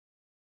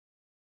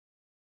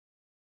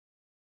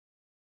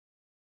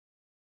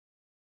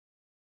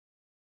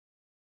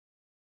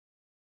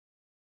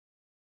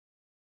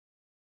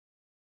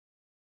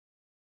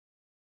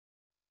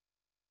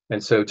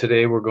And so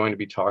today we're going to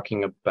be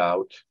talking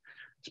about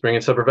spring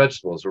and summer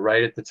vegetables. We're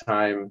right at the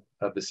time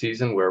of the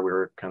season where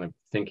we're kind of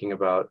thinking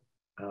about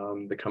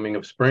the coming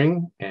of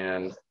spring.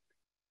 And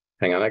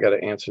hang on, I got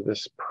to answer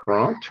this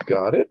prompt.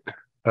 Got it.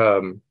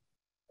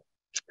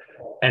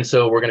 And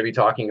so we're going to be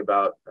talking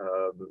about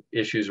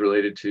issues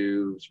related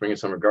to spring and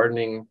summer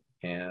gardening,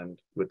 and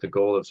with the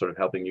goal of sort of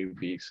helping you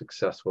be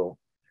successful,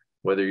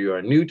 whether you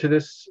are new to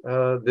this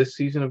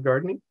season of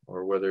gardening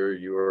or whether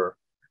you're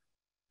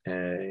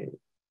a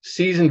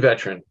seasoned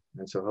veteran.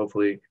 And so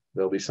hopefully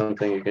there'll be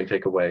something you can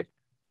take away.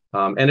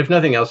 And if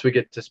nothing else, we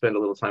get to spend a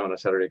little time on a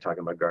Saturday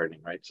talking about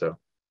gardening, right? So,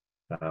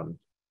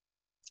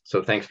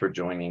 so thanks for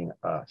joining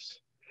us.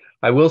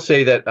 I will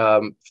say that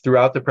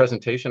throughout the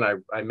presentation,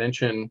 I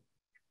mentioned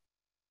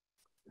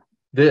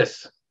the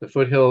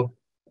Foothill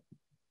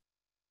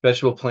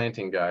Vegetable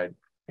Planting Guide.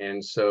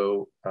 And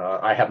so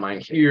I have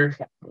mine here,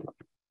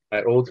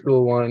 my old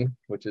school one,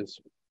 which is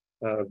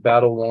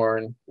battle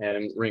worn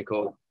and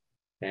wrinkled.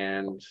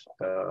 And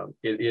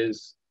it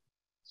is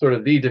sort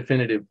of the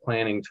definitive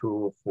planning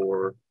tool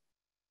for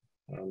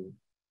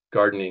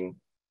gardening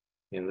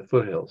in the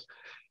foothills.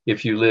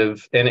 If you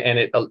live, and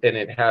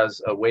it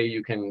has a way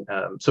you can,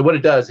 so what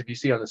it does, if you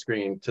see on the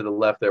screen to the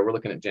left there, we're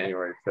looking at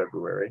January,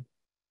 February,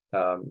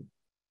 because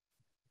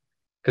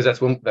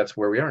that's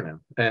where we are now.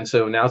 And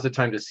so now's the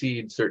time to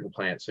seed certain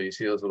plants. So you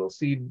see those little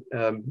seed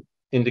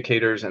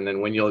indicators, and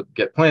then when you'll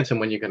get plants and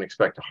when you can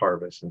expect to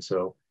harvest. And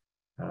so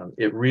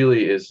it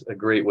really is a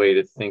great way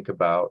to think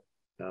about,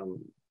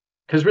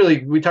 because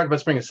really we talk about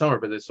spring and summer,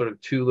 but there's sort of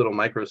two little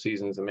micro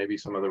seasons and maybe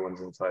some other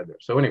ones inside there.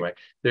 So anyway,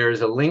 there is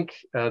a link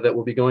that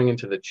will be going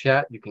into the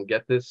chat. You can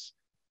get this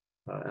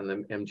on the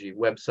MG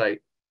website,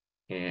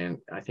 and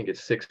I think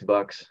it's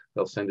 $6.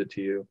 They'll send it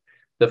to you.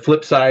 The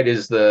flip side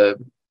is the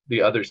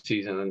other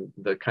season and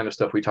the kind of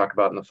stuff we talk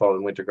about in the fall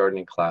and winter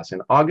gardening class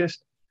in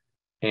August.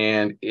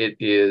 And it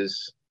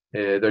is,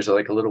 there's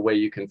like a little way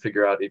you can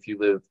figure out if you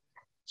live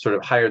sort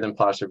of higher than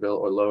Placerville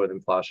or lower than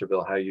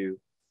Placerville, how you,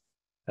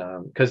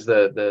 because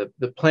the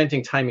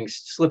planting timing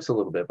slips a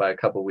little bit by a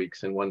couple of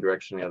weeks in one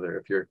direction or the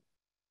other.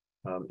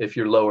 If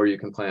you're lower, you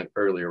can plant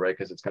earlier, right?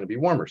 Because it's going to be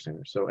warmer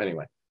sooner. So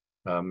anyway,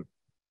 a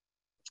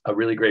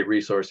really great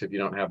resource. If you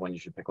don't have one, you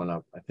should pick one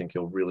up. I think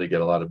you'll really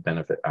get a lot of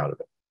benefit out of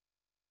it.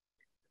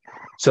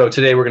 So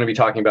today we're going to be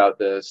talking about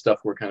the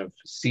stuff we're kind of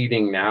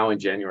seeding now in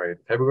January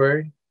and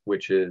February,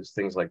 which is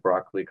things like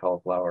broccoli,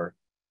 cauliflower,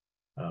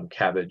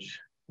 cabbage,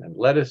 and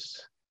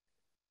lettuce.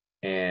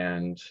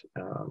 And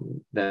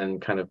then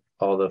kind of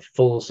all the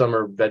full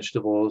summer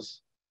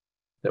vegetables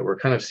that we're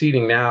kind of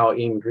seeding now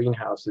in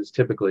greenhouses,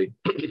 typically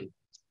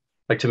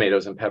like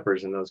tomatoes and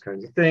peppers and those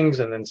kinds of things.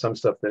 And then some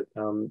stuff that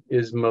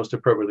is most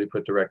appropriately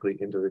put directly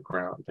into the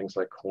ground, things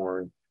like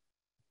corn,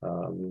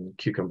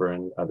 cucumber,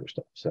 and other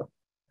stuff. So,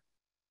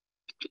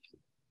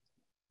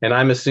 and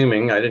I'm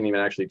assuming, I didn't even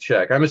actually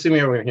check, I'm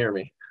assuming everyone can hear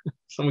me.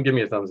 Someone give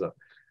me a thumbs up.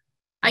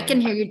 I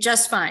can hear you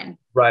just fine.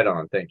 Right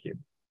on, thank you.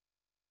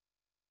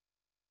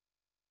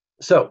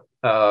 So,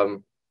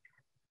 so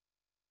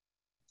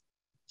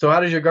how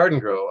does your garden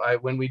grow?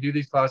 When we do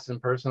these classes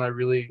in person, I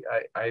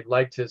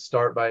like to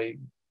start by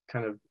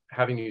kind of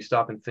having you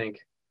stop and think,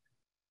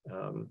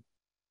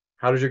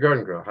 how does your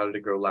garden grow? How did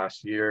it grow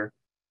last year?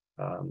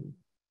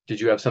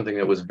 Did you have something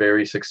that was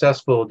very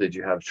successful? Did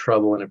you have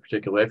trouble in a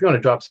particular way? If you want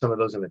to drop some of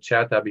those in the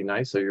chat, that'd be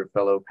nice, so your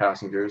fellow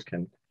passengers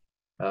can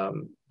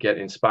get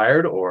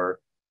inspired or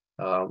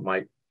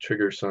might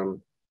trigger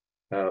some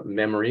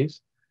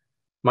memories.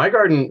 My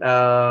garden,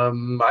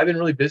 I've been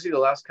really busy the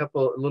last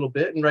little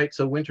bit, and right,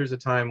 so winter's a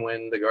time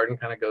when the garden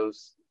kind of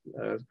goes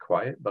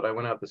quiet, but I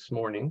went out this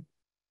morning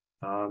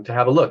to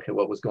have a look at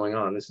what was going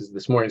on.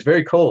 This morning. It's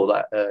very cold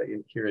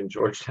here in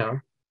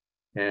Georgetown,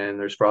 and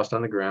there's frost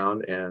on the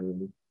ground,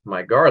 and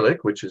my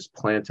garlic, which is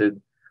planted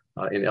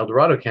in El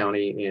Dorado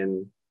County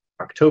in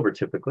October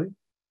typically,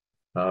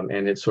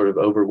 and it sort of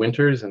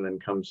overwinters and then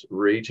comes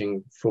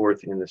raging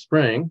forth in the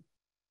spring,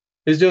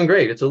 is doing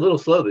great. It's a little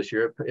slow this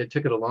year. It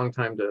took it a long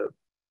time to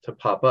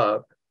pop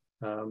up,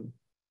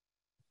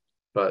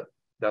 but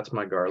that's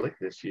my garlic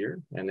this year,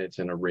 and it's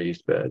in a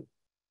raised bed.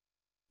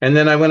 And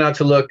then I went out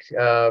to look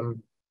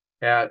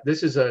at,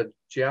 this is a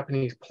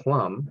Japanese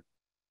plum,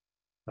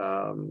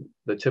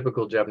 the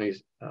typical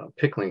Japanese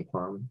pickling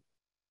plum,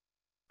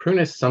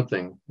 Prunus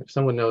something. If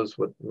someone knows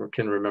what or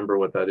can remember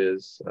what that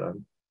is,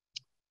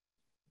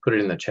 put it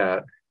in the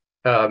chat.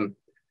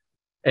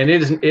 And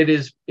it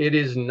is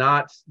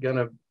not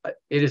gonna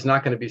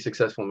be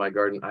successful in my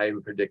garden, I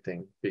am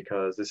predicting,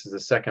 because this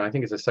is I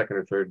think it's the second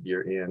or third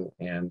year in,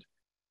 and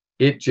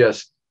it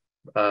just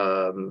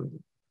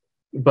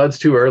buds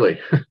too early.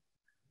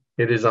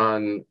 It is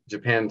on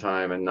Japan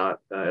time and not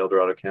El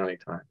Dorado County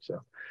time.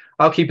 So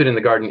I'll keep it in the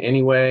garden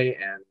anyway,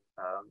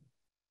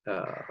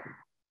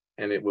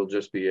 and it will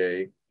just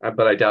be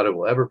but I doubt it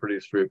will ever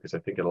produce fruit, because I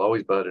think it'll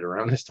always bud at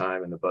around this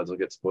time, and the buds will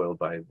get spoiled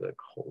by the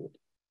cold.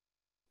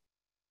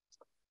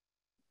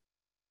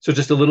 So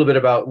just a little bit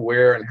about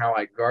where and how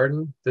I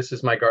garden. This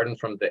is my garden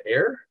from the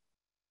air.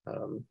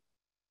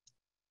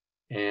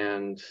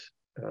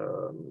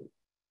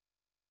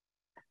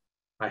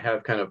 I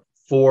have kind of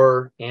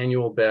 4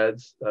 annual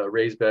beds,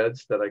 raised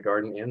beds that I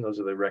garden in. Those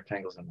are the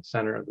rectangles in the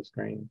center of the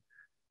screen.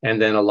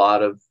 And then a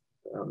lot of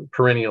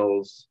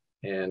perennials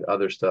and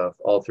other stuff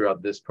all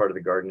throughout this part of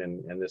the garden.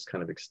 And this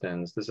kind of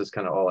extends. This is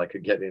kind of all I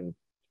could get in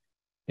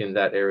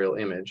that aerial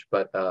image.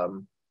 But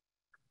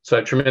so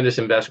a tremendous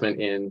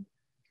investment in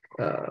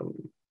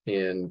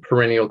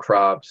perennial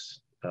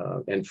crops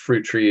and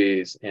fruit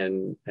trees.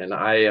 And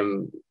I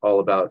am all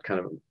about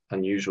kind of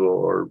unusual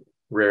or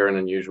rare and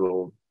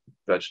unusual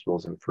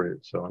vegetables and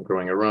fruit. So I'm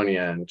growing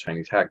aronia and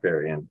Chinese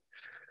hackberry and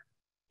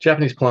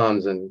Japanese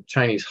plums and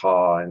Chinese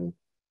haw and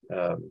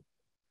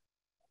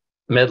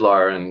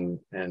medlar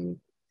and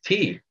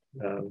tea.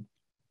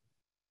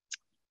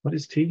 What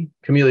is tea?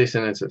 Camellia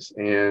sinensis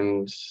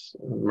and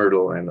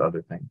myrtle and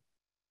other things.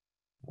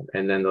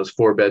 And then those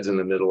 4 beds in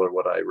the middle are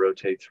what I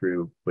rotate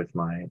through with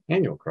my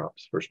annual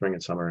crops for spring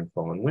and summer and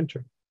fall and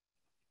winter.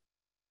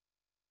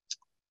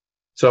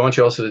 So I want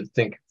you also to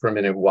think for a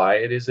minute why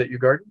it is that you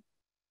garden.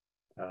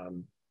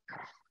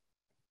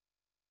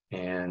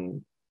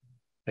 And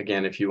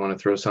again, if you want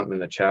to throw something in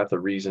the chat, the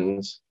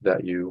reasons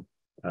that you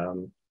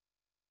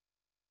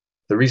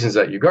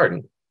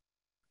garden,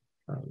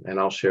 and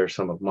I'll share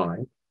some of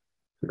mine.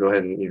 So go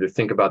ahead and either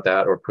think about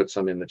that or put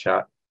some in the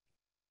chat.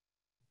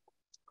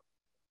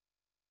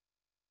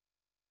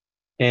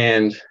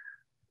 And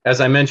as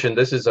I mentioned,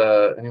 this is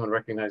anyone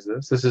recognize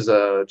this? This is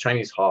a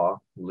Chinese haw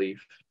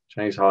leaf.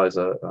 Chinese haw is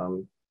a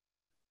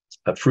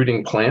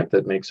fruiting plant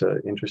that makes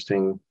an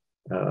interesting,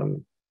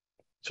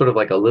 sort of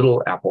like a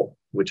little apple,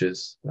 which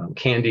is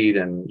candied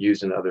and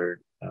used in other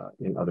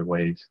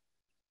ways.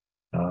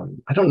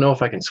 I don't know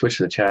if I can switch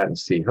to the chat and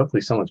see.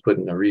 Hopefully someone's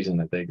putting a reason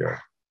that they go.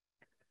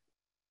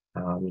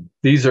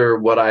 These are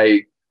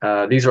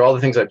all the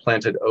things I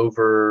planted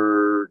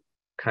over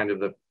kind of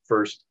the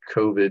first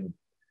COVID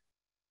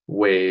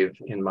wave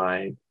in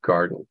my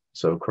garden.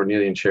 So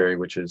cornelian cherry,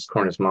 which is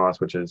cornus moss,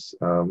 which is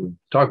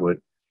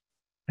dogwood,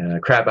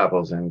 and crab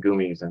apples and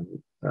gummies and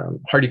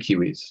hardy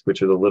kiwis,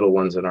 which are the little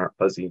ones that aren't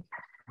fuzzy,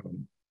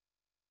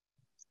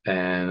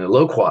 and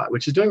loquat,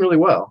 which is doing really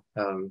well.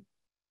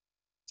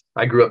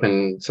 I grew up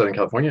in Southern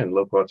California, and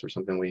loquats are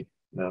something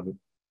there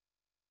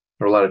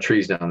are a lot of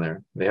trees down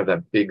there. They have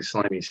that big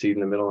slimy seed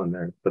in the middle,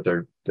 and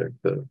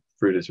the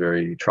fruit is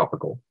very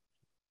tropical.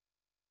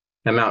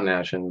 And mountain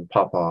ash and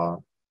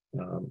pawpaw,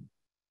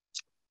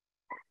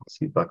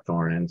 seed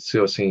buckthorn, and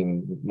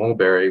Siocene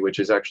mulberry, which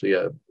is actually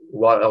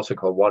also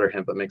called water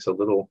hemp, but makes a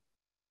little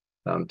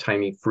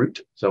tiny fruit.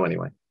 So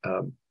anyway,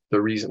 one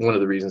of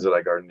the reasons that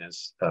I garden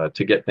is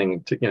to get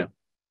things to,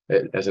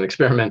 as an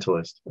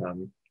experimentalist.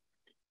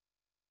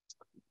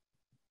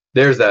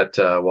 There's that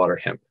water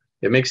hemp.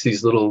 It makes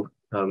these little,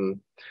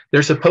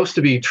 they're supposed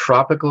to be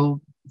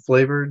tropical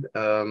flavored.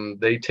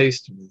 They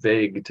taste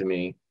vague to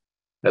me,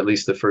 at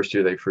least the first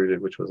year they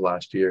fruited, which was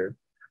last year.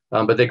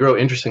 But they grow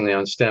interestingly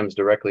on stems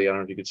directly. I don't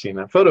know if you could see in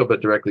that photo,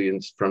 but directly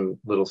from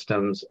little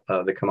stems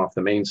that come off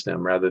the main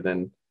stem rather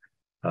than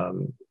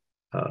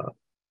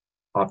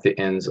off the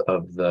ends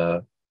of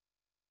the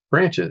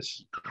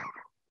branches.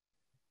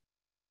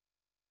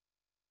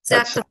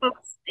 Zach, the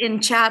folks in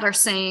chat are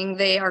saying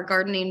they are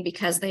gardening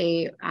because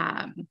they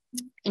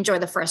enjoy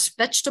the fresh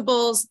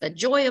vegetables, the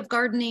joy of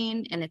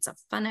gardening, and it's a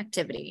fun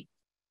activity.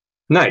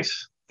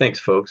 Nice. Thanks,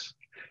 folks.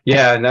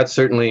 Yeah, and that's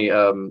certainly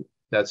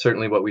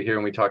what we hear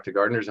when we talk to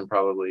gardeners, and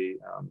probably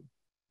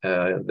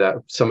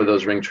that some of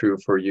those ring true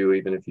for you,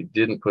 even if you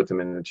didn't put them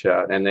in the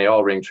chat, and they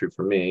all ring true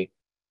for me.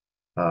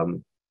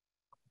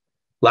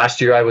 Last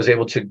year, I was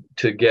able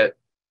to get,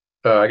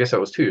 I guess that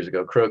was 2 years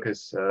ago,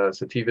 crocus,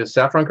 sativas,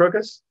 saffron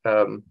crocus.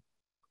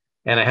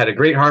 And I had a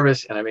great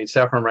harvest, and I made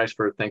saffron rice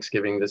for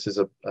Thanksgiving. This is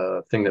a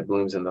thing that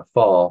blooms in the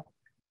fall.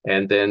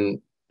 And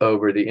then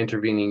over the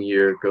intervening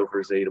year,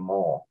 gophers ate them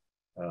all,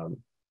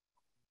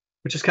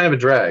 which is kind of a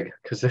drag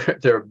because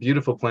they're a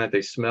beautiful plant.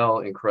 They smell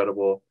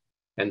incredible.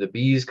 And the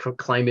bees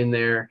climb in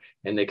there,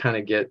 and they kind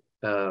of get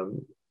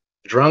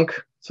drunk,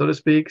 so to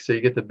speak. So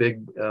you get the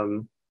big,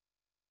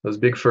 those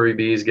big furry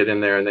bees get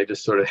in there, and they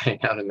just sort of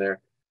hang out in there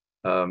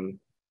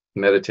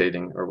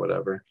meditating or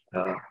whatever.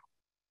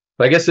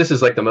 But I guess this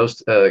is like the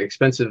most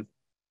expensive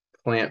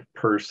plant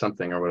per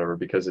something or whatever,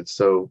 because it's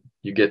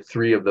you get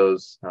 3 of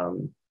those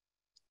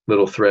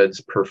little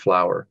threads per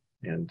flower.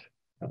 And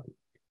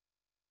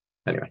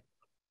anyway,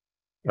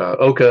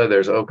 oca,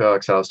 there's Oca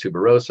oxalis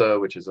tuberosa,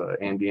 which is an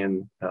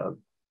Andean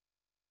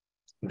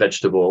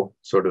vegetable,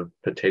 sort of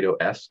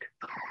potato-esque.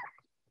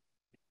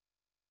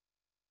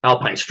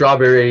 Alpine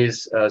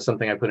strawberries,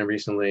 something I put in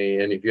recently.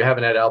 And if you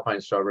haven't had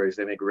alpine strawberries,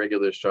 they make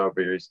regular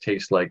strawberries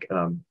taste like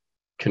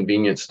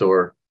convenience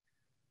store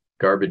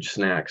garbage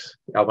snacks.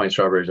 Alpine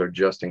strawberries are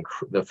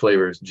the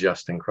flavor is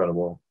just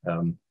incredible.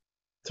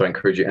 So I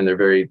encourage you, and they're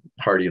very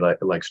hardy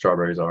like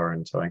strawberries are.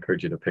 And so I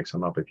encourage you to pick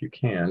some up if you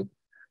can.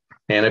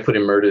 And I put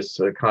in Myrtus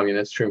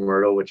communis, true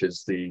myrtle, which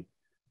is the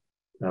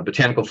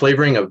botanical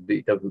flavoring of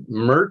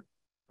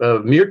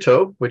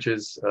myrto, which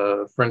is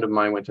a friend of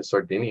mine went to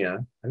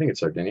Sardinia, I think it's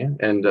Sardinia,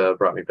 and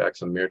brought me back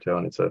some myrto.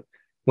 And it's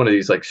one of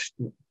these like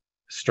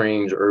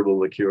strange herbal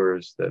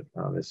liqueurs that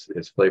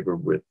is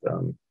flavored with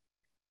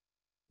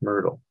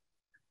myrtle.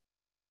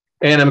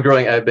 And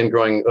I've been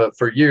growing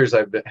for years.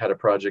 I've had a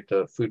project,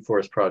 a food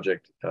forest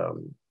project,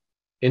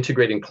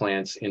 integrating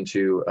plants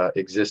into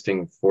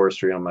existing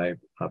forestry on my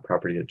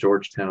property at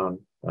Georgetown.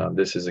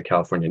 This is a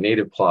California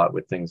native plot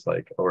with things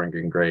like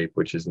Oregon grape,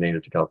 which is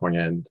native to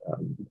California, and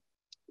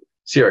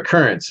Sierra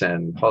currants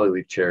and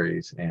hollyleaf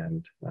cherries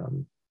and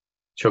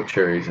choke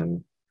cherries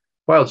and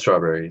wild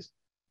strawberries.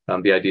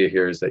 The idea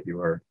here is that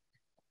you are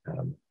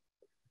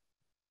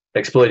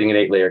exploiting an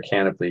 8-layer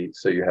canopy.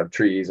 So you have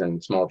trees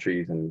and small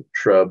trees and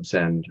shrubs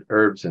and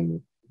herbs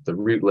and the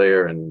root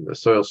layer and the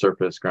soil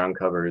surface, ground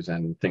covers,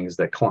 and things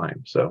that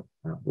climb. So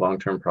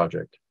long-term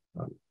project.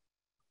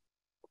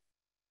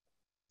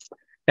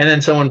 And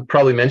then someone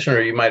probably mentioned,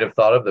 or you might have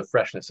thought of, the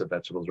freshness of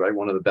vegetables, right?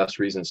 One of the best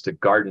reasons to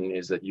garden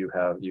is that you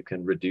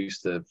can reduce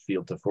the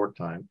field to fork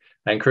time.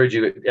 I encourage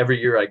you, every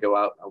year I go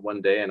out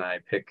one day and I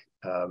pick,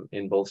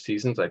 in both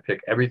seasons, I pick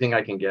everything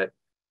I can get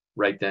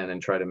right then and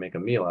try to make a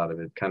meal out of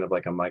it, kind of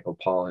like a Michael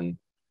Pollan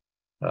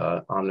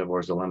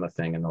Omnivore's Dilemma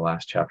thing in the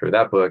last chapter of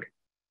that book.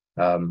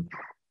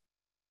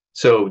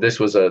 So this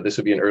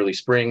would be an early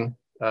spring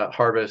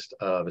harvest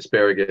of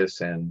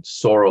asparagus and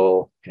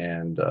sorrel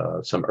and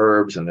some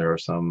herbs, and there are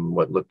some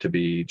what look to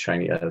be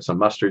Chinese, some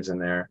mustards in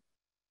there.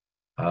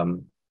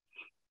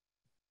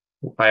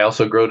 I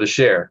also grow to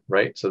share,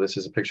 right? So this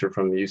is a picture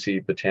from the University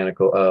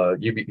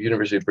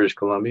of British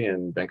Columbia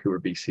in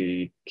Vancouver,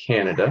 BC,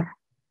 Canada.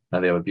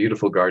 They have a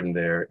beautiful garden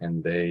there,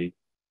 and they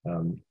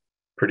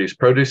produce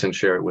produce and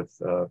share it with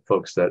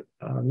folks that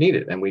need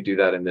it. And we do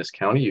that in this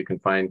county. You can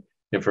find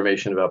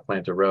information about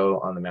Plant a Row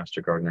on the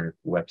Master Gardener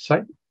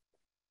website.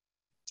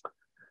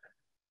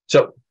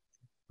 So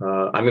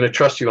I'm going to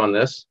trust you on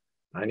this.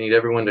 I need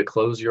everyone to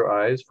close your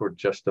eyes for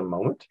just a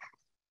moment.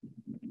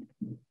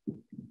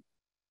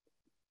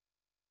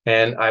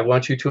 And I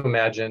want you to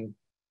imagine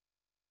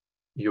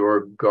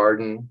your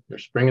garden, your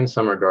spring and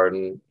summer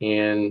garden,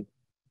 in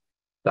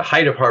the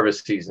height of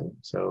harvest season,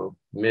 so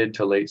mid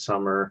to late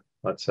summer,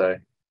 let's say.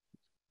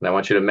 And I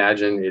want you to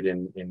imagine it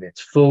in its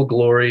full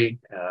glory,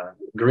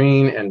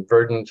 green and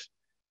verdant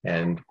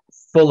and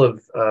full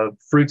of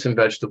fruits and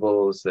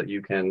vegetables that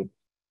you can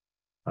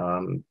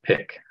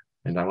pick.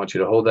 And I want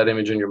you to hold that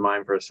image in your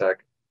mind for a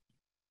sec.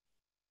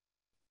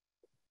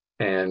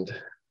 And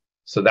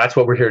so that's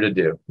what we're here to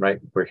do, right?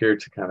 We're here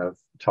to kind of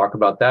talk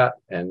about that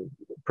and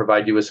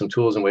provide you with some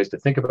tools and ways to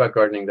think about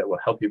gardening that will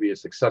help you be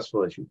as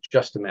successful as you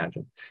just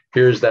imagined.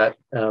 Here is that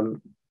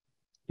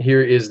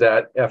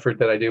effort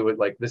that I do with,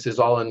 like, this is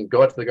all in,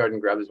 go out to the garden,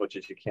 grab as much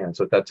as you can.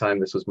 So at that time,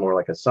 this was more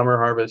like a summer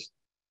harvest.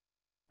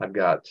 I've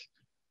got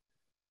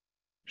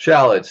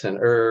shallots and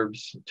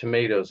herbs,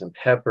 tomatoes and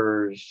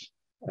peppers,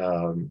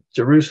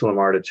 Jerusalem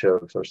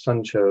artichokes or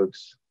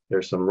sunchokes.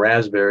 There's some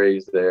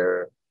raspberries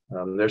there.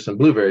 There's some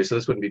blueberries, so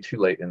this wouldn't be too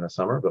late in the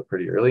summer, but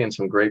pretty early, and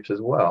some grapes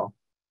as well,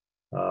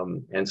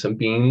 and some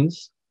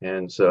beans.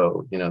 And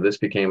so, this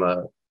became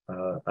a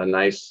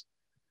nice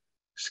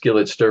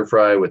skillet stir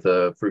fry with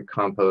a fruit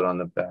compote on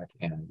the back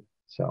end.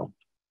 So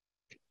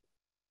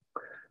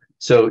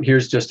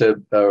here's just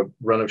a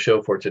run of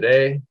show for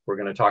today. We're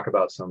going to talk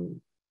about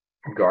some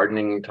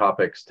gardening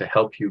topics to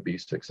help you be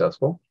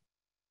successful,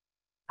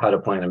 how to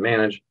plan and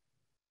manage.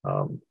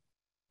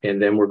 And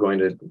then we're going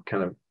to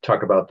kind of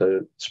talk about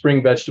the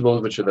spring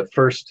vegetables, which are the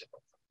first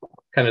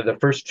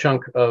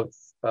chunk of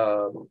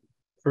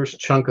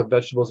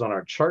vegetables on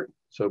our chart.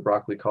 So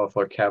broccoli,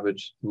 cauliflower,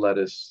 cabbage,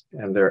 lettuce,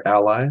 and their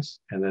allies,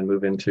 and then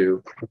move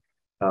into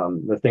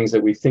the things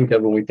that we think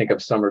of when we think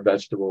of summer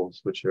vegetables,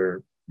 which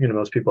are,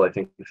 most people, I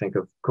think, think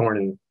of corn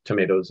and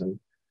tomatoes and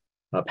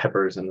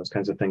peppers and those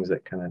kinds of things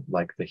that kind of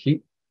like the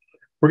heat.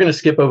 We're going to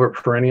skip over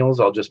perennials.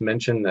 I'll just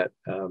mention that,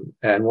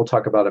 and we'll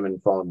talk about them in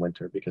fall and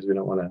winter because we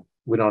don't want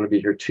to be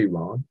here too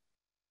long.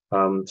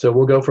 So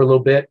we'll go for a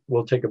little bit.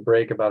 We'll take a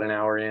break about an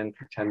hour in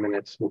for 10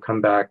 minutes. We'll come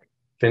back,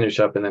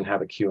 finish up, and then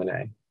have a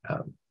Q&A.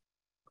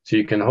 So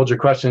you can hold your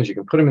questions. You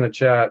can put them in the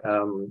chat.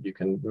 You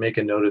can make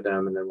a note of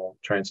them, and then we'll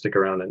try and stick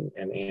around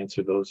and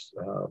answer those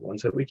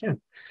ones that we can,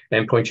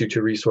 and point you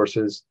to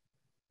resources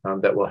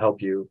that will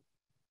help you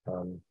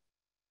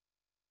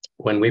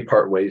when we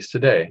part ways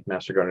today.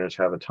 Master Gardeners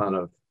have a ton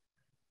of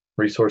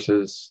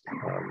resources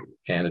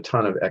and a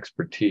ton of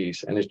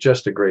expertise, and it's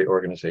just a great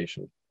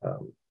organization.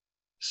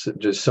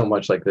 Just so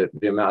much, like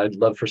the amount, I'd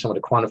love for someone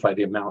to quantify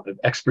the amount of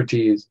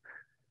expertise,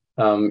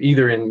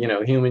 either in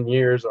human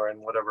years or in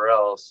whatever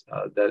else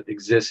that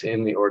exists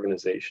in the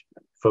organization.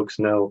 Folks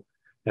know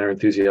and are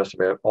enthusiastic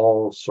about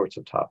all sorts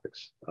of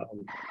topics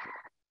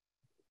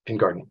in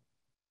gardening.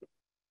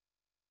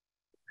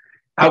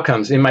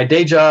 Outcomes. In my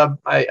day job,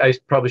 I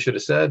probably should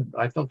have said,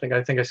 I think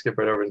I skipped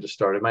right over and just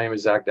started. My name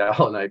is Zack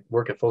Dowell, and I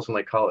work at Folsom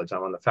Lake College.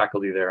 I'm on the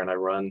faculty there, and I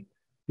run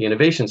the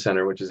Innovation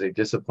Center, which is a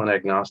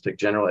discipline-agnostic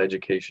general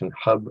education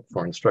hub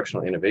for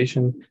instructional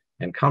innovation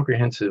and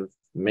comprehensive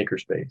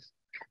makerspace.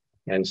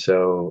 And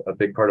so a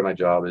big part of my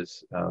job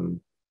is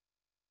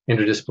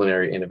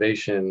interdisciplinary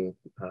innovation,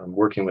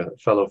 working with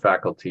fellow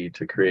faculty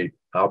to create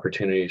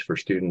opportunities for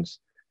students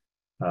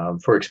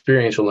for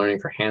experiential learning,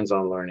 for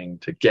hands-on learning,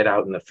 to get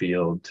out in the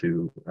field,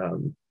 to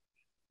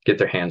get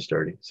their hands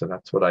dirty. So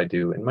that's what I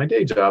do in my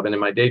day job. And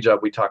in my day job,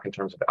 we talk in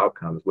terms of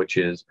outcomes, which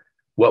is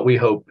what we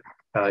hope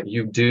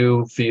you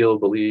do, feel,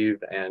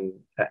 believe, and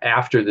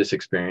after this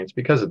experience,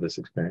 because of this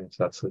experience.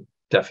 That's the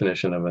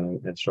definition of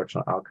an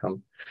instructional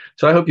outcome.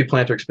 So I hope you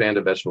plant or expand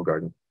a vegetable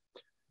garden.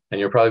 And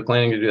you're probably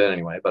planning to do that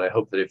anyway, but I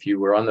hope that if you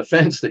were on the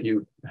fence that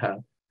you're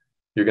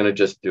going to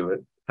just do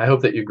it. I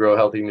hope that you grow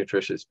healthy,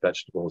 nutritious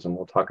vegetables, and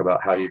we'll talk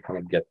about how you kind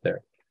of get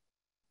there.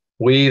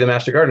 We, the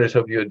Master Gardeners,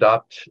 hope you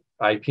adopt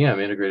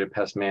IPM, Integrated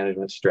Pest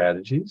Management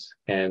Strategies,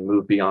 and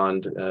move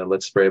beyond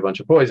let's spray a bunch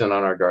of poison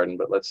on our garden,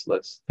 but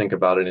let's think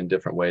about it in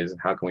different ways,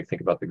 and how can we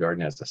think about the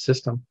garden as a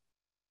system.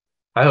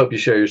 I hope you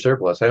share your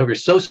surplus. I hope you're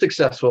so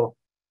successful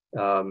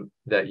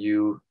that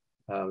you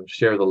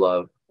share the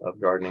love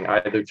of gardening,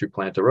 either through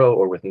Plant a Row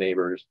or with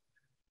neighbors.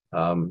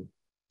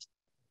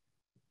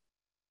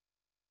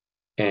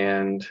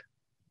 And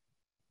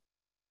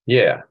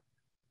yeah,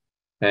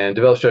 and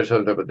develop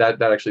strategies, but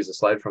that actually is a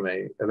slide from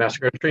a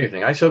Master Gardener training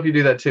thing. I hope you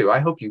do that too. I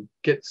hope you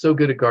get so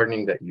good at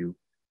gardening that you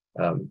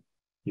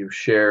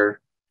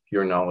share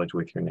your knowledge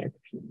with your neighbors.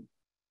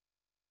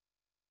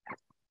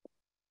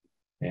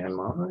 And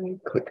my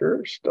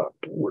clicker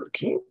stopped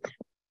working.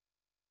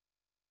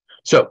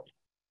 So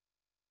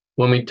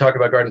when we talk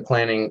about garden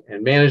planning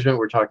and management,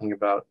 we're talking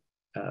about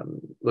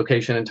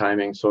location and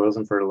timing, soils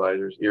and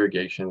fertilizers,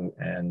 irrigation,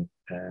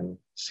 and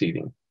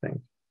seeding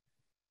things.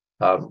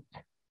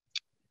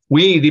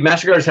 We, the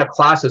Master Gardeners, have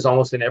classes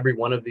almost in every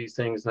one of these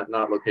things,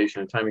 not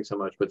location and timing so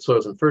much, but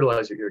soils and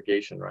fertilizer,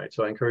 irrigation, right?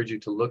 So I encourage you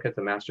to look at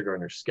the Master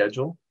Gardener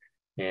schedule.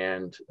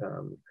 And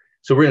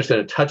so we're just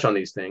going to touch on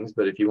these things,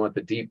 but if you want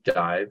the deep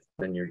dive,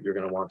 then you're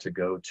going to want to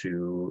go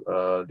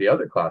to the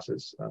other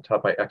classes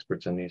taught by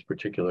experts in these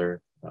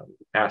particular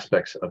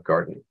aspects of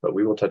gardening. But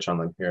we will touch on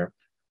them here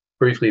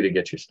briefly to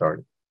get you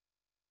started.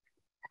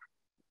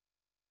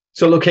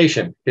 So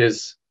location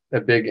is a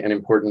big and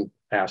important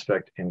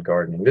aspect in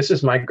gardening. This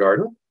is my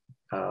garden.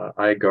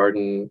 I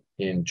garden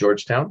in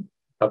Georgetown,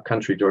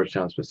 upcountry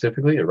Georgetown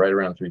specifically, at right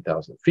around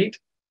 3,000 feet,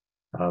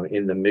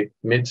 in the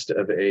midst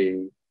of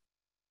a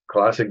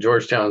classic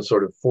Georgetown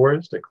sort of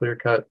forest, a clear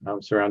cut,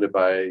 surrounded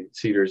by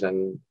cedars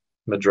and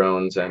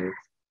madrones and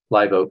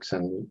live oaks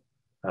and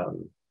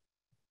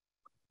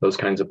those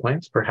kinds of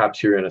plants.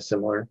 Perhaps you're in a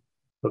similar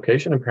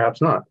location and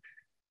perhaps not.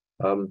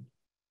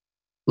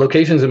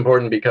 Location is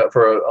important because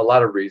for a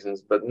lot of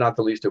reasons, but not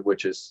the least of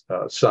which is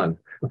sun,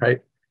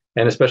 right?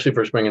 And especially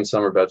for spring and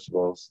summer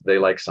vegetables, they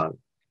like sun.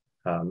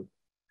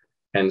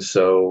 And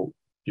so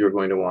you're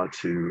going to want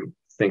to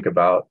think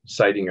about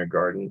siting your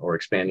garden or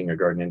expanding your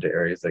garden into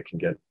areas that can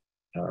get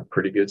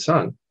pretty good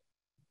sun.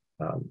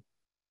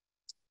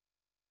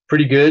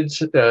 Pretty good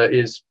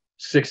is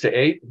 6 to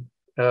 8.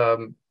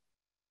 And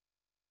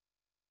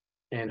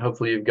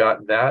hopefully you've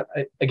got that.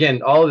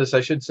 Again, all of this, I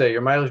should say,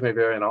 your mileage may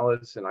vary on all of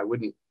this, and I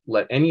wouldn't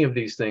let any of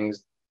these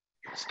things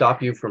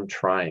stop you from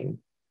trying.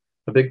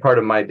 A big part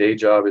of my day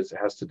job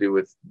has to do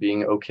with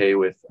being okay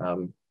with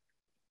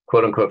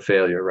quote unquote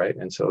failure, right?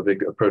 And so a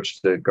big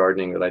approach to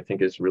gardening that I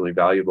think is really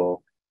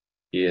valuable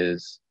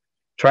is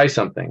try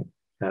something.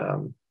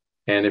 And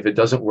if it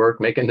doesn't work,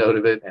 make a note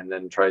of it and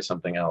then try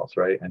something else,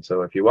 right? And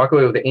so if you walk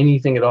away with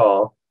anything at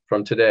all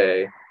from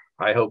today,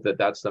 I hope that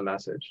that's the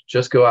message.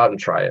 Just go out and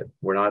try it.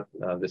 We're not,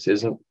 this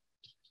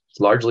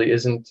largely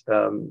isn't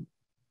a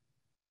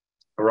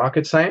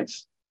rocket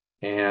science,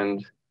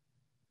 and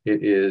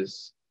it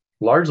is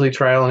largely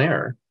trial and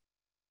error.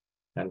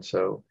 And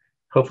so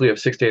hopefully you have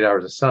 6 to 8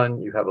 hours of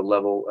sun, you have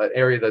an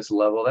area that's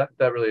level.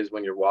 That really is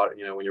when you're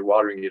when you're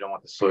watering, you don't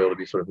want the soil to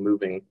be sort of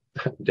moving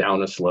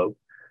down a slope.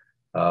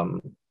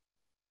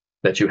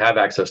 That you have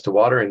access to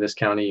water. In this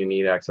county, you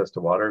need access to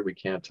water.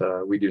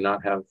 We do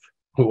not have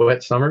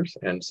wet summers.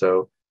 And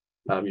so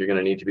you're going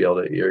to need to be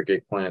able to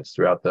irrigate plants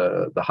throughout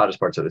the hottest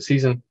parts of the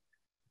season.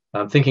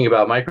 Thinking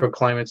about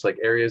microclimates, like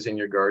areas in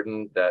your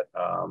garden that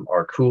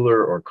are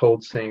cooler or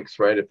cold sinks,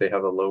 right? If they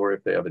have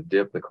a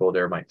dip, the cold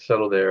air might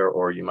settle there,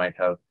 or you might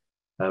have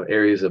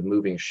areas of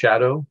moving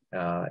shadow.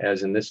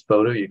 As in this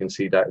photo, you can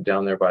see that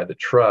down there by the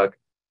truck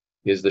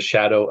is the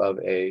shadow of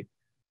a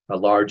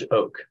large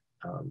oak.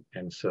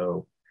 And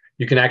so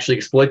you can actually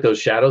exploit those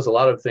shadows. A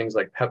lot of things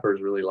like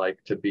peppers really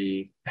like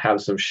to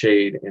have some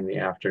shade in the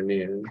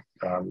afternoon.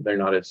 They're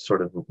not as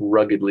sort of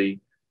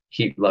ruggedly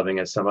heat loving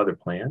as some other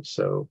plants.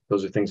 So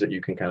those are things that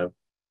you can kind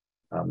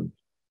of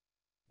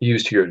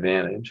use to your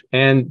advantage.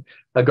 And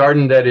a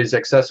garden that is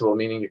accessible,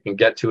 meaning you can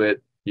get to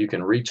it, you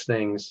can reach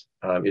things,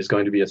 is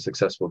going to be a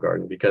successful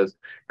garden, because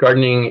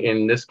gardening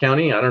in this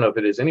county, I don't know if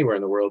it is anywhere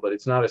in the world, but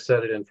it's not a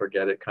set it and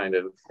forget it kind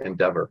of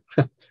endeavor.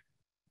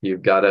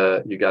 You've got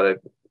to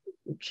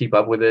keep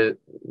up with it,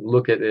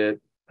 look at it,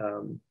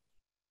 and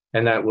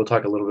that we'll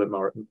talk a little bit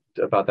more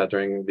about that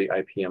during the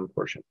IPM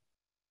portion.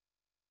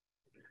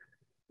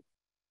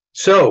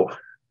 So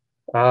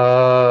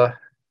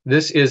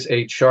this is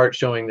a chart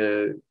showing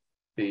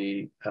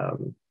the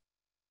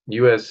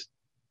USDA,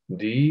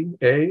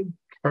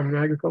 Department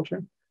of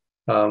Agriculture,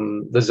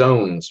 the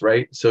zones,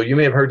 right? So you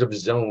may have heard of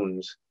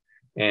zones,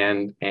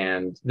 and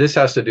this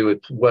has to do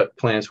with what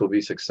plants will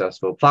be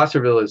successful.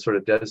 Placerville is sort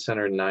of dead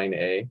center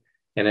 9A,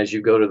 and as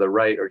you go to the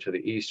right or to the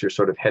east, you're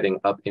sort of heading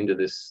up into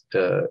this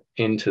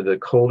into the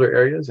colder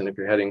areas, and if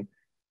you're heading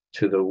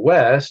to the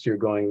west, you're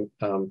going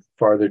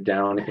farther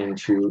down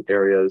into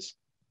areas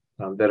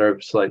that are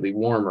slightly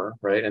warmer,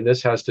 right? And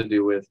this has to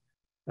do with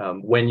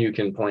when you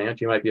can plant.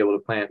 You might be able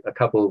to plant a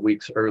couple of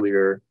weeks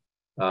earlier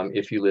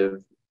if you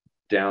live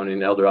down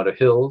in El Dorado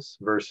Hills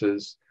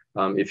versus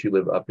if you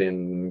live up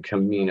in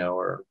Camino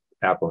or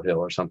Apple Hill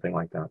or something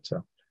like that.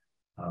 So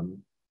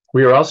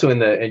we are also in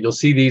the, and you'll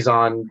see these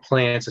on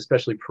plants,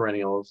 especially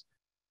perennials.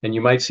 And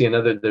you might see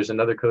there's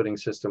another coating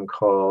system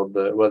called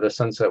the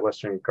Sunset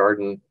Western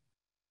Garden,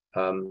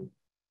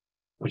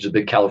 which is a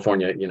big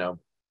California,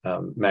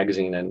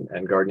 magazine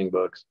and gardening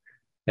books.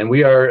 And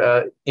we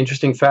are,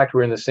 interesting fact,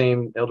 we're in the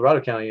same, El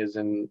Dorado County is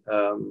in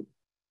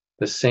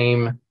the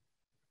same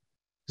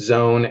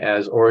zone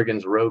as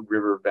Oregon's Rogue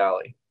River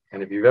Valley.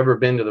 And if you've ever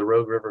been to the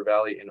Rogue River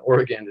Valley in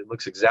Oregon, it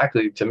looks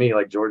exactly to me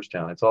like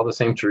Georgetown. It's all the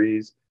same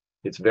trees.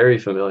 It's very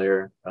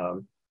familiar.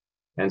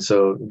 And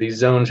so these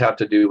zones have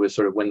to do with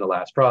sort of when the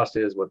last frost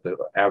is, what the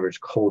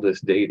average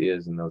coldest date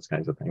is, and those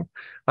kinds of things.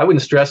 I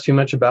wouldn't stress too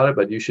much about it,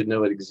 but you should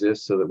know it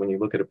exists so that when you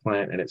look at a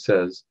plant and it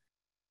says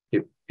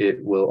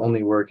it will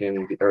only work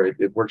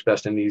it works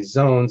best in these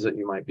zones, that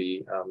you might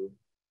be,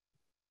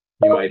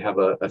 you might have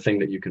a thing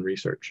that you can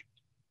research.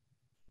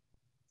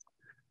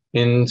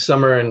 In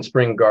summer and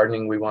spring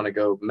gardening, we want to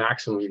go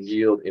maximum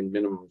yield in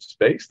minimum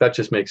space. That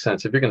just makes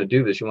sense. If you're going to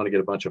do this, you want to get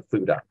a bunch of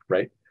food out,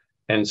 right?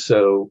 And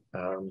so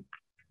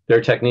there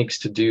are techniques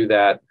to do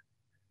that.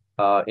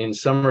 In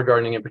summer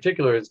gardening in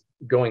particular is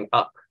going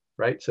up,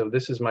 right? So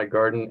this is my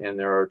garden and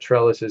there are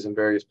trellises in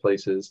various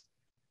places.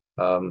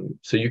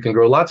 So you can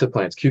grow lots of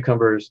plants,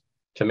 cucumbers,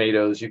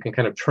 tomatoes. You can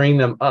kind of train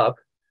them up,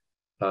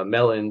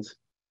 melons,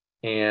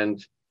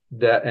 and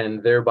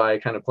thereby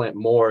kind of plant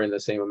more in the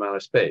same amount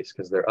of space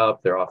because they're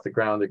up, they're off the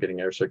ground, they're getting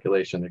air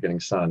circulation, they're getting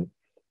sun.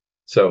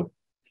 So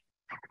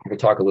we'll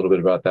talk a little bit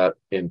about that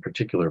in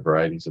particular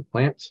varieties of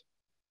plants.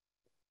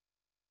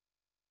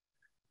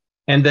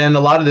 And then a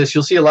lot of this,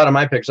 you'll see a lot of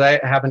my pictures.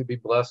 I happen to be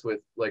blessed with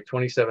like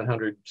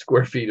 2,700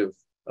 square feet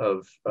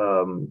of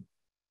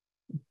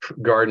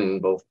garden,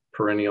 both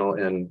perennial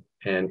and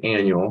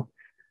annual,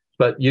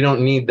 but you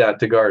don't need that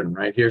to garden,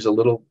 right? Here's a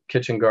little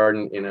kitchen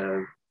garden in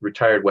a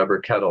retired Weber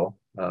kettle,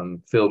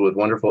 filled with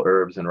wonderful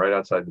herbs, and right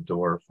outside the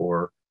door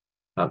for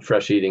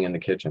fresh eating in the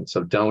kitchen.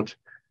 So don't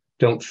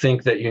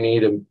think that you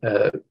need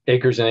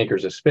acres and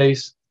acres of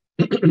space.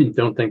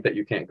 Don't think that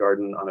you can't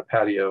garden on a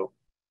patio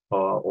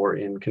or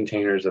in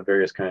containers of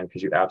various kinds,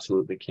 because you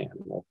absolutely can.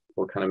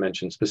 We'll kind of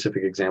mention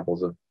specific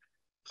examples of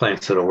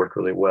plants that'll work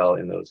really well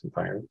in those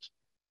environments.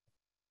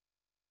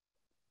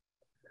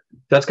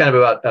 That's kind of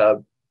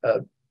about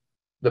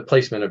the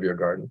placement of your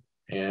garden.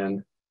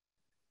 And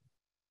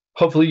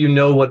hopefully you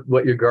know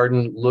what your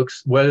garden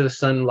looks, whether the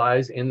sun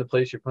lies in the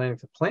place you're planning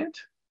to plant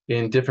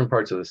in different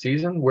parts of the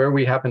season. Where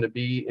we happen to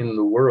be in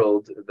the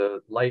world,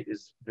 the light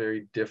is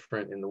very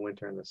different in the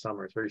winter and the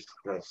summer. It's very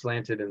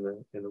slanted in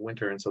the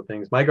winter, and so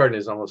my garden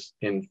is almost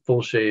in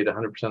full shade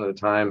 100% of the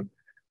time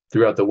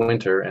throughout the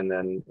winter, and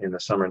then in the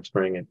summer and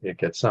spring it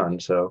gets sun.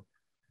 So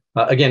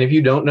again, if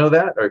you don't know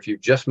that, or if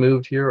you've just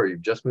moved here or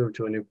you've just moved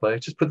to a new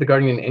place, just put the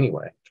garden in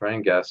anyway. Try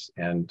and guess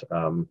and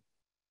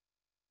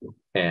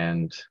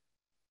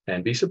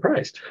be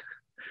surprised.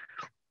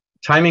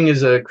 Timing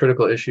is a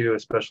critical issue,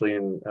 especially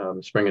in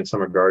spring and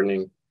summer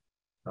gardening.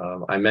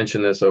 I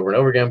mentioned this over and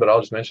over again, but I'll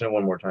just mention it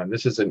one more time.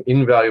 This is an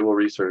invaluable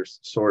resource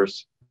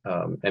source,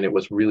 and it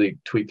was really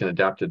tweaked and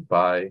adapted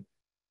by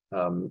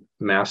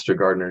master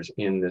gardeners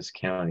in this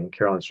county,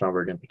 Carolyn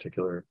Stromberg in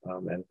particular,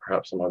 and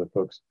perhaps some other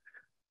folks.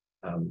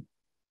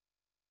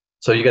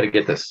 So you got to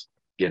get this,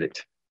 get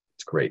it.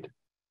 It's great.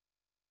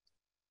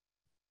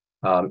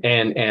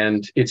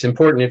 And it's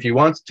important, if you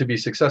want to be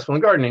successful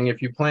in gardening,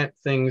 if you plant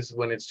things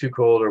when it's too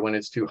cold or when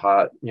it's too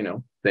hot,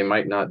 they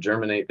might not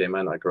germinate, they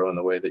might not grow in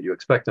the way that you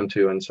expect them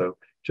to. And so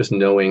just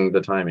knowing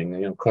the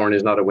timing, corn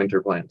is not a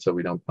winter plant, so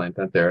we don't plant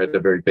that there at a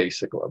very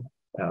basic level.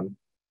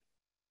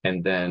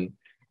 And then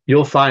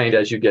you'll find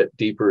as you get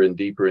deeper and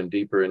deeper and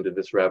deeper into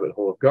this rabbit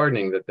hole of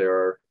gardening that there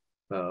are,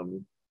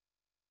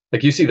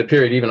 like you see the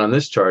period even on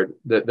this chart,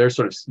 that there's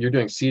you're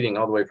doing seeding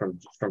all the way from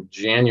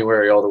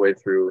January all the way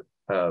through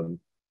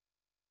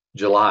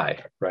July,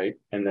 right?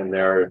 And then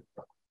there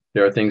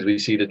are things we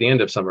seed at the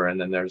end of summer, and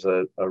then there's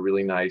a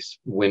really nice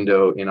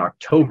window in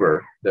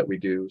October that we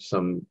do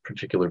some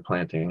particular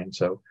planting. And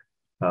so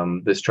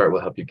this chart will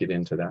help you get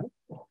into that.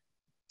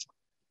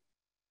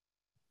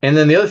 And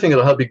then the other thing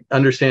that'll help you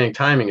understanding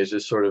timing is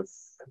just sort of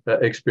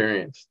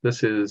experience.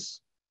 This is,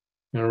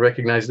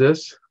 recognize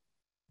this?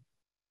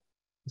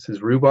 This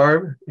is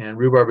rhubarb, and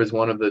rhubarb is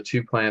one of the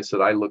two plants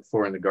that I look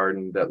for in the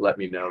garden that let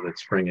me know that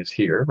spring is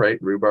here, right?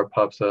 Rhubarb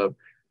pops up.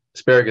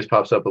 Asparagus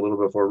pops up a little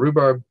before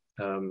rhubarb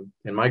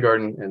in my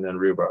garden, and then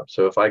rhubarb.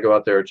 So if I go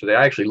out there today,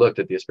 I actually looked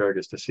at the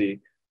asparagus to see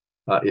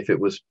if it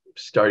was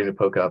starting to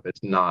poke up.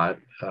 It's not.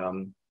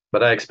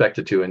 but I expect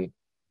it to in,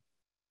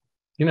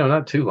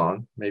 not too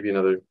long, maybe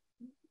another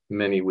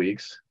many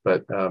weeks,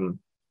 but who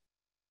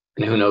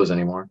knows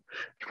anymore.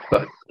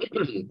 But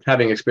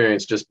having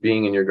experience just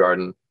being in your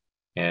garden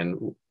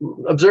and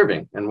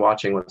observing and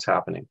watching what's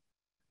happening.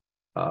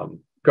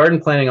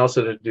 Garden planning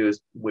also to do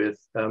with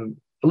a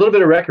little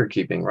bit of record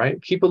keeping,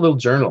 right? Keep a little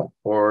journal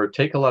or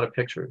take a lot of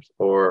pictures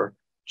or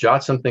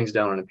jot some things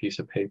down on a piece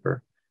of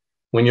paper.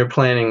 When you're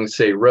planting,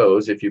 say,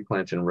 rows, if you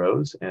plant in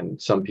rows,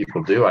 and some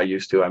people do, I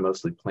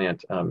mostly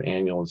plant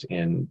annuals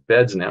in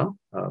beds now,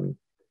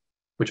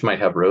 which might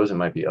have rows and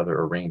might be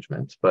other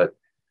arrangements. But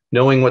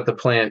knowing what the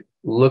plant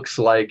looks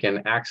like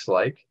and acts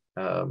like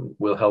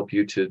will help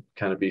you to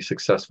kind of be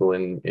successful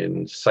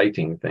in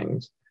siting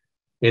things.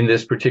 In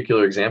this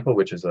particular example,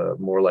 which is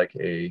more like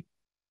a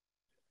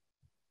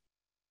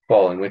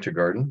fall and winter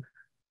garden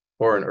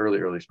or an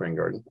early spring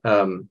garden,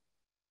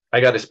 I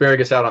got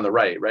asparagus out on the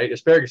right?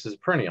 Asparagus is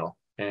perennial.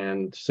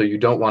 And so you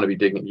don't want to be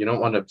digging, you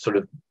don't want to sort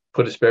of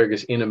put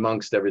asparagus in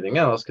amongst everything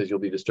else because you'll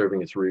be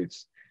disturbing its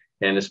roots.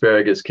 And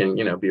asparagus can,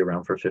 be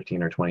around for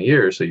 15 or 20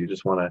 years. So you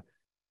just want to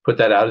put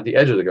that out at the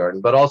edge of the garden,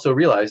 but also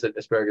realize that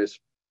asparagus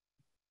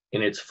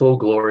in its full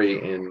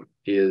glory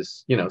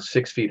is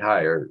 6 feet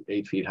high or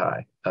 8 feet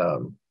high.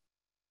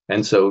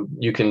 And so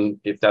you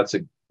can, if that's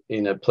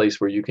in a place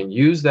where you can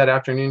use that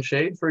afternoon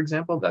shade, for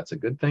example, that's a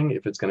good thing.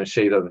 If it's going to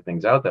shade other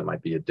things out, that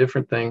might be a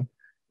different thing.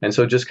 And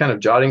so just kind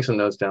of jotting some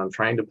notes down,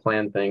 trying to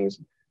plan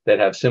things that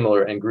have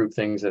similar and group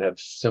things that have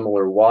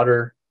similar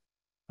water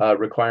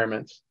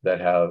requirements, that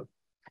have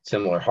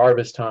similar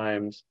harvest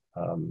times,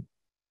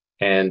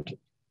 and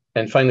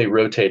finally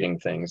rotating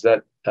things.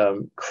 That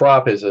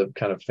crop is a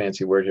kind of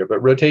fancy word here,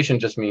 but rotation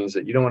just means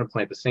that you don't want to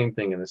plant the same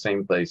thing in the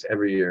same place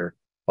every year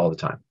all the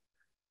time.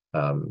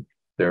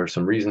 There are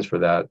some reasons for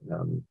that.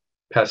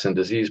 Pests and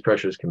disease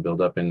pressures can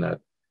build up in that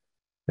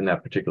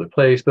particular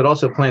place, but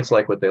also plants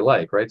like what they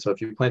like, right? So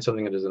if you plant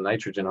something that is a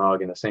nitrogen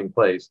hog in the same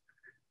place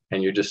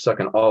and you're just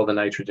sucking all the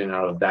nitrogen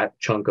out of that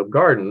chunk of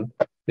garden,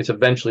 it's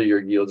eventually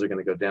your yields are going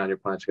to go down, your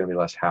plants are going to be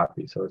less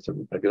happy. So it's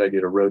a good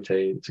idea to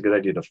rotate. It's a good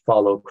idea to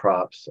follow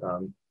crops.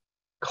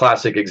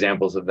 Classic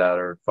examples of that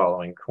are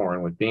following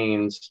corn with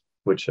beans,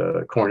 which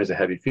corn is a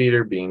heavy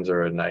feeder, beans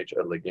are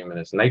a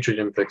leguminous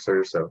nitrogen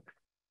fixer. So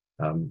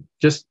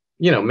just,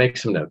 make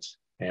some notes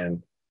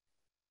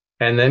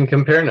and then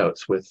compare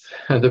notes with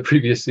the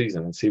previous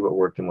season and see what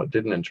worked and what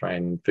didn't and try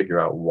and figure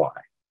out why.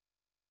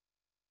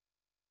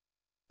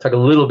 Talk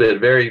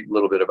very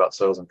little bit about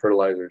soils and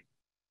fertilizers.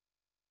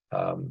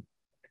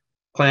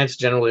 Plants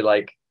generally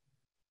like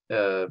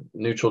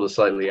neutral to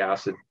slightly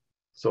acid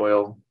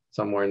soil,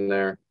 somewhere in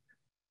there.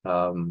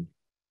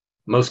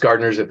 Most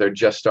gardeners, if they're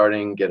just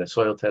starting, get a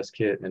soil test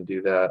kit and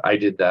do that. I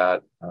did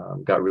that,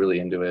 got really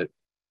into it.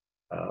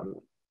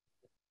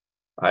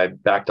 I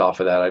backed off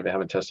of that. I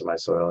haven't tested my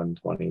soil in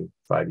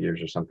 25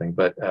 years or something,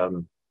 but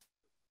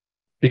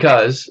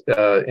because,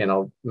 and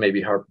I'll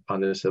maybe harp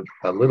on this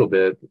a little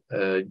bit,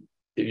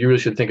 you really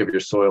should think of your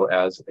soil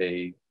as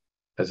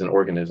an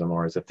organism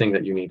or as a thing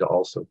that you need to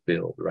also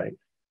build, right?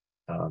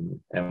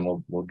 And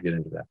we'll get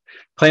into that.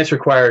 Plants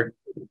require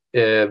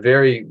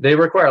they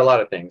require a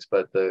lot of things,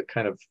 but the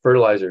kind of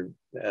fertilizer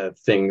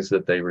things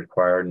that they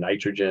require: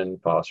 nitrogen,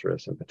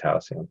 phosphorus, and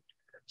potassium.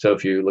 So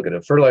if you look at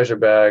a fertilizer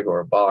bag or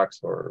a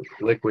box or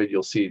liquid,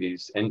 you'll see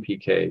these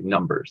NPK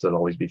numbers. There'll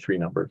always be 3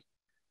 numbers.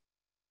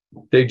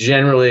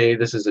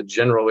 This is a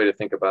general way to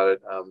think about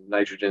it.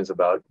 Nitrogen is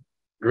about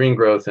green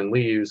growth and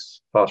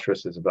leaves,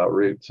 phosphorus is about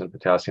roots, and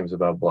potassium is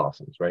about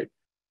blossoms, right?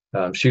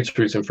 Shoots,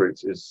 roots, and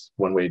fruits is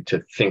one way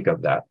to think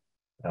of that.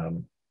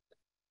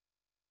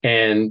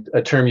 And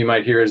a term you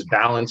might hear is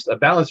balanced. A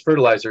balanced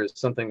fertilizer is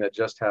something that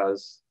just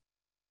has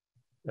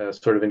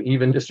sort of an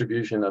even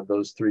distribution of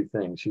those 3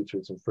 things: shoots,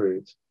 roots, and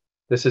fruits.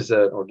 This is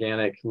an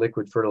organic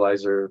liquid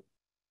fertilizer,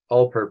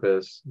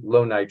 all-purpose,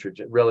 low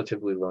nitrogen,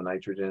 relatively low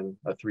nitrogen,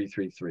 a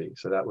 3-3-3.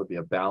 So that would be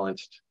a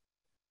balanced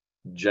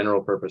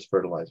general purpose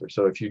fertilizer.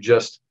 So if you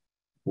just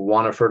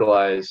want to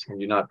fertilize and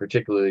you're not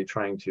particularly if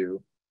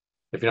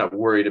you're not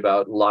worried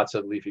about lots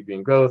of leafy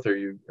green growth, or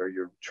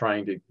you're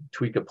trying to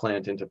tweak a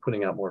plant into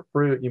putting out more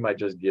fruit, you might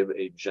just give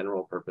a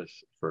general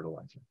purpose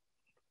fertilizer.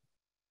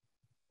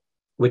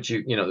 Which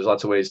there's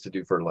lots of ways to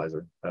do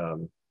fertilizer.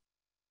 I'm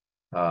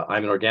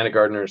an organic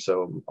gardener,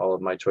 so all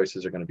of my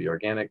choices are going to be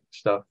organic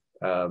stuff.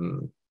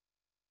 You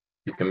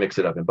can mix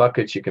it up in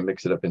buckets. You can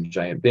mix it up in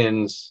giant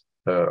bins,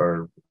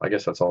 or I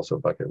guess that's also a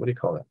bucket. What do you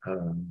call it?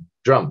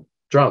 Drum.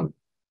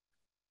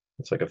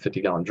 It's like a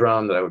 50-gallon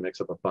drum that I would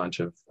mix up a bunch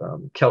of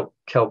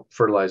kelp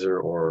fertilizer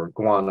or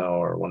guano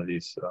or one of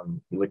these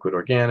liquid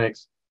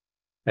organics,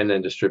 and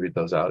then distribute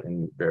those out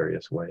in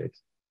various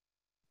ways.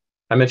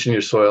 I mentioned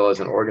your soil as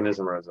an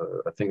organism or as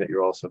a thing that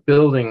you're also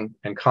building,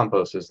 and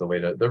compost is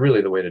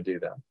really the way to do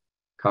that.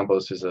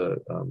 Compost is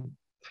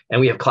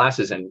and we have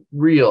classes and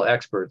real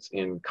experts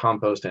in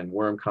compost and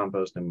worm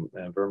compost and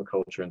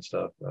vermiculture and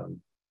stuff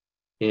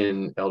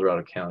in El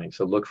Dorado County.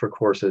 So look for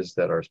courses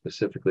that are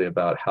specifically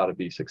about how to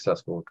be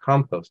successful with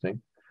composting.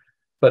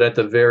 But at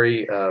the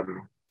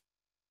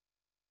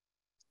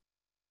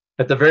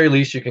at the very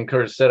least, you can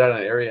kind of set out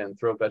an area and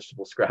throw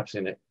vegetable scraps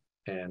in it.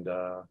 And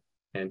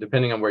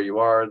depending on where you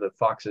are, the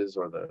foxes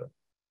or the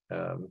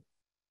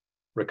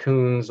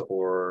raccoons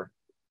or,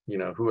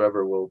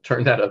 whoever will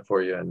turn that up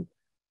for you, and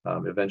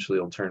eventually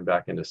it'll turn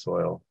back into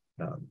soil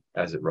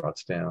as it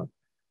rots down.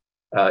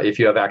 If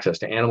you have access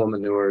to animal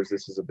manures,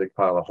 this is a big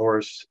pile of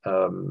horse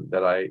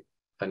that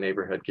a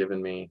neighbor had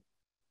given me.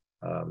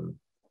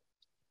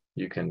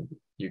 You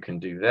can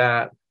do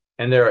that.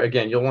 And there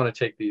again, you'll want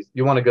to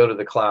you want to go to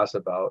the class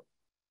about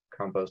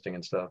composting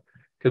and stuff,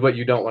 because what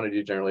you don't want to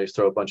do generally is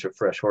throw a bunch of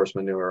fresh horse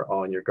manure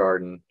on your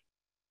garden.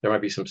 There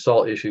might be some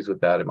salt issues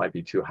with that. It might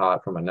be too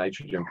hot from a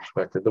nitrogen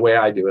perspective. The way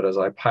I do it is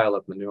I pile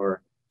up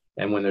manure,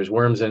 and when there's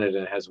worms in it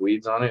and it has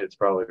weeds on it, it's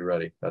probably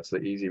ready. That's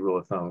the easy rule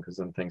of thumb, because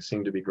then things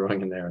seem to be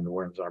growing in there and the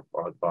worms aren't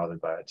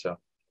bothered by it. So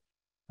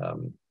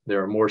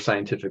there are more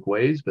scientific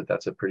ways, but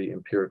that's a pretty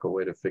empirical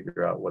way to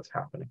figure out what's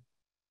happening.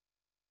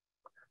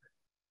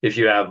 If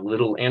you have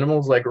little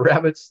animals like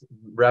rabbits,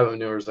 rabbit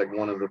manure is like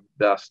one of the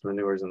best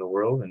manures in the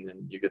world. And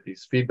then you get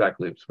these feedback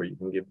loops where you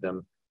can give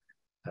them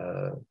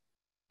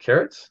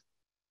carrots.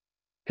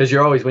 Because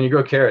you're always, when you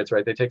grow carrots,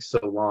 right, they take so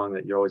long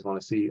that you always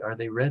want to see, are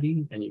they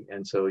ready?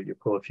 And so you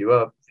pull a few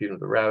up, feed them to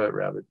the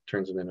rabbit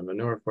turns them into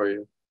manure for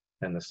you,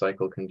 and the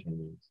cycle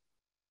continues.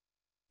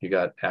 You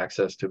got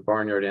access to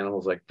barnyard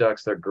animals like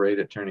ducks. They're great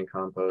at turning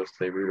compost.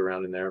 They root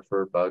around in there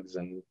for bugs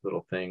and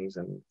little things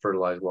and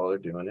fertilize while they're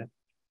doing it.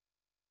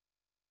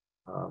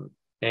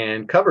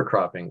 And cover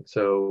cropping.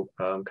 So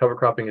cover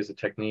cropping is a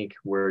technique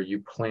where you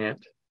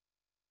plant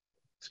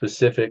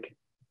specific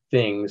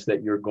things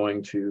that you're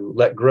going to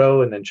let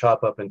grow and then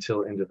chop up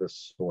until into the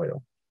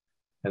soil.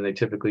 And they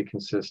typically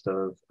consist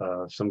of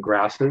some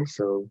grasses,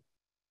 so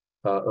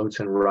oats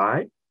and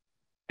rye,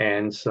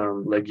 and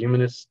some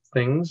leguminous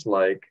things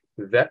like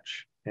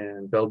vetch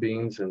and bell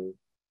beans and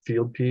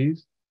field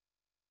peas.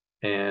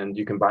 And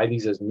you can buy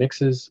these as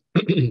mixes.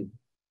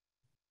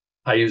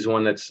 I use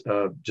one that's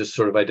just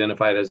sort of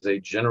identified as a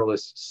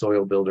generalist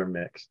soil builder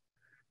mix.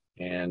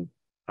 And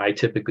I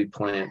typically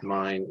plant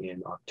mine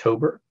in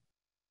October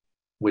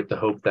with the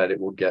hope that it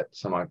will get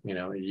some,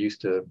 it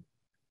used to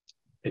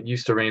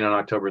rain on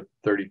October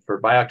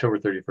 31st, by October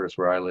 31st,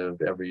 where I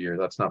live every year.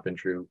 That's not been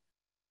true.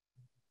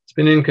 It's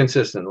been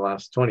inconsistent the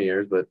last 20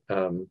 years, but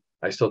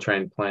I still try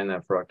and plan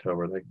that for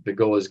October. Like the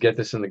goal is get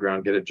this in the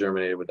ground, get it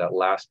germinated with that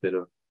last bit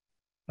of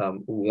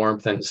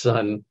warmth and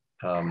sun,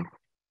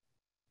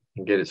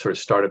 and get it sort of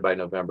started by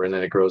November, and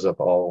then it grows up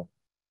all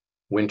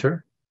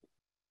winter.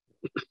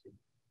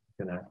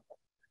 I'm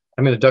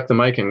gonna duck the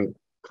mic and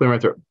clear my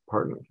throat.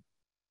 Pardon me.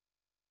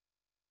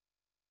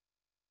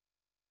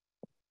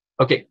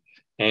 Okay,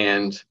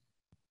 and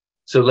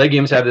so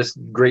legumes have this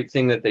great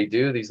thing that they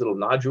do, these little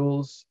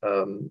nodules.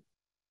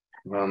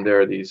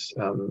 There are these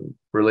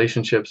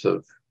relationships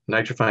of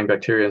nitrifying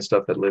bacteria and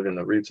stuff that live in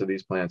the roots of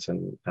these plants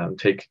and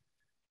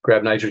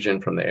grab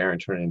nitrogen from the air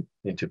and turn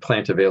it into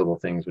plant available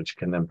things, which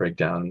can then break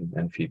down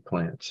and feed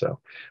plants. So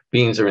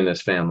beans are in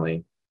this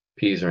family,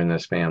 peas are in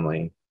this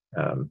family.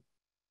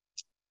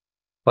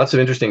 Lots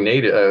of interesting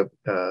native,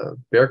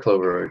 bear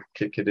clover,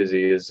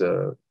 Kidizzi is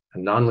a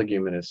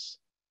non-leguminous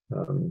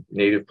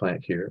native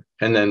plant here.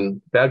 And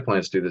then bad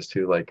plants do this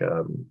too, like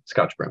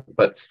Scotch broom.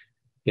 But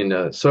in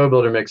a soil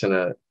builder mix,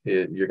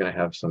 you're gonna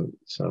have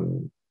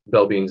some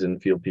bell beans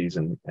and field peas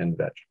and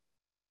veg.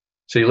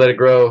 So you let it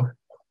grow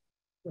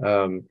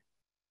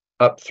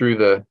up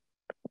through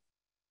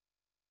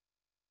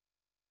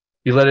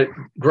you let it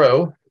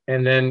grow,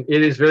 and then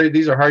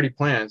these are hardy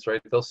plants,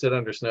 right? They'll sit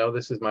under snow.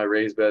 This is my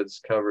raised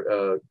beds,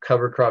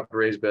 cover crop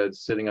raised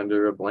beds sitting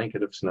under a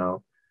blanket of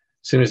snow.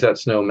 As soon as that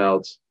snow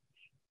melts,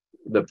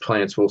 the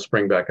plants will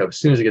spring back up. As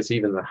soon as it gets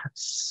even the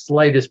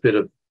slightest bit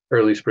of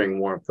early spring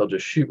warmth, they'll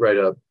just shoot right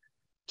up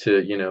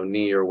to,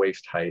 knee or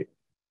waist height.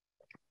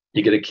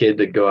 You get a kid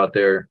to go out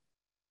there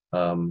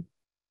and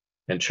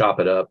chop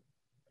it up,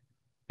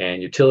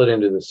 and you till it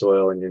into the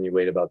soil, and then you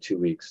wait about 2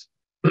 weeks.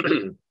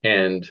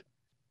 And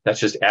that's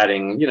just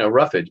adding,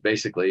 roughage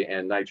basically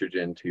and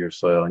nitrogen to your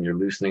soil, and you're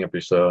loosening up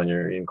your soil and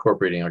you're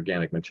incorporating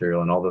organic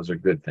material, and all those are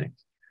good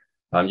things.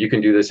 You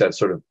can do this at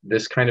sort of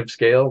this kind of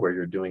scale where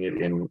you're doing it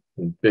in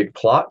big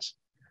plots.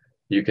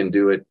 You can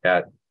do it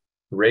at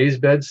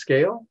raised bed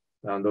scale.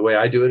 The way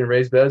I do it in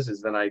raised beds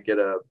is then I get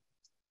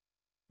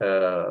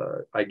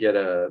whatever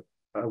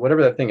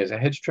that thing is, a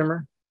hedge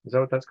trimmer. Is that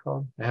what that's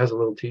called? It has a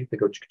little teeth that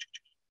go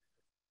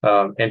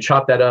and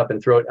chop that up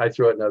and I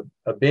throw it in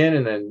a bin,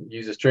 and then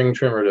use a string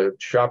trimmer to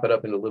chop it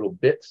up into little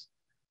bits,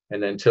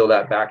 and then till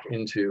that back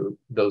into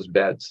those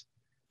beds.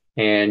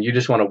 And you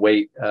just want to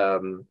wait,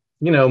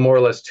 more or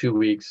less 2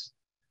 weeks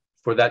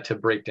for that to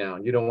break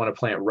down. You don't want to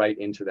plant right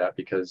into that,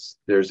 because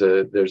there's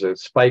a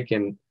spike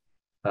in,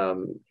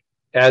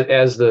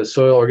 as the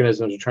soil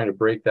organisms are trying to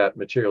break that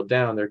material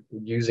down, they're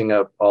using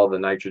up all the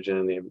nitrogen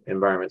in the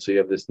environment. So you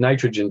have this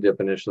nitrogen dip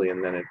initially,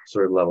 and then it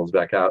sort of levels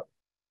back out.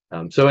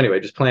 So anyway,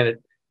 just plant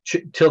it,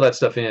 till that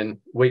stuff in,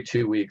 wait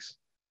 2 weeks,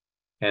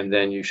 and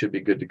then you should be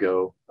good to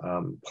go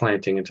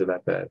planting into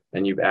that bed.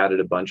 And you've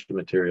added a bunch of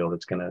material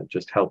that's going to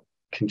just help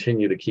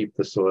continue to keep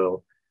the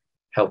soil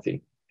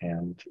healthy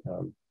and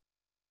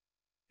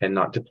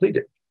not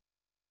depleted.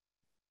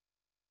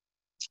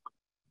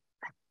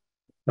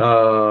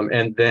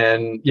 And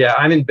then, yeah,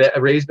 I'm in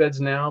raised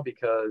beds now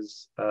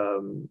because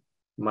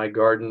my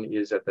garden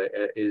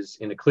is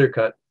in a clear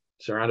cut,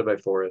 surrounded by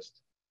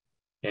forest.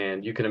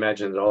 And you can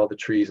imagine that all the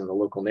trees in the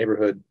local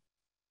neighborhood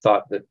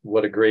thought that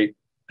what a great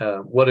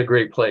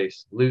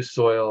place, loose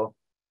soil,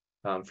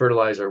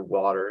 fertilizer,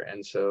 water.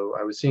 And so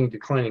I was seeing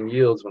declining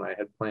yields when I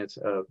had plants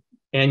of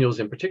annuals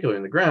in particular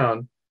in the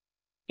ground.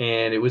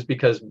 And it was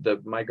because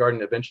my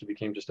garden eventually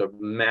became just a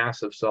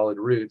mass of solid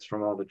roots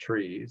from all the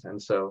trees.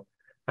 And so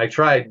I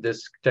tried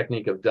this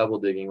technique of double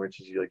digging,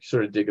 which is you like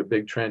sort of dig a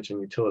big trench and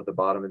you till at the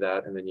bottom of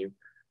that, and then you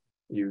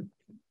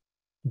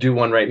do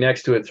one right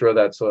next to it, throw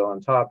that soil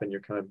on top, and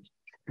you're kind of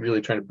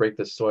really trying to break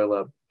the soil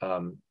up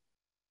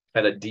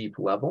at a deep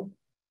level.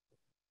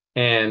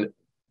 And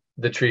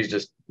the trees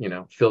just,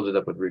 filled it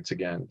up with roots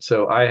again.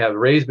 So I have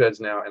raised beds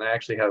now, and I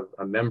actually have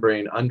a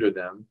membrane under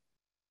them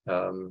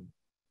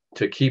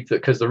to keep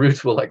because the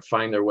roots will like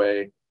find their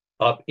way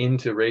up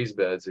into raised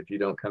beds if you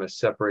don't kind of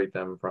separate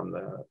them from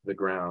the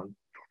ground.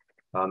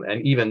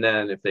 And even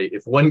then,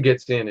 if one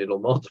gets in, it'll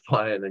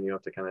multiply, and then you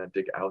have to kind of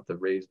dig out the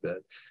raised bed.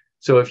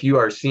 So if you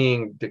are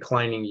seeing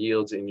declining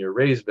yields in your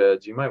raised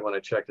beds, you might want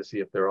to check to see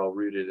if they're all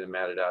rooted and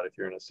matted out if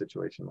you're in a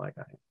situation like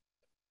I am.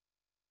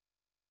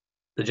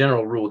 The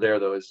general rule there,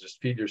 though, is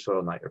just feed your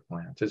soil, not your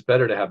plants. It's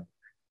better to have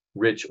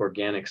rich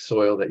organic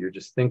soil that you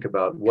just think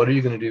about what are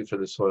you going to do for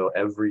the soil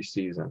every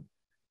season.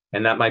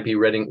 And that might be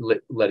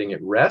letting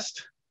it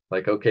rest.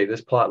 Like, okay,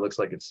 this plot looks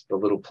like it's a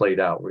little played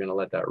out. We're going to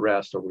let that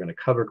rest, or we're going to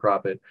cover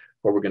crop it,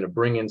 or we're going to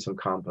bring in some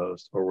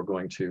compost, or we're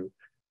going to,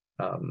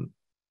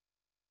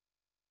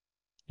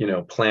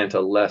 plant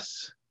a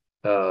less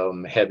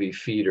heavy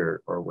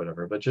feeder or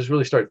whatever. But just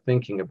really start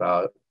thinking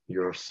about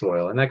your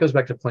soil. And that goes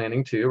back to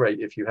planting too, right?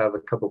 If you have a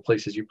couple of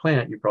places you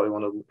plant, you probably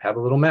want to have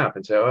a little map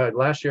and say, oh,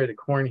 last year I did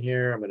corn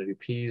here. I'm going to do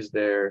peas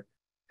there,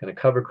 going to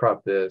cover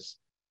crop this.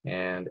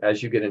 And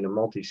as you get into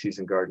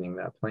multi-season gardening,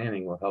 that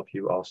planning will help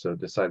you also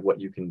decide what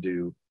you can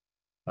do.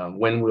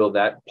 When will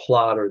that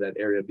plot or that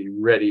area be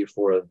ready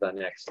for the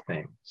next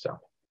thing? So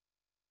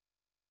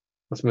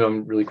let's move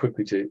on really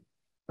quickly to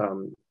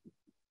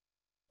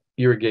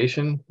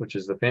irrigation, which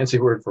is the fancy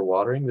word for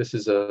watering. This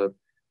is a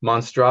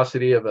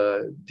monstrosity of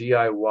a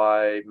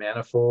DIY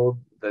manifold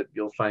that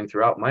you'll find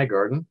throughout my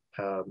garden.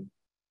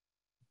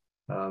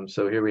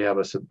 So here we have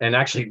and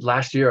actually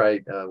last year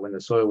when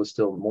the soil was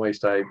still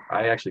moist, I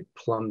actually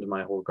plumbed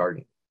my whole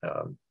garden,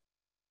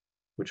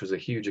 which was a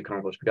huge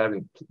accomplishment. I've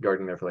been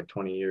gardening there for like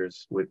 20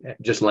 years with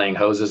just laying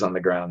hoses on the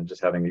ground and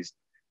just having these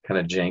kind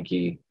of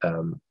janky,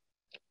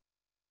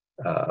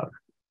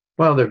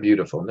 well, they're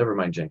beautiful. Never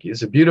mind janky.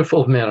 It's a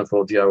beautiful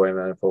manifold, DIY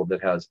manifold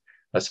that has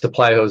a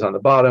supply hose on the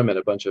bottom and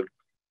a bunch of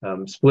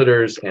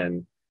splitters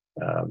and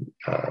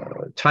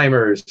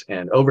timers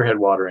and overhead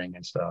watering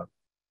and stuff.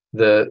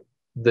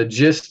 The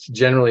gist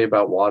generally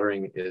about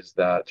watering is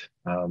that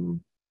the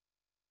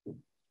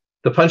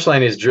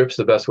punchline is drip's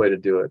the best way to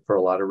do it for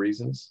a lot of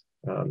reasons.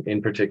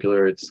 In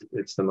particular,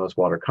 it's the most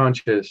water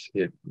conscious.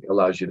 It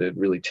allows you to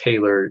really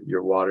tailor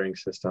your watering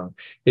system.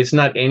 It's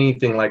not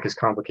anything like as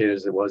complicated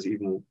as it was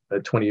even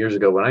 20 years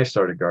ago when I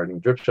started gardening.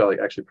 Drip's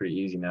actually pretty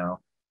easy now.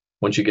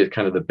 Once you get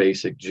kind of the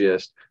basic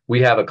gist.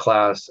 We have a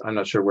class, I'm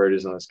not sure where it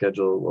is on the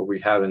schedule, where we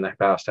have in the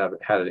past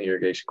had an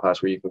irrigation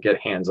class where you can get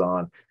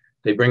hands-on.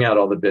 They bring out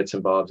all the bits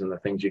and bobs and the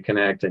things you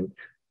connect, and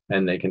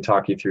they can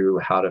talk you through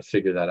how to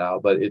figure that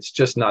out. But it's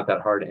just not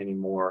that hard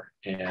anymore.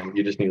 And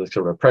you just need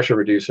sort of a pressure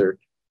reducer,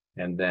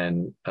 and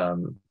then a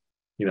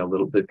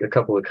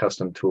couple of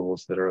custom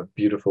tools that are a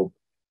beautiful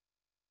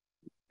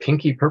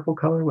pinky purple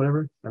color,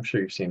 whatever. I'm sure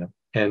you've seen them.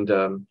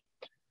 And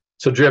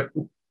so drip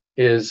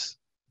is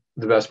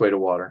the best way to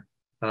water.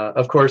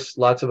 Of course,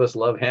 lots of us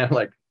love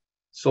like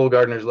soul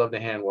gardeners love to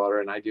hand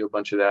water, and I do a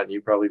bunch of that, and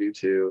you probably do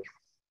too.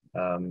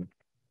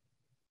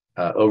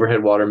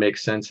 Overhead water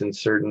makes sense in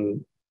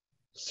certain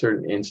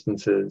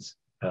instances,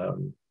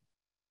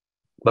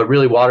 but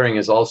really watering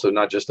is also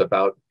not just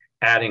about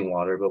adding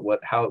water, but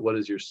what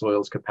is your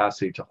soil's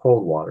capacity to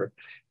hold water,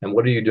 and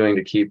what are you doing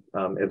to keep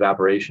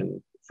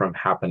evaporation from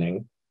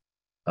happening?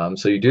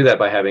 So you do that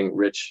by having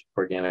rich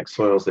organic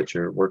soils that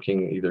you're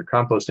working either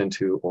compost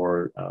into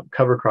or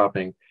cover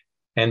cropping,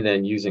 and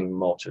then using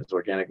mulches,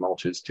 organic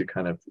mulches, to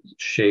kind of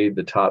shade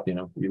the top.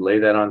 You lay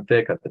that on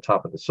thick at the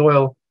top of the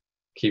soil,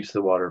 keeps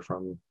the water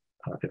from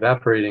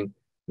evaporating,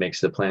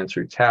 makes the plant's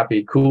roots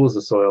happy, cools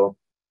the soil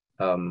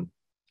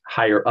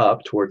higher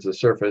up towards the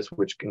surface,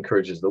 which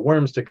encourages the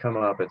worms to come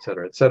up, et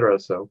cetera, et cetera.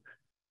 So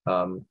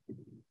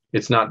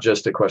it's not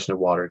just a question of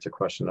water, it's a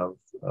question of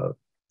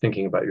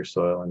thinking about your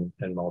soil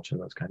and mulch and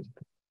those kinds of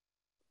things.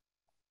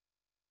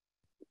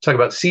 Talk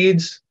about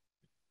seeds.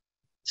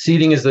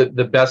 Seeding is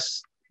the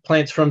best,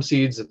 plants from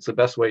seeds. It's the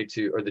best way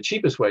or the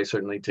cheapest way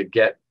certainly, to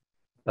get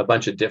a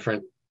bunch of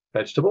different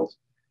vegetables.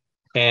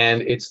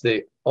 And it's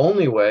the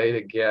only way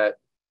to get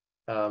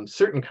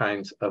certain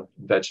kinds of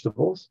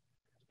vegetables.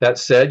 That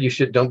said,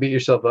 don't beat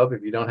yourself up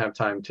if you don't have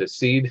time to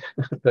seed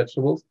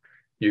vegetables.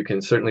 You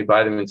can certainly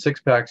buy them in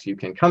 6-packs. You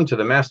can come to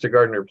the Master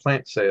Gardener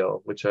plant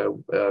sale, which I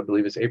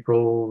believe is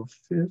April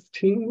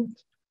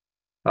 15th.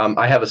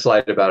 I have a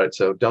slide about it,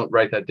 so don't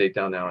write that date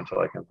down now until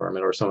I confirm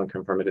it, or someone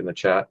confirm it in the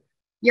chat.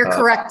 You're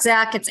correct,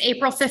 Zach. It's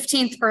April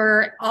 15th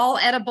for all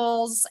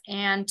edibles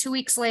and 2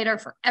 weeks later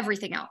for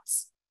everything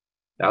else.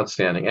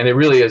 Outstanding. And it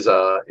really is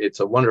it's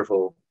a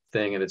wonderful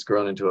thing, and it's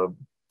grown into a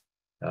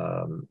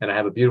and I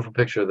have a beautiful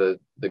picture of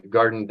the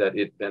garden that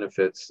it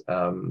benefits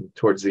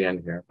towards the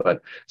end here.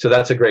 But so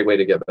that's a great way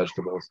to get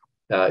vegetables.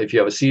 If you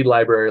have a seed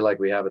library like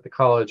we have at the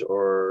college,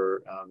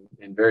 or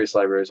in various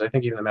libraries, I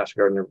think even the Master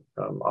Gardener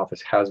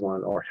office has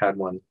one or had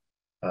one,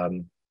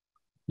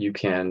 you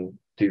can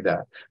do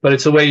that. But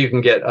it's a way you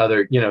can get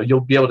other, you'll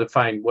be able to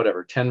find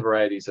whatever, 10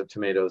 varieties of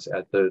tomatoes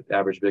at the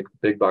average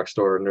big box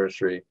store or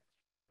nursery.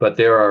 But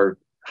there are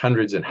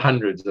hundreds and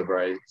hundreds of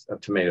varieties of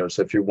tomatoes.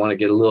 So if you want to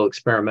get a little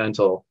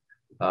experimental,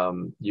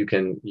 you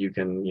can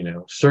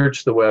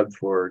search the web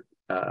for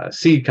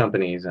seed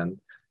companies and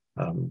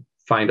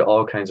find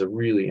all kinds of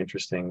really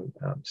interesting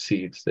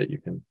seeds that you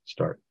can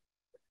start.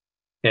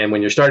 And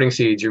when you're starting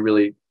seeds,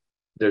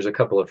 there's a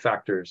couple of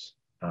factors.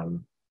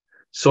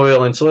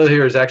 Soil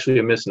here is actually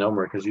a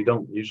misnomer, because you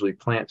don't usually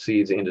plant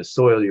seeds into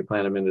soil. You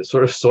plant them into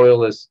sort of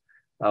soilless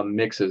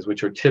mixes,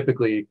 which are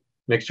typically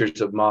mixtures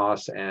of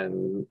moss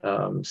and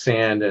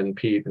sand and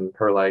peat and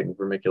perlite and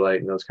vermiculite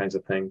and those kinds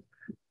of things.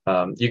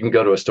 You can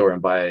go to a store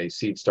and buy a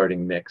seed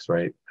starting mix,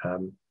 right?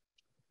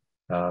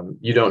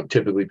 You don't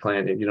typically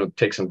plant it. You don't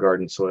take some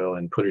garden soil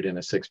and put it in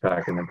a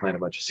 6-pack and then plant a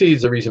bunch of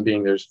seeds. The reason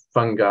being there's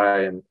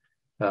fungi and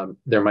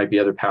there might be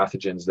other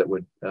pathogens that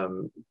would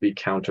be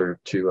counter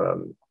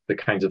to the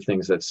kinds of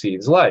things that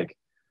seeds like,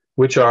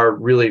 which are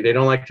really, they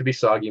don't like to be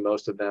soggy,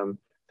 most of them.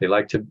 They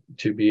like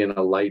to be in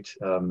a light,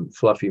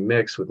 fluffy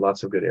mix with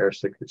lots of good air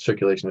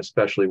circulation,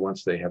 especially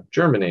once they have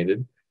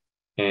germinated.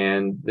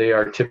 And they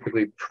are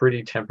typically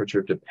pretty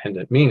temperature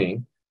dependent,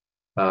 meaning,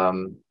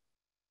 well,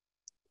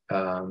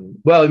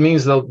 it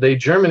means they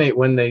germinate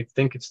when they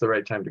think it's the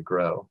right time to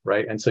grow,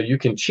 right? And so you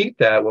can cheat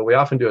that. What we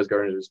often do as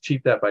gardeners is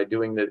cheat that by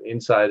doing that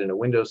inside in a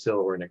windowsill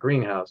or in a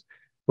greenhouse.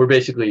 We're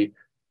basically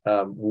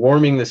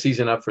warming the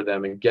season up for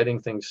them and getting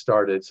things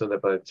started so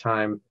that by the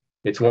time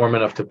it's warm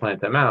enough to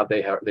plant them out,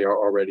 they are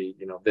already,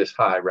 this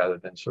high, rather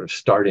than sort of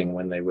starting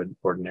when they would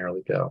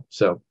ordinarily go.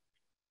 So,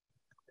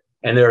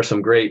 and there are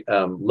some great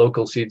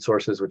local seed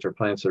sources, which are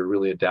plants that are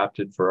really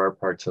adapted for our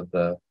parts of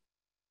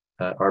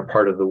our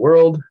part of the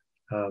world.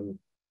 I'm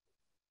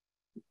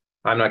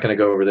not going to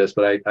go over this,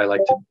 but I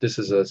like to. This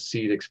is a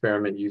seed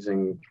experiment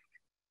using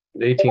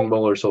 18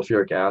 molar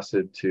sulfuric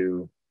acid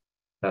to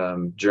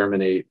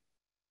germinate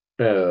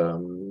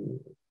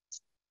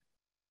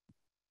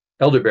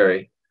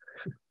elderberry.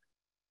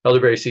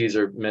 Elderberry seeds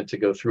are meant to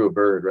go through a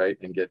bird, right,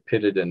 and get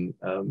pitted in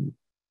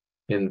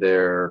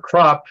their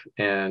crop,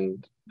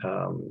 and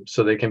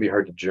so they can be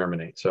hard to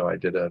germinate. So I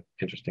did an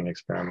interesting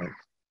experiment.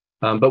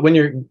 But when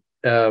you're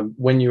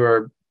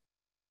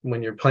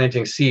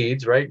planting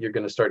seeds, right, you're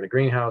going to start in a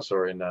greenhouse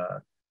or in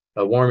a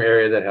warm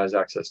area that has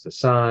access to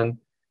sun.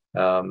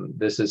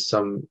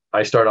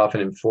 I start often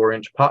in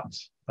 4-inch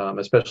pots,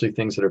 especially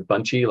things that are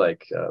bunchy,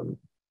 like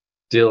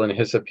dill and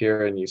hyssop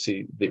here. And you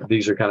see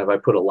these are kind of, I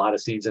put a lot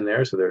of seeds in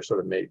there, so they're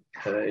sort of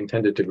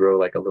intended to grow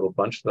like a little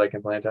bunch that I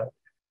can plant out.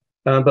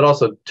 But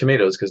also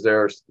tomatoes, because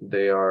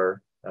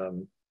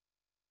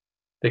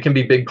they can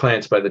be big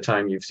plants by the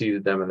time you've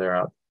seeded them and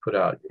they're put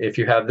out.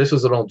 This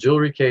was an old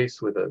jewelry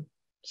case with a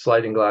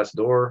sliding glass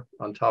door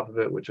on top of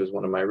it, which was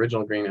one of my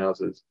original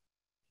greenhouses.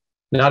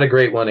 Not a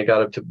great one. It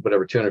got up to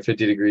whatever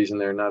 250 degrees in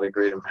there. Not a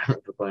great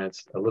environment for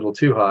plants. A little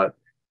too hot.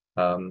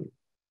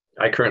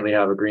 I currently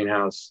have a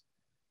greenhouse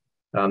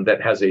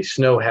that has a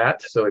snow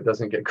hat, so it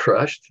doesn't get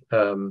crushed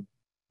in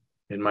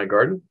my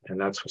garden, and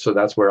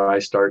that's where I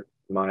start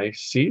my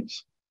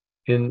seeds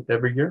in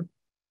every year.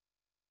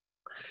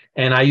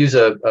 And I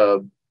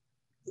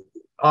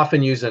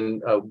often use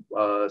a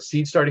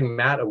seed starting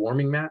mat, a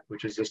warming mat,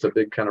 which is just a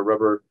big kind of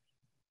rubber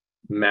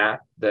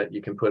mat that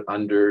you can put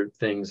under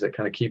things that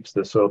kind of keeps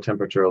the soil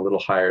temperature a little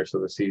higher, so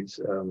the seeds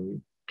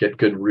get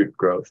good root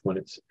growth when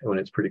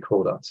it's pretty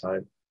cold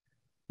outside.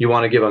 You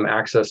want to give them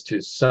access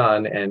to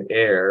sun and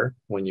air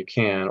when you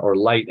can, or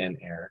light and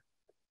air.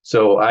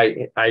 So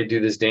I do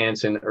this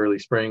dance in early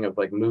spring of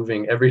like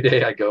moving. Every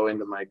day I go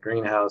into my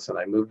greenhouse and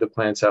I move the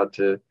plants out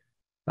to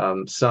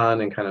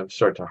sun and kind of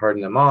start to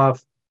harden them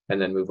off,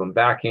 and then move them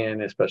back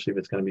in, especially if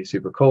it's going to be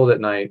super cold at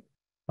night.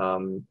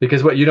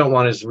 Because what you don't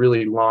want is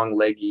really long,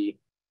 leggy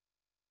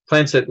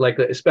plants that, like,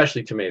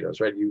 especially tomatoes,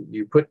 right?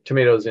 You put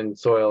tomatoes in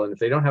soil, and if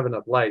they don't have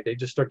enough light, they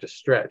just start to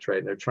stretch, right?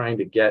 And they're trying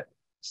to get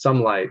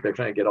some light. They're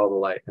trying to get all the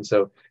light. And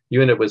so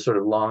you end up with sort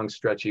of long,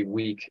 stretchy,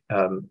 weak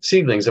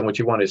seedlings. And what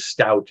you want is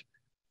stout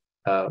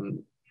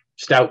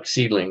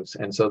seedlings.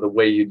 And so the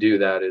way you do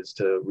that is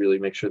to really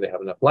make sure they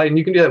have enough light. And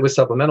you can do that with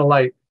supplemental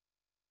light,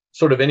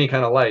 sort of any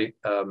kind of light.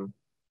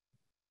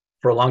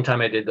 For a long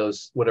time, I did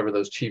those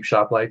cheap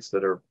shop lights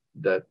with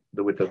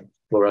the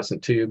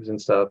fluorescent tubes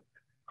and stuff,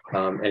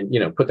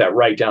 and put that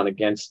right down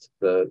against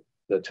the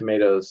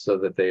tomatoes so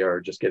that they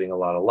are just getting a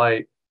lot of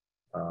light.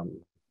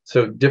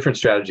 So different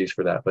strategies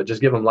for that, but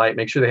just give them light.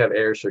 Make sure they have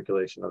air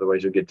circulation.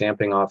 Otherwise, you'll get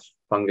damping off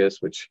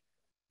fungus, which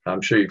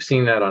I'm sure you've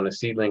seen that on a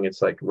seedling.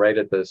 It's like right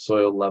at the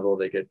soil level,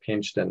 they get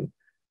pinched and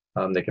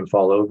they can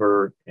fall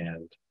over.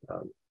 And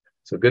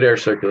so good air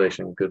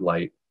circulation, good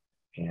light,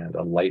 and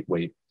a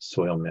lightweight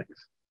soil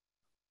mix.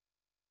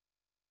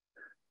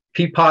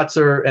 Peat pots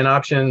are an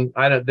option.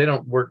 They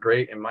don't work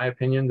great in my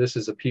opinion. This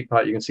is a peat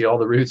pot. You can see all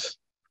the roots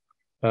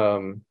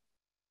are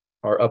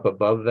up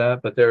above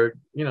that, but they're,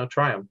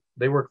 try them.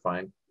 They work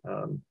fine.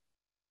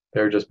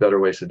 There are just better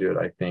ways to do it,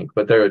 I think.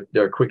 But they're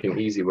a quick and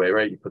easy way,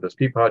 right? You put those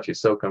peat pots, you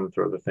soak them,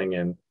 throw the thing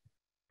in,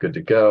 good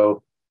to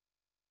go.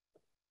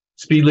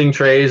 Speedling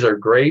trays are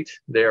great.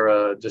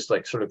 They're just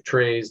like sort of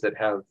trays that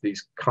have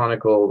these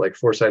conical, like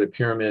four-sided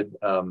pyramid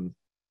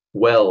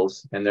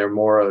wells, and they're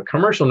more a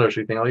commercial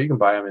nursery thing. You can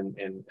buy them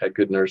at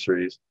good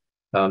nurseries.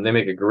 They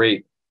make a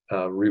great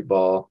root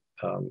ball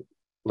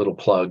little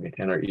plug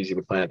and are easy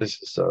to plant.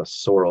 This is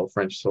sorrel,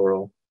 French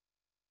sorrel.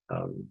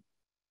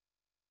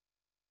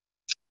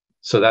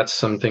 So that's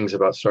some things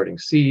about starting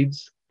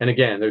seeds. And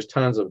again, there's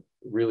tons of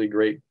really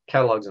great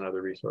catalogs and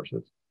other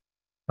resources.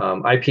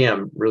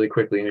 IPM, really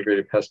quickly,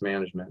 integrated pest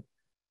management.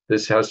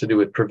 This has to do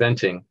with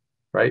preventing,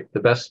 right? The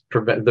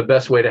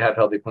best way to have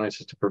healthy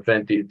plants is to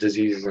prevent the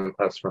diseases and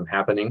pests from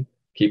happening,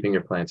 keeping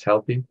your plants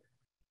healthy,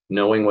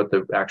 knowing what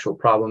the actual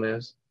problem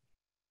is.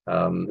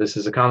 This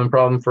is a common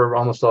problem for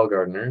almost all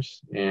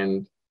gardeners.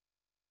 And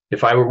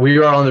if we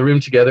were all in the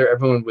room together,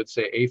 everyone would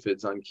say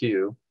aphids on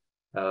cue.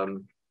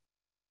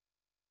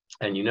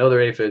 And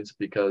they're aphids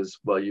because,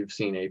 well, you've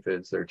seen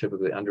aphids. They're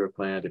typically under a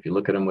plant. If you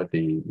look at them with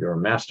your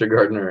master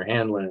gardener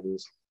hand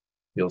lens,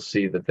 you'll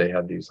see that they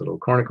have these little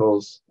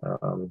cornicles,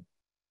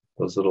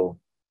 those little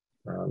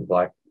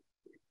black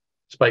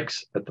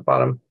spikes at the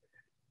bottom,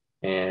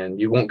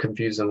 and you won't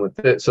confuse them with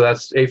it. So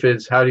that's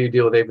aphids. How do you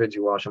deal with aphids?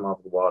 You wash them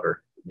off with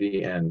water.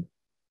 The end.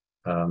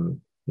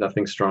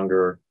 Nothing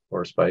stronger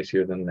or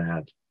spicier than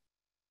that.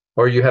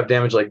 Or you have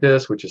damage like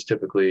this, which is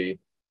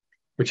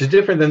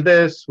different than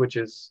this,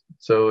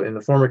 so in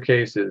the former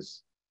case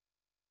is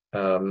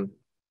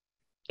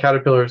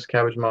caterpillars,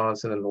 cabbage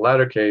moths, and in the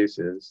latter case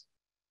is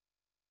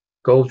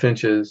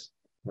goldfinches.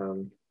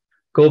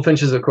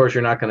 Goldfinches, of course,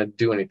 you're not going to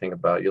do anything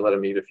about. You let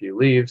them eat a few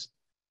leaves.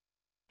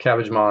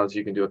 Cabbage moths,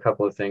 you can do a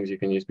couple of things. You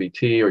can use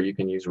BT or you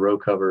can use row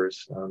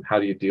covers. How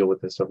do you deal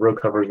with this? So row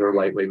covers are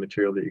lightweight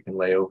material that you can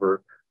lay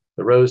over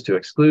the rows to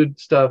exclude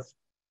stuff.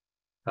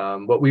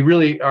 What we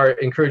really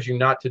encourage you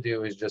not to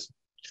do is just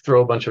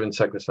throw a bunch of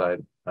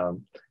insecticide.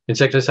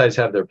 Insecticides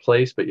have their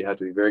place, but you have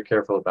to be very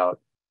careful about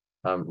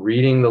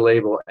reading the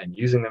label and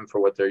using them for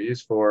what they're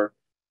used for.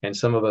 And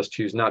some of us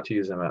choose not to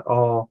use them at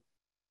all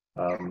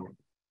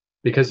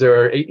because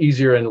there are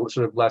easier and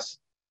sort of less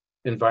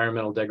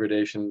environmental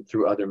degradation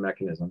through other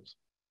mechanisms,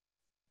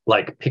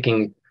 like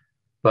picking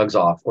bugs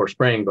off or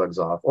spraying bugs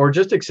off, or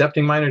just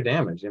accepting minor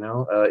damage.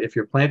 If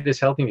your plant is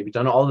healthy, and if you've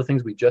done all the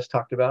things we just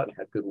talked about and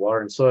had good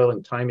water and soil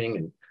and timing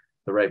and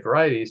the right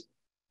varieties,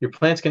 your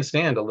plants can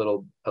stand a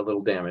little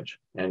damage.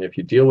 And if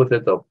you deal with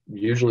it, they'll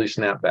usually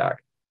snap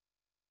back.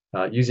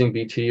 Using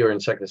BT or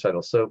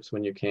insecticidal soaps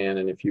when you can,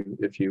 and if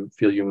you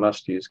feel you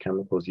must use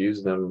chemicals,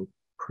 use them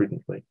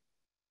prudently.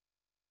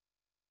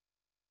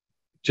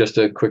 Just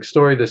a quick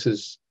story. This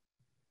is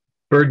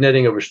bird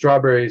netting over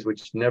strawberries,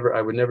 which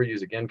I would never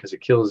use again because it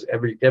kills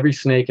every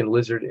snake and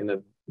lizard in a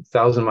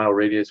 1,000-mile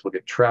radius will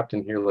get trapped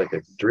in here like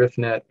a drift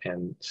net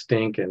and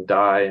stink and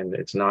die, and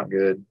it's not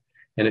good.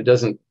 And it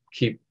doesn't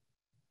keep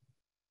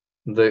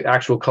the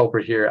actual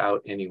culprit here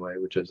out anyway,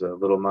 which is a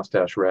little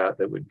mustache rat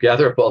that would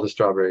gather up all the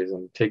strawberries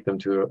and take them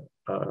to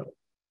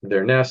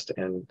their nest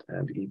and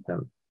eat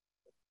them.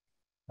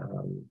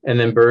 And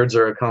then birds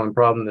are a common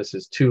problem. This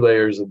is 2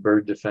 layers of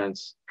bird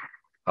defense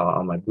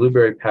on my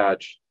blueberry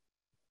patch.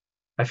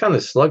 I found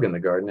this slug in the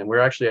garden, and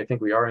I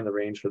think we are in the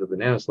range for the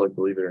banana slug,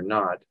 believe it or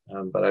not.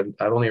 But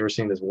I've only ever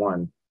seen this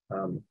one.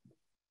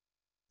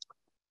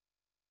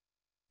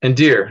 And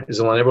deer is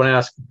the one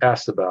everyone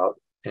asked about.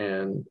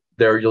 And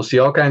there you'll see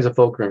all kinds of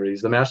folk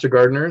remedies. The Master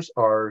Gardeners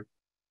are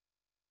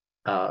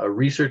a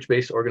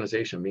research-based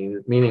organization,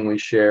 meaning we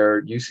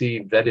share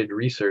UC vetted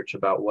research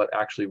about what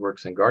actually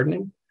works in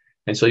gardening.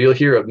 And so you'll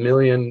hear a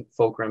million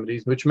folk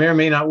remedies, which may or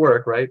may not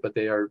work, right? But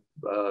they are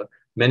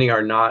many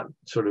are not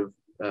sort of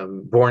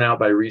borne out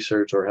by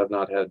research or have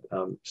not had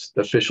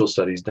official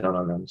studies done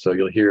on them. So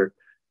you'll hear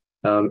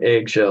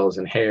eggshells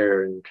and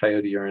hair and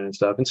coyote urine and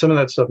stuff. And some of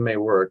that stuff may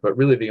work, but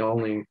really the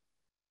only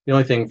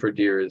thing for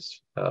deer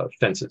is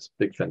fences,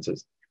 big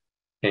fences.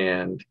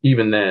 And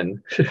even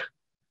then,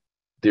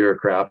 deer are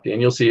crafty.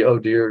 And you'll see,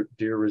 deer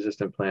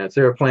resistant plants.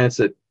 There are plants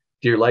that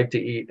deer like to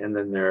eat, and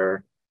then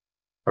there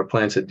are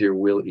plants that deer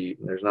will eat.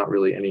 And there's not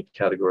really any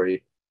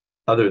category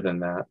other than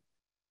that.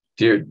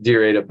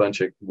 Deer ate a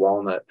bunch of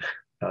walnut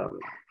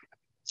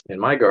in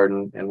my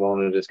garden, and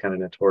walnut is kind of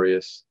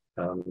notorious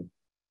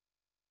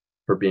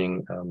for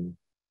being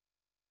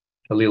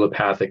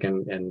allelopathic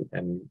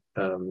and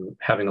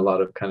having a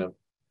lot of kind of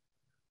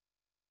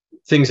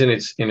things in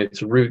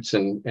its roots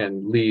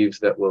and leaves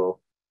that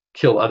will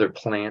kill other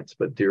plants,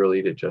 but deer will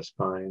eat it just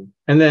fine.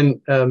 And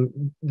then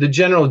the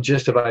general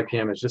gist of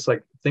IPM is just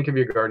like, think of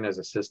your garden as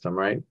a system,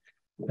 right?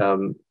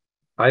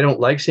 I don't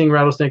like seeing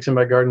rattlesnakes in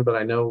my garden, but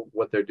I know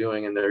what they're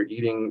doing, and they're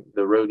eating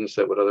the rodents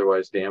that would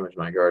otherwise damage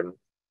my garden.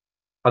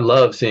 I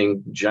love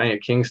seeing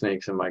giant king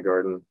snakes in my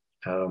garden.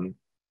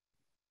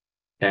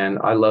 And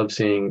I love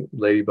seeing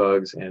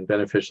ladybugs and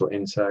beneficial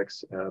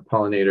insects,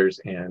 pollinators,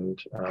 and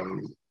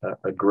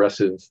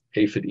aggressive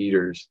aphid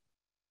eaters,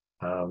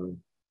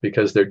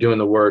 because they're doing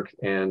the work.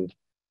 And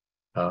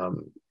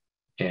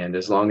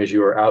as long as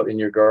you are out in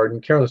your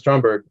garden, Carolyn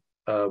Stromberg,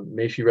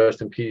 may she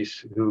rest in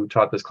peace, who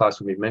taught this class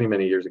with me many,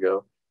 many years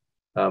ago,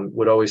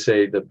 would always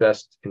say the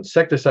best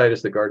insecticide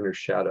is the gardener's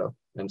shadow.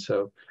 And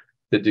so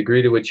the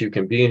degree to which you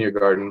can be in your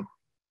garden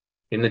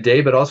in the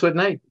day, but also at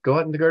night, go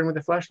out in the garden with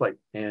a flashlight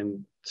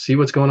and see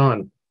what's going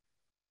on,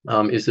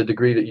 is the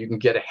degree that you can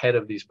get ahead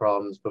of these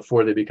problems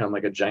before they become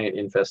like a giant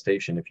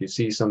infestation. If you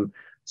see some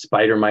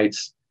spider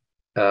mites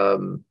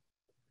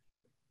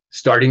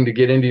starting to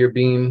get into your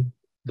bean,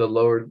 the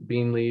lower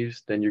bean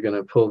leaves, then you're going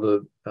to pull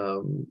the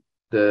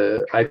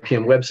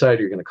IPM website,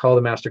 or you're going to call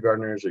the master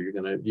gardeners, or you're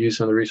going to use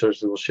some of the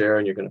resources we'll share,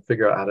 and you're going to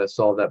figure out how to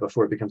solve that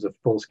before it becomes a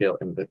full-scale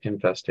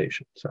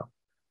infestation. So,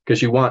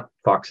 because you want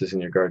foxes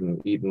in your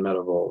garden eating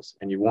meadow voles,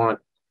 and you want,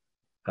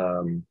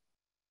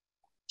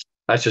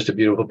 that's just a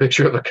beautiful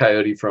picture of a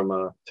coyote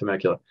from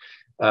Temecula.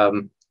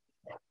 So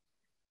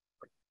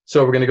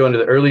we're going to go into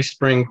the early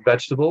spring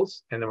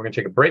vegetables, and then we're going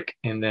to take a break,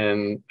 and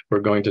then we're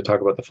going to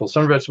talk about the full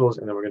summer vegetables,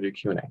 and then we're going to do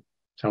Q&A.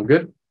 Sound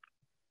good?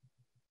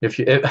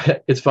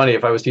 It's funny,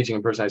 if I was teaching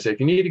in person, I'd say, if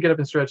you need to get up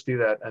and stretch, do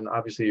that. And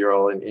obviously you're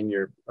all in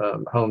your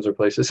homes or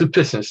places of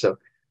business, so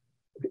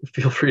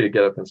feel free to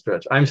get up and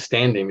stretch. I'm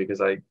standing because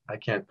I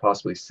can't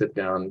possibly sit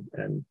down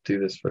and do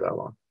this for that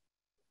long.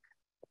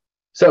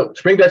 So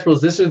spring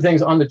vegetables, this are the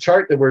things on the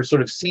chart that we're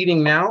sort of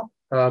seeding now,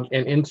 and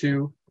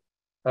into,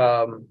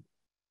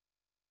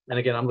 and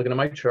again, I'm looking at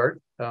my chart.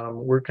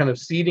 We're kind of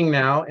seeding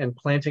now and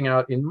planting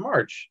out in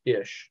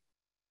March-ish,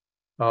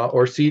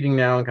 or seeding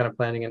now and kind of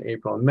planting in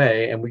April and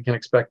May, and we can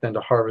expect them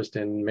to harvest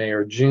in May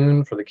or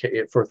June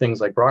for things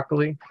like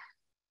broccoli.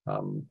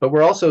 But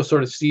we're also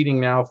sort of seeding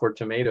now for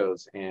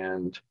tomatoes,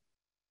 and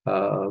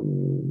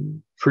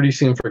pretty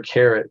soon for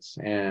carrots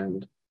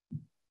and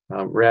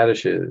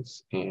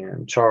radishes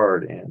and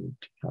chard and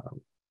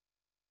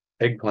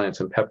eggplants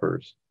and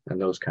peppers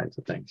and those kinds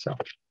of things.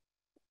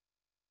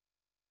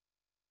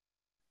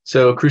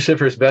 So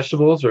cruciferous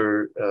vegetables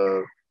are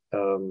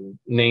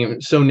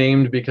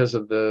named because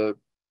of the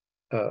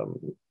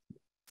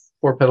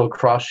four-petal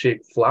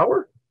cross-shaped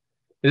flower.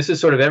 This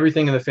is sort of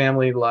everything in the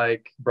family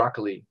like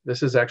broccoli.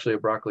 This is actually a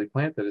broccoli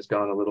plant that has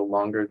gone a little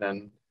longer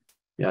than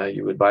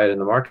you would buy it in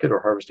the market or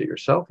harvest it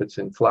yourself. It's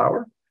in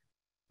flower.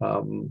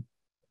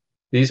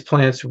 These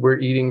plants we're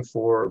eating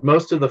for,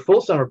 most of the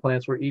full summer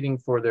plants we're eating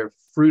for their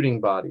fruiting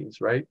bodies,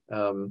 right?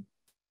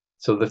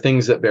 So the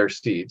things that bear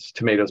seeds,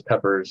 tomatoes,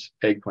 peppers,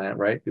 eggplant,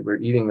 right?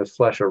 We're eating the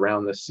flesh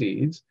around the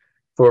seeds.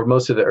 For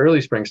most of the early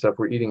spring stuff,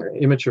 we're eating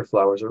immature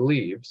flowers or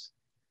leaves.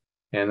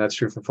 And that's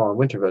true for fall and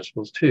winter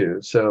vegetables too.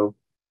 So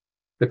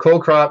the cole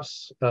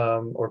crops,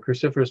 or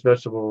cruciferous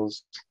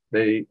vegetables,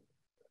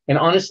 and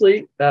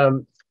honestly,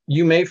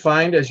 you may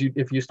find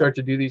if you start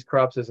to do these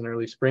crops as an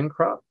early spring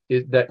crop,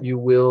 that you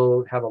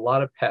will have a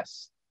lot of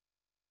pests,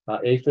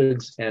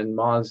 aphids and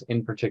moths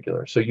in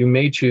particular. So you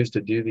may choose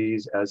to do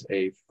these as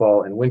a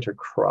fall and winter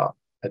crop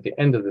at the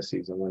end of the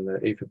season when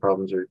the aphid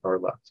problems are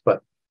less.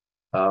 But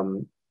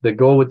the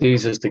goal with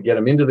these is to get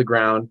them into the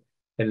ground,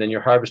 and then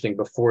you're harvesting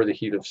before the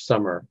heat of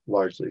summer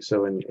largely.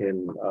 So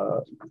in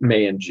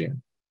May and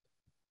June.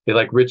 They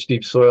like rich,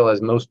 deep soil,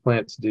 as most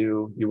plants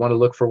do. You want to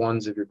look for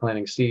ones, if you're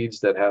planting seeds,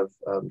 that have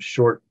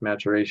short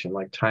maturation,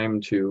 like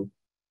time to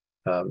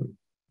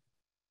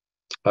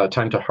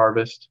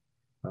harvest.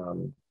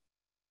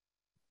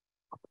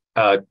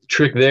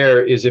 Trick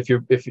there is if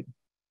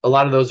a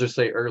lot of those are,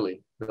 say,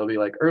 early. They'll be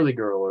like early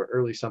girl or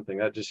early something.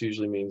 That just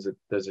usually means that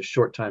there's a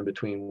short time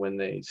between when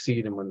they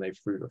seed and when they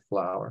fruit or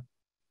flower.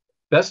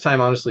 Best time,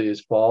 honestly,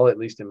 is fall, at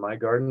least in my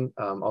garden,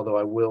 although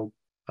I will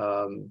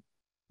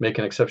make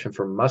an exception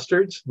for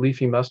mustards,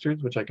 leafy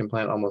mustards, which I can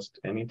plant almost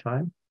any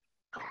time.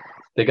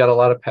 They got a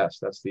lot of pests.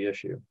 That's the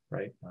issue,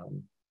 right?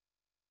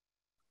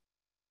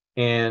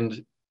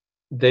 And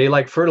they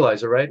like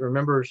fertilizer, right?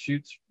 Remember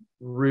shoots,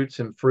 roots,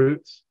 and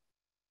fruits.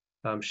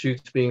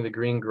 Shoots being the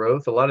green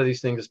growth. A lot of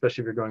these things,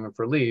 especially if you're going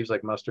for leaves,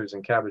 like mustards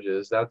and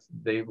cabbages,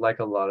 they like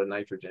a lot of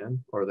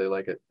nitrogen, or they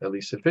like at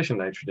least sufficient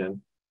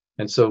nitrogen.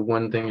 And so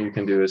one thing you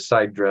can do is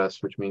side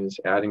dress, which means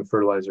adding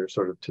fertilizer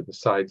sort of to the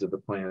sides of the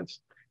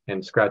plants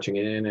and scratching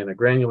it in a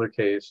granular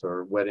case,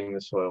 or wetting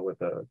the soil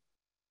with a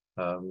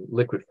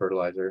liquid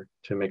fertilizer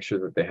to make sure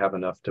that they have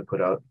enough to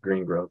put out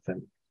green growth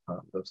and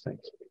those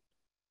things.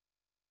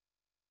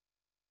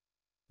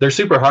 They're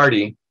super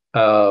hardy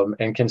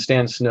and can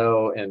stand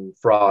snow and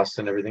frost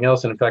and everything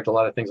else. And in fact, a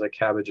lot of things like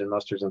cabbage and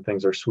mustards and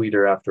things are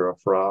sweeter after a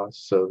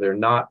frost. So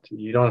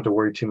you don't have to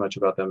worry too much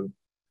about them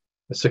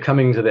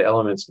succumbing to the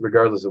elements,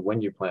 regardless of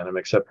when you plant them,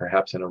 except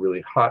perhaps in a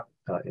really hot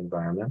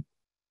environment.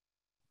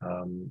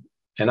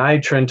 And I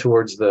trend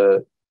towards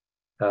the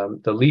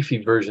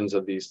leafy versions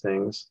of these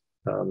things,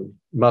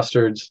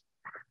 mustards,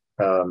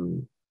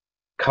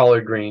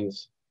 collard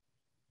greens,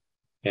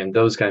 and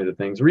those kinds of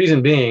things.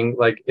 Reason being,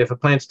 like, if a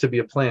plant's to be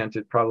a plant,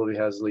 it probably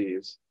has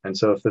leaves. And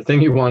so if the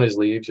thing you want is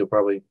leaves, you'll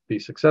probably be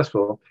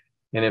successful.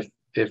 And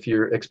if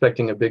you're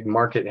expecting a big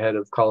market head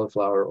of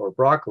cauliflower or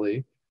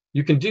broccoli,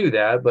 you can do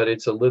that, but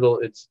it's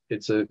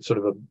a sort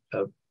of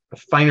a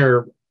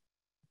finer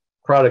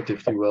product,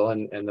 if you will,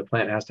 and the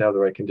plant has to have the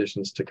right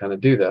conditions to kind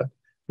of do that.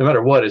 No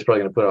matter what, it's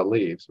probably going to put out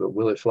leaves, but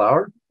will it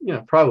flower?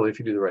 Probably, if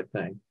you do the right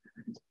thing.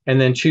 And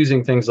then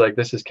choosing things like,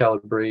 this is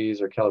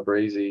calabrese or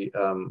calabrese,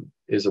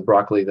 is a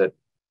broccoli that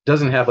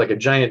doesn't have like a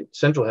giant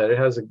central head. It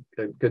has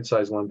a good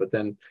sized one, but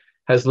then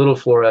has little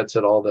florets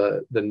at all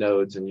the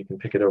nodes, and you can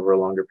pick it over a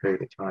longer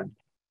period of time.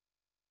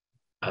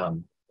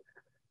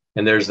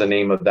 And there's the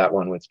name of that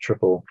one with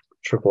triple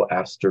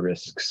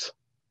asterisks.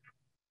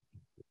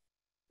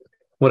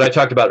 What I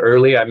talked about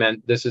early, I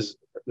meant this is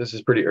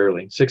pretty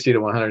early. 60 to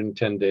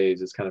 110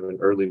 days is kind of an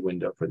early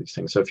window for these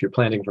things. So if you're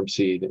planting from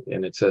seed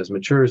and it says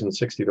matures in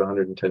 60 to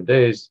 110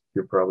 days,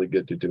 you're probably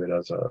good to do it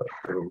as a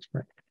early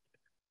spring.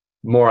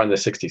 More on the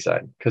 60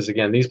 side, because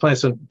again, these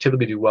plants don't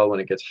typically do well when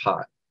it gets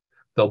hot.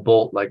 They'll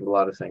bolt like a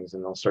lot of things,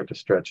 and they'll start to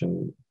stretch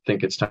and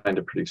think it's time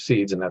to produce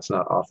seeds, and that's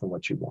not often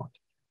what you want.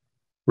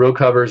 Row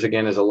covers,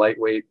 again, is a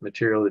lightweight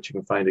material that you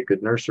can find at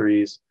good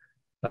nurseries,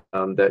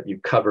 that you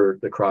cover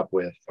the crop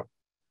with,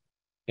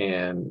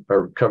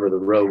 or cover the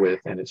row with,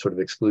 and it sort of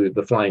excludes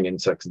the flying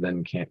insects,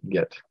 then can't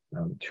get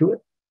to it.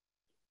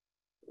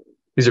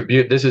 These are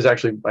beautiful. This is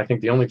actually, I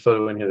think, the only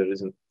photo in here that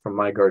isn't from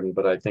my garden,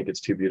 but I think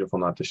it's too beautiful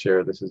not to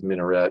share. This is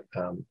minaret,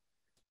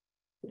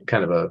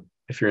 kind of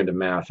if you're into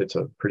math, it's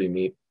a pretty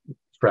neat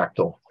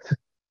fractal.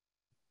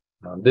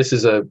 This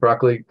is a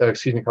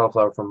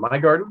cauliflower from my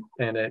garden,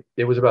 and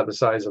it was about the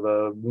size of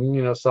a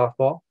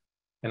softball,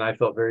 and I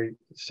felt very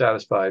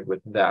satisfied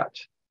with that,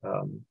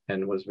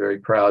 and was very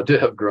proud to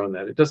have grown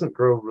that. It doesn't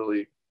grow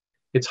really.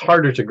 It's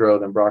harder to grow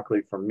than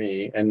broccoli for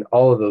me, and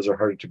all of those are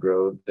harder to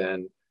grow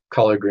than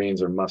collard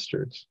greens or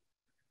mustards.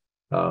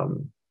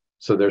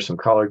 So there's some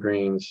collard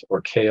greens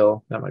or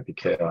kale. That might be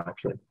kale,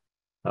 actually.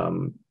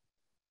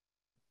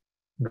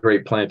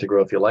 Great plant to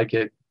grow if you like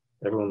it.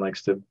 Everyone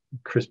likes the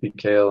crispy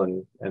kale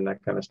and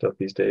that kind of stuff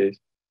these days.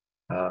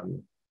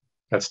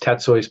 That's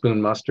tatsoi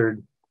spoon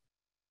mustard,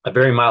 a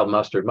very mild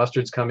mustard.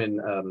 Mustards come in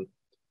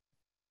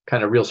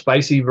kind of real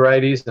spicy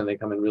varieties, and they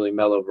come in really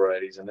mellow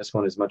varieties. And this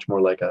one is much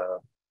more like a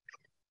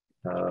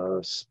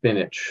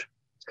spinach.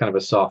 It's kind of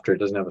a softer, it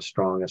doesn't have a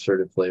strong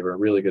assertive flavor,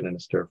 really good in a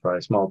stir fry,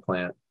 small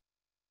plant.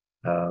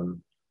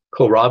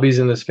 Kohlrabi's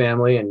in this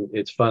family, and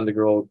it's fun to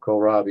grow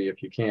kohlrabi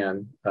if you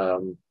can,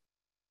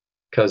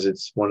 because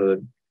it's one of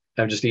the,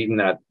 I'm just eating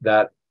that,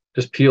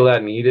 just peel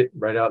that and eat it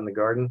right out in the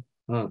garden.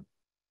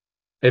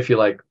 If you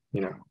like,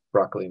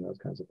 broccoli and those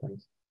kinds of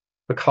things.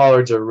 But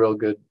collards are a real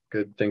good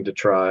thing to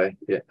try,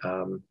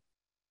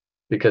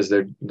 because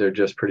they're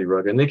just pretty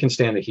rugged, and they can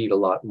stand the heat a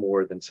lot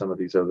more than some of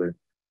these other.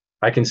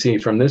 I can see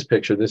from this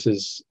picture, this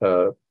is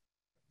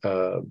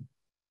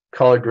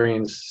collard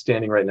greens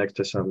standing right next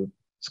to some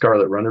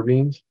scarlet runner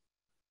beans.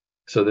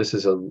 So this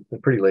is a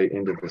pretty late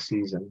into the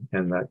season,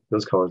 and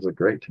those colors look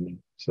great to me.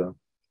 So,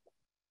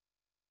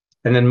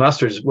 and then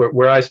mustards,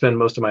 where I spend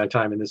most of my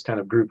time in this kind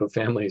of group of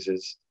families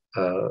is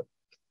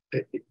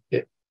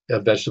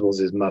vegetables,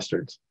 is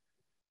mustards,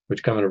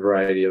 which come in a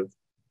variety of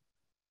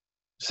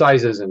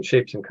sizes and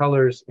shapes and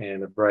colors,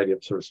 and a variety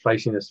of sort of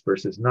spiciness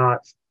versus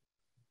not.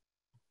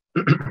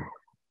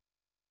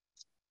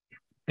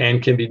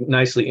 And can be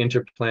nicely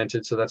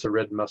interplanted. So that's a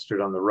red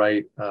mustard on the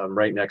right,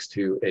 right next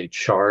to a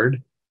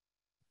chard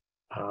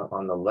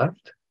on the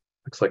left.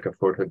 Looks like a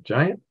Fort Hood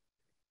giant.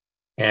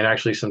 And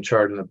actually some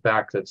chard in the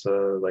back that's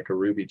like a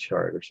ruby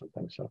chard or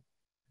something. So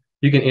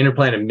you can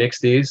interplant and mix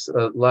these.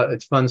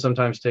 It's fun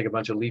sometimes to take a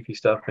bunch of leafy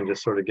stuff and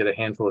just sort of get a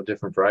handful of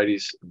different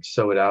varieties, and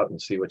sow it out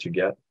and see what you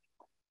get.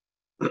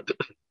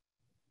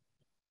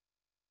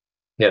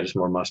 Yeah, just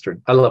more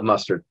mustard. I love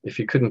mustard, if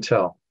you couldn't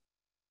tell.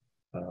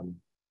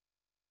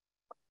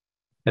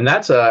 And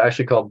that's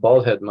actually called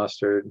bald head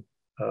mustard,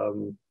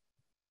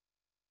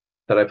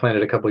 that I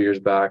planted a couple years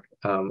back.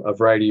 A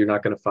variety you're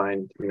not going to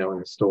find, in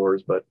the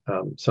stores, but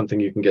something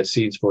you can get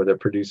seeds for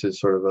that produces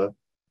sort of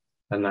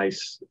a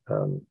nice,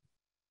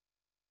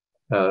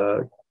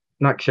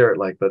 not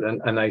carrot-like, but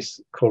a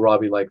nice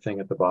kohlrabi-like thing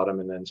at the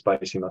bottom, and then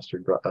spicy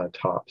mustard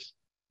tops.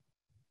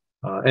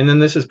 And then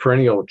this is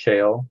perennial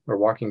kale, or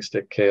walking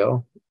stick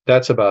kale.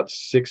 That's about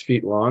 6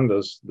 feet long.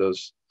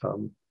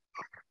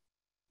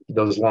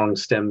 Those long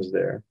stems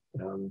there.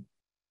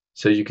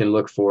 So you can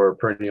look for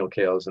perennial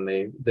kales, and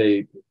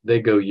they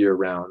go year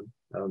round.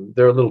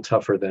 They're a little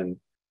tougher than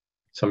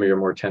some of your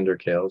more tender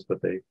kales,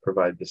 but they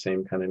provide the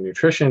same kind of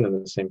nutrition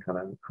and the same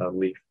kind of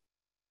leaf.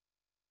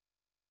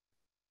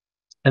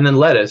 And then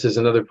lettuce is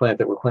another plant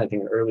that we're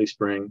planting in early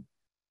spring.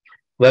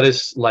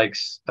 Lettuce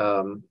likes,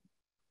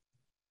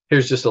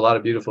 here's just a lot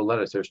of beautiful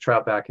lettuce. There's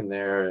troutback in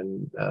there,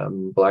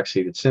 and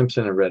black-seeded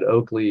Simpson, and red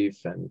oak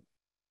leaf, and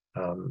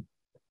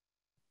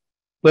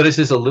Lettuce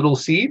is a little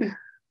seed,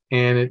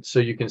 and so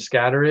you can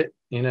scatter it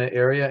in an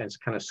area and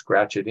kind of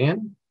scratch it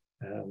in.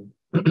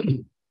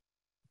 And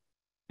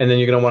then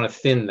you're going to want to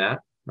thin that,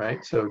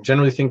 right? So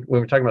generally when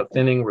we're talking about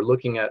thinning, we're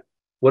looking at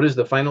what is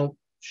the final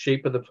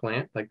shape of the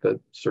plant, like the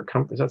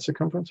circumference, is that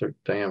circumference or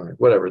diameter,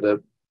 whatever.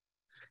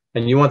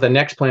 And you want the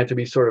next plant to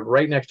be sort of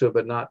right next to it,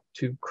 but not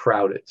too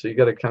crowded. So you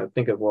got to kind of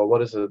think of, well,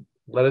 what is a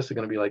lettuce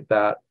going to be like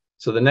that?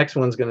 So the next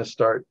one's going to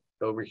start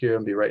over here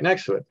and be right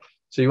next to it.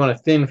 So you want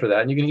to thin for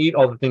that. And you can eat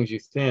all the things you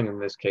thin in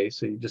this case.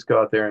 So you just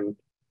go out there and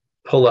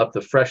pull up the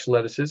fresh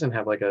lettuces and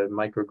have like a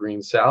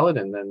microgreen salad,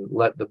 and then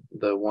let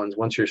the ones,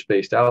 once you're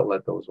spaced out,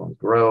 let those ones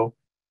grow.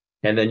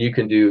 And then you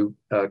can do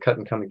cut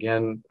and come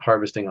again,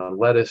 harvesting on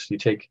lettuce. You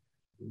take,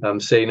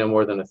 say, no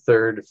more than a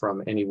third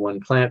from any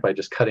one plant by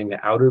just cutting the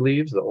outer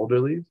leaves, the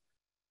older leaves.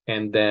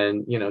 And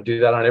then, do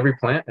that on every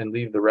plant and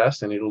leave the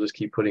rest, and it'll just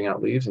keep putting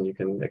out leaves, and you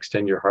can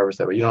extend your harvest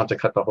that way. You don't have to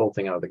cut the whole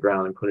thing out of the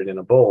ground and put it in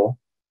a bowl.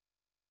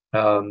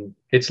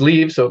 It's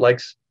leaves, so it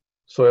likes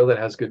soil that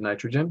has good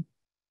nitrogen.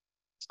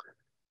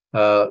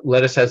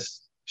 Lettuce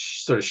has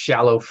sort of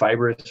shallow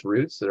fibrous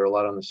roots that are a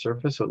lot on the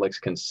surface, so it likes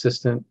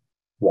consistent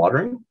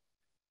watering.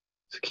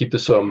 So keep the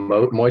soil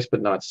moist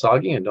but not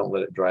soggy, and don't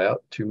let it dry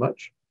out too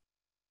much.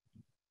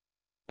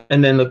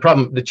 And then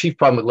the chief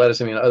problem with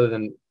lettuce, other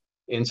than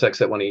insects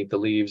that want to eat the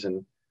leaves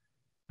and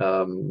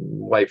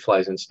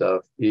whiteflies and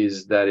stuff,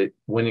 is that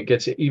when it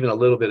gets even a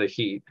little bit of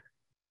heat,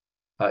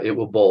 it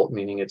will bolt,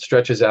 meaning it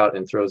stretches out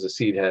and throws a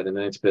seed head, and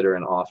then it's bitter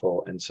and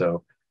awful. And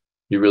so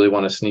you really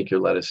want to sneak your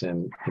lettuce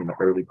in the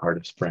early part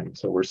of spring.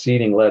 So we're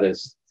seeding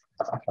lettuce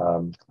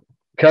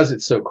because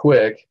it's so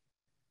quick.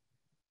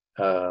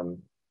 Is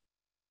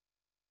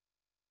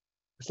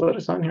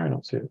lettuce on here? I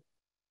don't see it.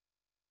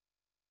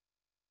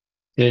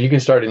 You can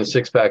start it in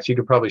 6-packs. You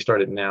could probably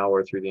start it now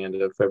or through the end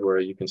of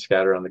February. You can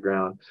scatter on the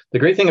ground. The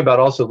great thing about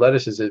also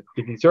lettuce is that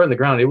if you throw it in the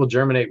ground, it will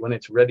germinate when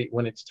it's ready,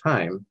 when it's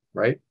time,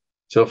 right?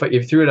 So if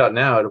you threw it out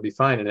now, it'll be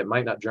fine, and it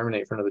might not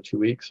germinate for another 2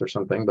 weeks or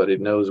something, but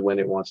it knows when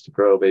it wants to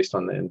grow based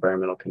on the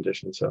environmental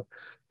conditions. So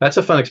that's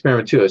a fun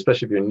experiment too,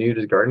 especially if you're new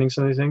to gardening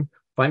some of these things.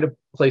 Find a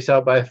place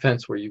out by a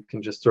fence where you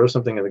can just throw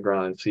something in the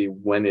ground and see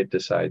when it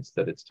decides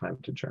that it's time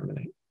to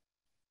germinate.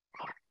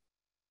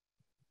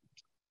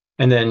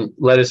 And then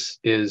lettuce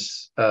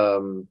is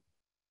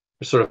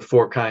there's sort of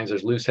 4 kinds.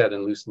 There's loose head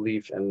and loose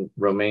leaf, and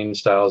romaine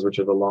styles, which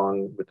are the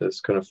long with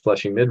this kind of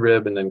fleshy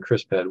midrib, and then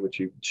crisp head, which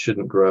you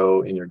shouldn't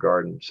grow in your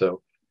garden.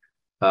 So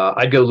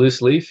I'd go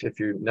loose leaf. If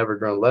you've never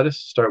grown lettuce,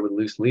 start with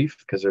loose leaf,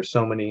 because there's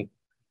so many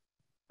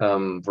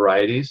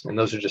varieties, and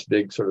those are just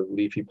big sort of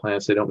leafy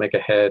plants. They don't make a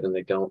head, and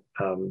they don't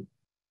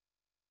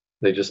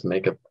they just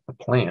make a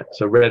plant.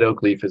 So red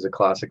oak leaf is a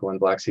classic one.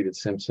 Black-seeded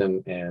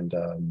Simpson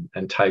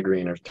and Thai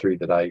green are 3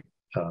 that I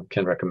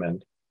can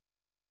recommend.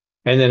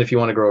 And then if you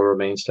want to grow a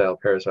romaine style,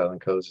 Paris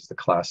Island Co's is the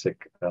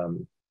classic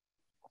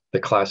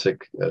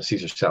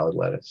Caesar salad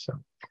lettuce. So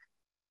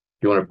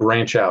you want to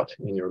branch out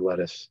in your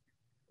lettuce.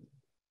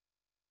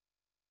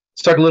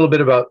 Let's talk a little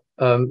bit about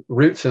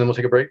roots, and then we'll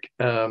take a break.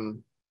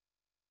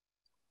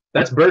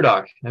 That's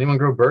burdock. Anyone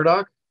grow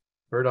burdock?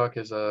 Burdock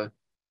is a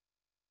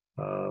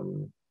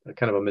kind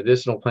of a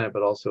medicinal plant,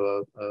 but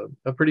also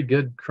a pretty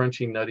good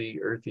crunchy,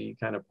 nutty, earthy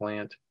kind of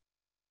plant.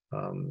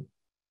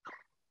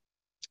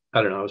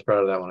 I don't know. I was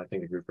proud of that one. I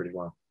think it grew pretty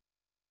well.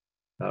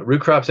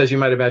 Root crops, as you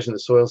might imagine, the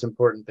soil is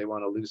important. They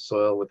want a loose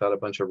soil without a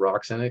bunch of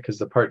rocks in it, because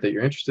the part that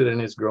you're interested in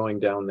is growing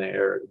down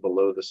there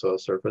below the soil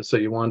surface. So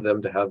you want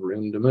them to have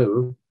room to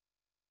move.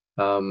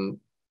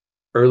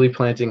 Early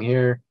planting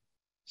here.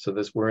 So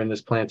we're in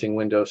this planting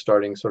window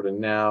starting sort of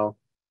now.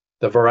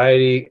 The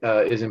variety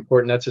is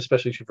important. That's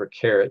especially true for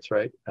carrots,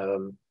 right?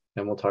 And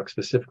we'll talk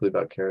specifically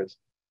about carrots.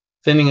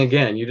 Thinning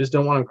again, you just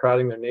don't want them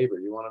crowding their neighbor.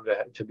 You want them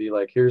to be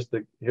like, here's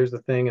the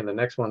thing, and the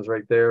next one's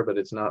right there, but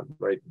it's not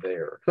right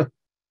there,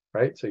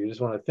 right? So you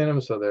just want to thin them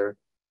so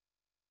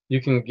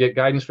you can get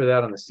guidance for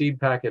that on the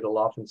seed packet. It'll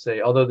often say,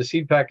 although the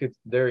seed packet,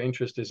 their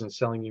interest is in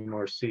selling you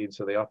more seeds,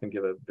 so they often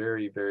give a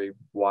very, very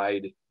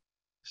wide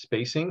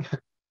spacing.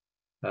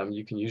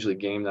 You can usually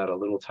game that a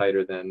little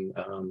tighter than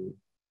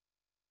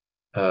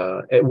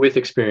with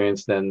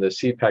experience than the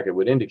seed packet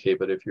would indicate,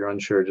 but if you're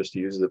unsure, just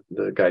use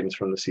the guidance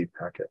from the seed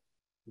packet.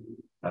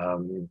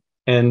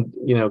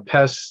 And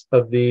pests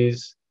of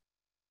these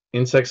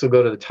insects will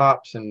go to the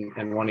tops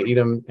and want to eat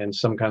them, and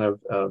some kind of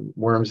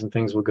worms and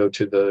things will go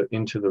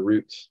into the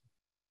roots.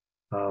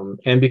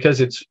 And because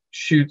it's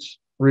shoots,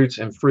 roots,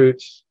 and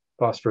fruits,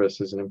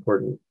 phosphorus is an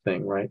important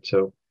thing, right?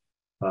 So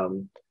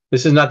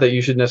this is not that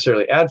you should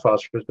necessarily add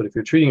phosphorus, but if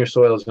you're treating your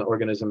soil as an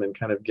organism and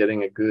kind of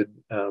getting a good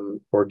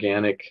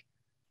organic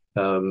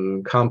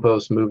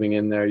compost moving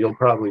in there, you'll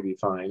probably be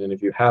fine. And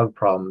if you have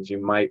problems, you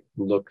might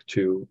look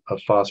to a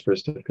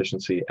phosphorus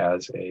deficiency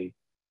as a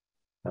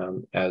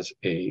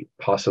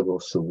possible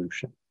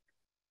solution.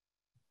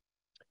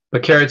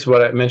 But carrots,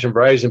 what I mentioned,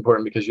 variety is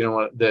important, because you don't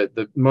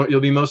want you'll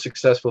be most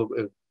successful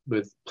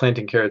with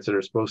planting carrots that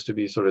are supposed to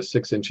be sort of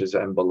 6 inches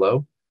and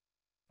below,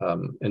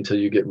 until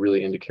you get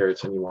really into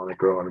carrots and you want to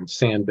grow them in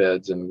sand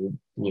beds and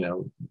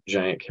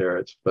giant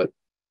carrots. But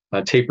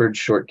tapered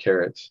short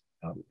carrots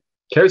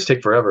Carrots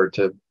take forever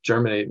to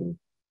germinate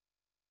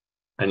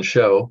and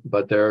show,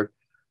 but they're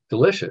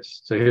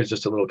delicious. So here's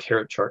just a little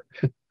carrot chart.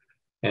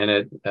 And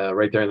it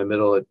right there in the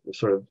middle, it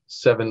sort of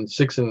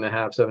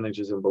 6.5, 7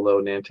 inches and below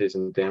Nantes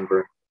and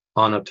Danver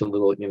on up to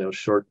little,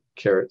 short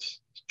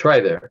carrots.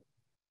 Try there.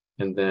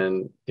 And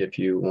then if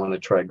you want to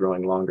try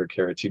growing longer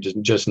carrots, you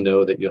just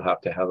know that you'll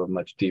have to have a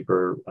much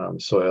deeper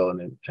soil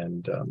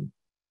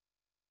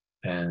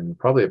and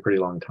probably a pretty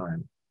long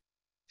time.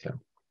 So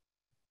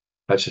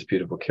that's just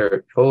beautiful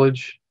carrot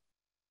foliage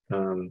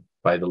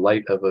by the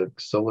light of a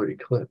solar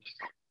eclipse.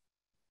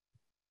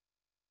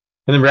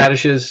 And then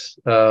radishes.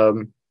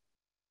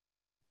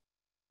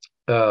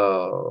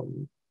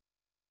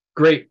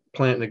 Great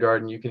plant in the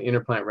garden. You can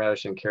interplant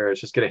radish and carrots.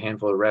 Just get a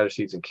handful of radish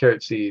seeds and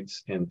carrot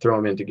seeds and throw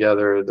them in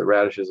together. The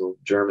radishes will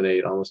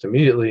germinate almost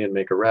immediately and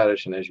make a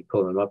radish. And as you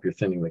pull them up, you're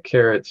thinning the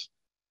carrots.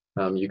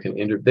 You can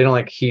they don't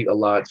like heat a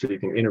lot, so you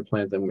can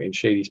interplant them in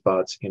shady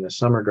spots in a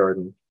summer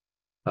garden.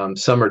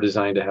 Some are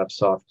designed to have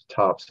soft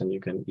tops, and you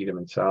can eat them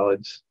in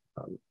salads.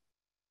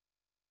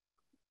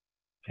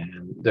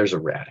 And there's a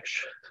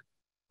radish.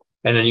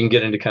 And then you can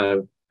get into kind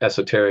of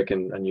esoteric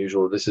and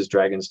unusual. This is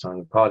dragon's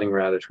tongue podding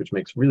radish, which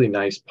makes really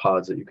nice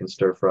pods that you can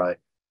stir fry,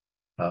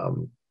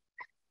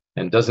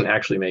 and doesn't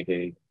actually make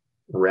a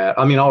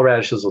all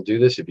radishes will do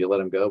this if you let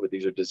them go, but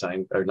these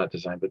are not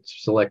designed, but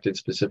selected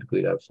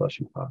specifically to have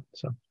fleshy pods.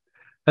 So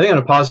I think I'm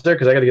gonna pause there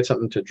because I got to get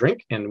something to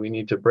drink and we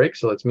need to break.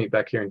 So let's meet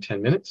back here in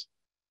 10 minutes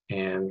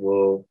and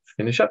we'll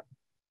finish up.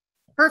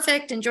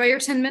 Perfect. Enjoy your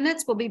 10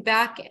 minutes. We'll be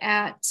back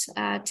at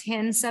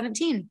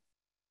 10:17.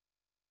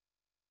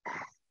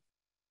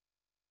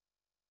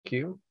 Thank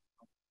you.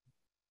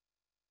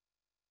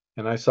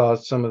 And I saw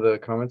some of the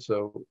comments.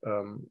 So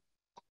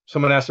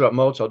someone asked about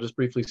mulch. I'll just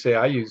briefly say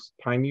I use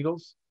pine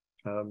needles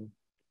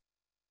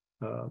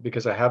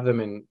because I have them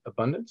in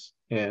abundance.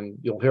 And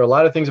you'll hear a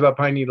lot of things about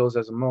pine needles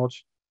as a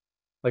mulch,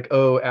 like,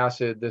 oh,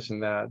 acid, this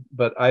and that.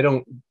 But I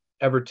don't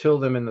ever till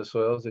them in the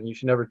soils, and you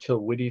should never till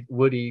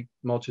woody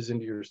mulches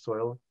into your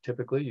soil.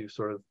 Typically,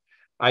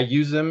 I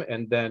use them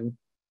and then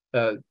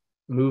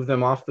move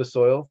them off the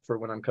soil for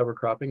when I'm cover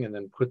cropping, and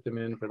then put them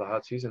in for the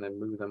hot season and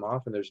move them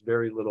off. And there's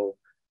very little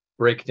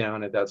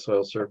breakdown at that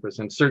soil surface,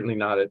 and certainly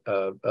not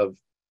of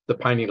the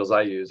pine needles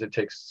I use. It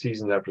takes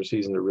season after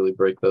season to really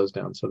break those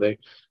down. So they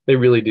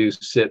really do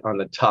sit on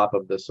the top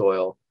of the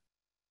soil,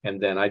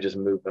 and then I just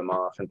move them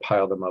off and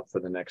pile them up for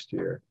the next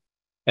year.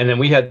 And then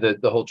we had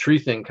the whole tree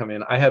thing come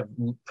in. I have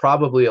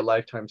probably a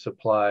lifetime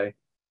supply.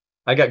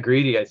 I got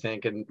greedy, I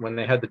think, and when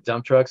they had the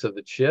dump trucks of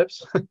the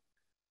chips,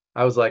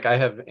 I was like, I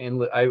have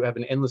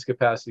an endless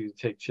capacity to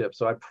take chips.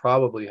 So I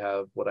probably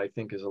have what I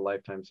think is a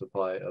lifetime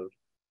supply of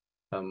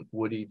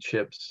woody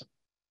chips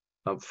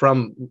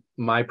from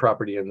my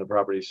property and the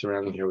property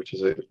surrounding here, which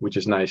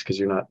is nice because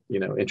you're not,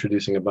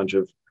 introducing a bunch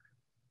of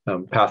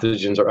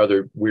pathogens or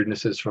other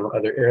weirdnesses from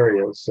other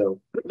areas.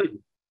 So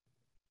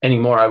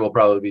anymore, I will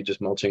probably be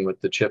just mulching with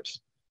the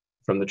chips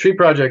from the tree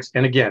projects.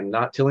 And again,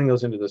 not tilling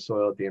those into the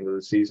soil at the end of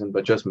the season,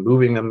 but just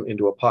moving them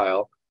into a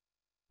pile,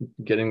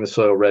 getting the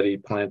soil ready,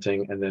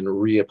 planting, and then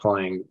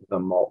reapplying the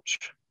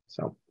mulch.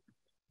 So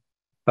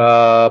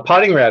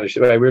potting radish.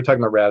 We were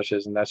talking about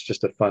radishes, and that's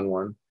just a fun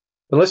one.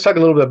 But let's talk a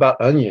little bit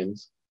about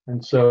onions.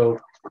 And so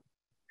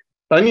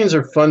onions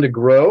are fun to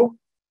grow.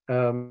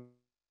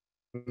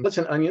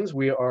 Listen, onions,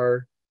 we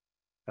are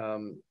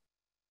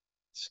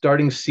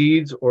starting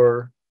seeds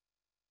or...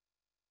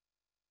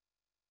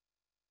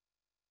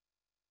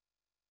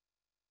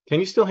 Can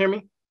you still hear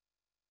me?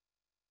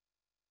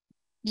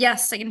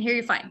 Yes, I can hear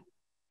you fine.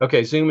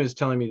 Okay, Zoom is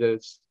telling me that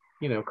it's,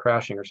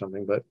 crashing or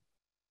something, but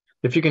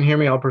if you can hear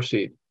me, I'll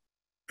proceed.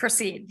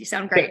 Proceed. You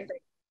sound great.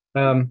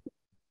 Never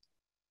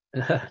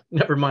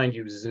mind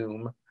you,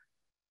 Zoom.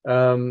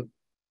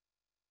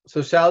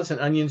 So shallots and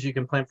onions you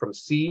can plant from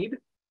seed,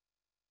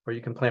 or you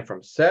can plant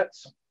from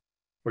sets,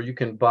 or you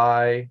can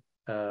buy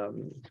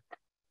them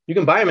in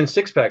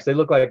 6-packs. They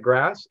look like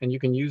grass, and you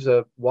can use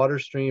a water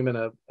stream and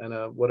a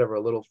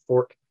little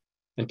fork,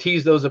 and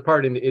tease those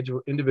apart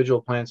into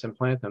individual plants and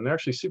plant them. They're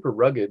actually super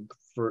rugged,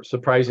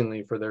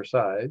 surprisingly for their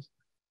size.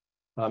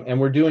 And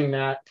we're doing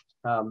that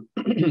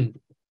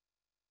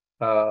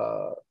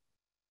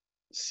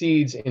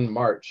seeds in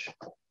March.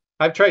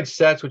 I've tried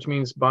sets, which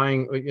means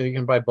buying, you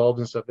can buy bulbs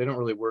and stuff. They don't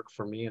really work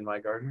for me in my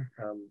garden.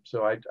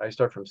 So I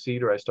start from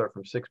seed, or I start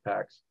from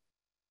 6-packs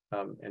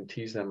and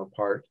tease them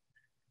apart.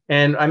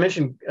 And I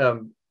mentioned,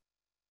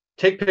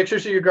 take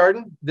pictures of your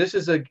garden. This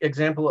is an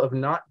example of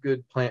not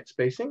good plant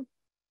spacing.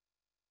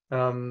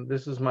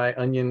 This is my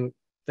onion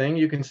thing.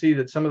 You can see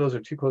that some of those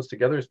are too close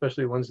together,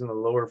 especially ones in the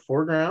lower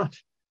foreground,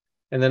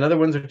 and then other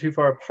ones are too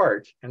far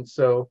apart. And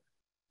so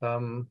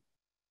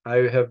I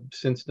have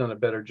since done a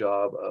better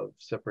job of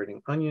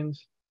separating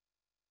onions.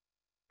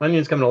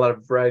 Onions come in a lot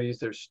of varieties.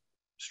 There's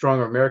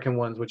stronger American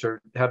ones, which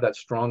have that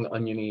strong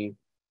oniony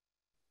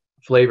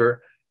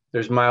flavor.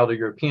 There's milder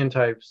European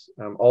types,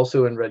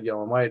 also in red,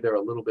 yellow, and white. They're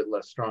a little bit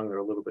less strong. They're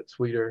a little bit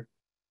sweeter.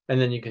 And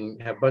then you can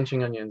have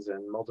bunching onions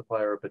and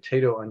multiplier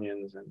potato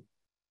onions and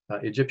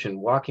Egyptian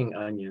walking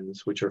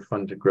onions, which are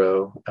fun to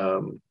grow.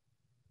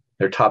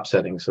 they're top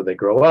setting. So they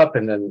grow up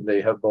and then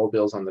they have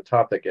bulbils on the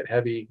top that get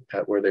heavy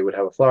at where they would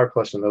have a flower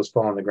cluster, and those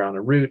fall on the ground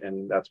and root.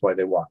 And that's why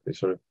they walk. They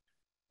sort of,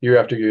 year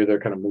after year, they're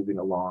kind of moving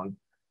along.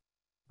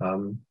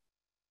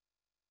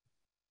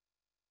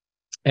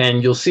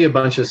 And you'll see a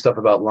bunch of stuff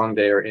about long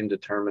day or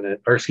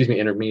indeterminate, or excuse me,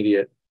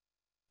 intermediate.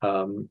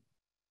 Generally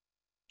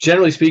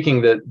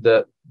speaking,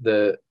 the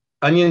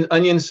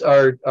onions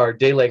are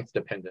day length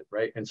dependent,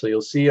 right? And so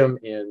you'll see them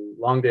in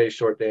long day,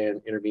 short day,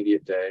 and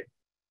intermediate day.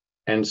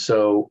 And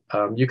so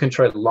you can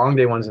try long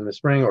day ones in the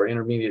spring or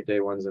intermediate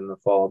day ones in the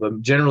fall.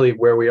 But generally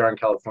where we are in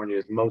California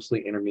is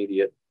mostly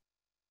intermediate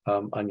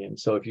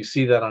onions. So if you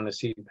see that on a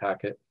seed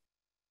packet,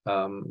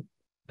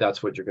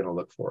 that's what you're going to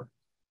look for.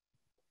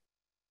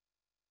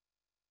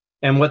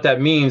 And what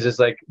that means is,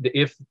 like,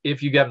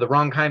 if you have the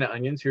wrong kind of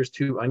onions, here's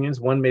 2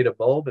 onions, one made a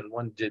bulb and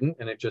one didn't,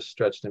 and it just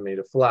stretched and made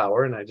a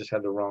flower, and I just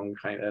had the wrong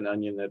kind, an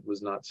onion that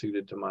was not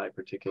suited to my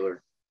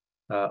particular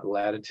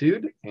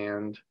latitude.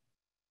 And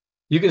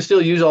you can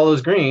still use all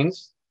those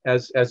greens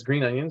as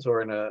green onions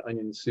or in an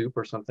onion soup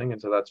or something,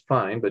 and so that's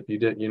fine. But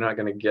you're not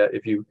going to get,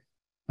 if you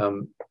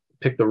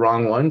pick the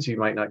wrong ones, you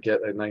might not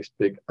get a nice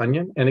big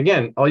onion. And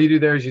again, all you do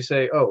there is you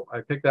say, oh, I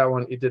picked that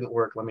one, it didn't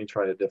work, let me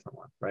try a different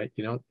one, right?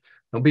 You don't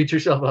beat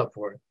yourself up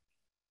for it.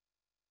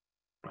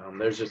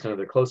 There's just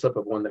another close-up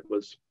of one that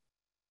was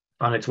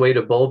on its way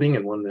to bulbing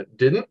and one that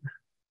didn't.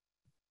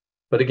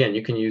 But again,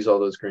 you can use all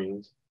those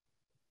greens.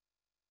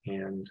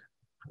 And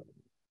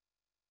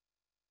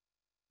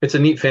it's a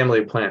neat family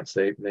of plants.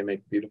 They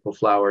make beautiful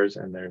flowers,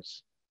 and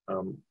there's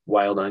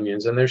wild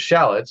onions, and there's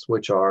shallots,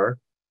 which are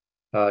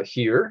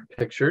here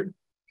pictured.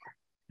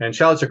 And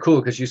shallots are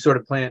cool because you sort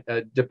of plant,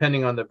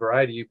 depending on the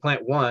variety, you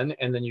plant one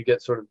and then you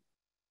get sort of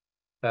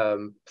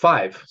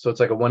 5. So it's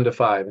like a 1 to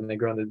 5, and they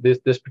grow in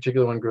this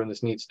particular one grew in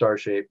this neat star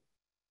shape,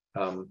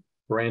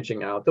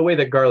 branching out the way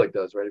that garlic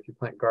does, right? If you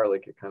plant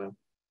garlic, it kind of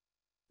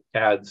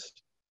adds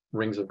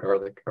rings of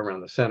garlic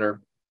around the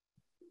center.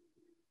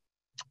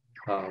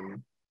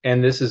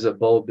 And this is a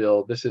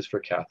bulbil. This is for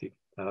Kathy.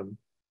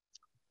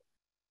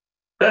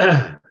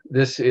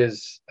 This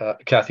is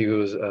Kathy,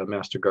 who is a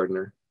master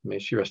gardener. May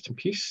she rest in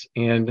peace.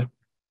 And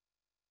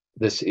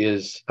this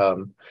is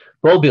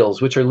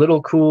bulbils, which are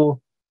little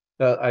cool.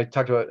 I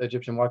talked about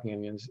Egyptian walking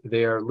onions.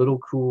 They are little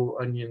cool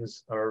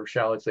onions or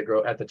shallots that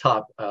grow at the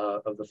top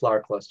of the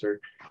flower cluster,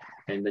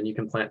 and then you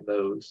can plant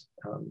those.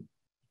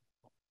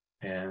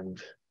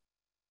 And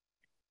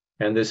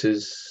this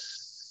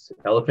is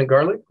elephant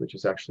garlic, which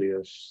is actually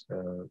a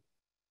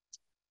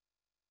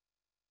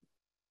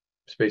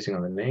spacing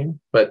on the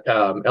name. But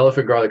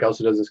elephant garlic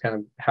also does this kind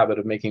of habit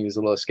of making these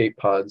little escape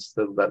pods,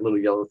 that little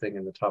yellow thing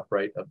in the top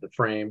right of the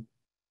frame.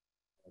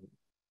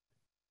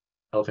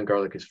 Elephant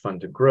garlic is fun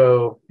to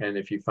grow, and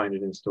if you find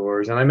it in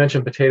stores. And I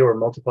mentioned potato or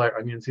multiplier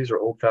onions. These are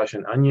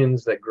old-fashioned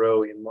onions that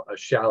grow in a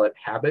shallot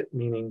habit,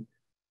 meaning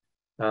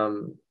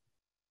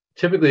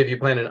typically if you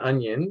plant an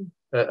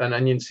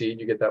onion seed,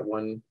 you get that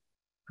one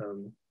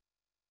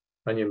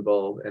onion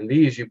bulb. And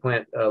these you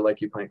plant like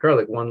you plant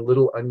garlic, one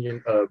little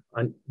onion,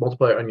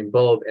 multiplier onion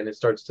bulb, and it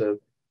starts to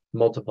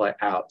multiply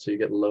out. So you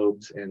get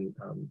lobes and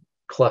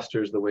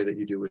clusters the way that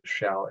you do with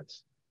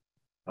shallots.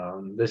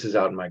 This is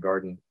out in my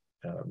garden.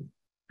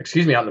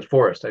 Excuse me, out in the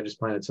forest. I just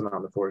planted some out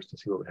in the forest to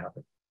see what would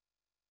happen.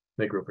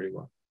 They grow pretty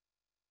well.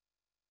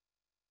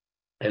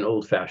 An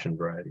old-fashioned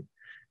variety.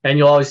 And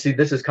you'll always see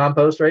this is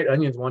compost, right?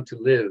 Onions want to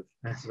live.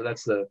 So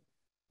that's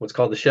what's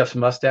called the chef's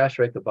mustache,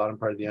 right? The bottom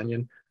part of the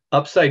onion.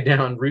 Upside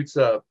down, roots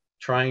up,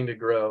 trying to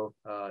grow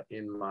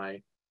in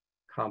my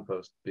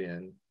compost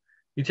bin.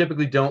 You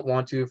typically don't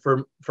want to,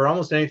 for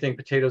almost anything,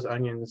 potatoes,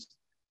 onions,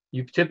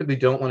 you typically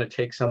don't want to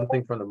take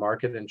something from the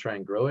market and try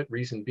and grow it.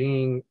 Reason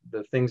being,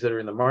 the things that are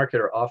in the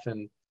market are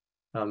often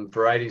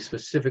varieties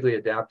specifically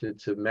adapted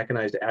to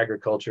mechanized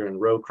agriculture and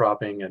row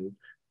cropping,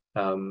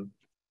 and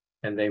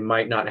they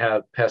might not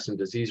have pest and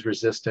disease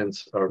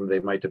resistance, or they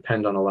might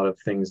depend on a lot of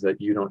things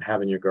that you don't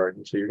have in your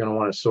garden. So you're going to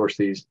want to source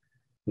these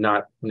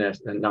not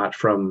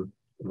from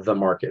the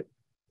market.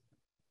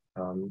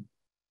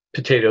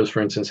 Potatoes,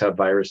 for instance, have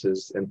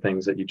viruses and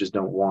things that you just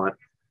don't want.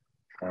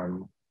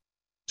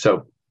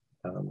 So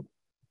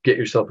get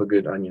yourself a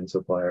good onion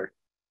supplier.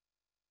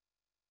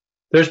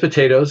 There's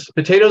potatoes.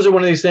 Potatoes are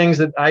one of these things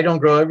that I don't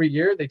grow every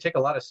year. They take a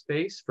lot of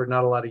space for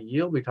not a lot of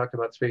yield. We talked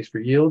about space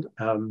for yield,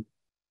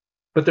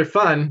 but they're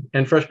fun,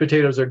 and fresh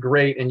potatoes are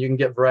great, and you can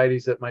get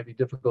varieties that might be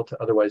difficult to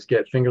otherwise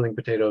get. Fingerling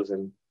potatoes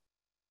and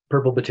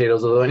purple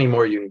potatoes, although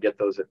anymore you can get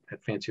those at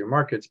fancier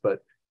markets,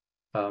 but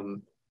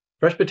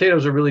fresh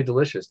potatoes are really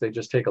delicious. They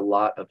just take a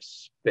lot of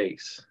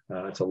space.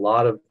 It's a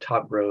lot of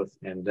top growth,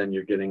 and then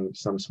you're getting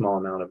some small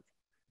amount of,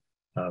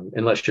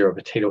 unless you're a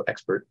potato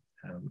expert.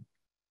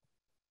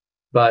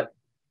 But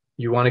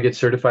you want to get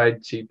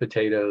certified seed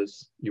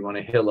potatoes. You want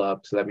to hill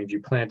up. So that means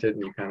you plant it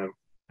and you kind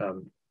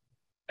of,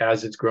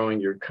 as it's growing,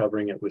 you're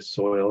covering it with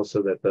soil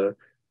so that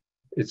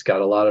it's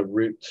got a lot of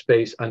root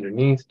space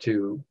underneath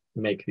to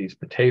make these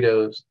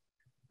potatoes.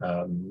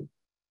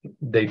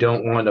 They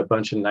don't want a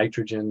bunch of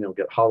nitrogen. They'll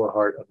get hollow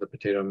heart of the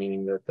potato,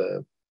 meaning that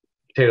the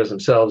potatoes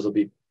themselves will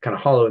be kind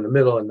of hollow in the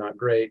middle and not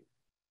great.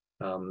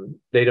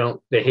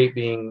 They hate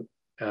being,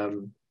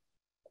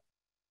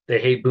 they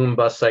hate boom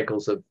bust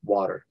cycles of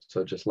water.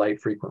 So just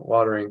light, frequent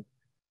watering.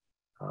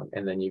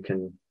 And then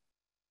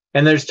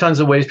and there's tons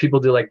of ways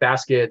people do like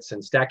baskets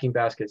and stacking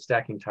baskets,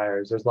 stacking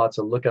tires. There's lots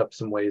of look up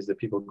some ways that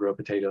people grow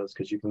potatoes,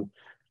 because you can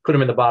put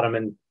them in the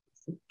bottom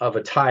of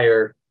a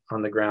tire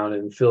on the ground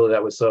and fill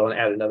that with soil and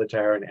add another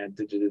tire and add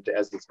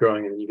as it's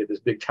growing. And then you get this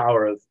big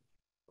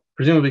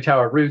presumably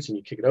tower of roots, and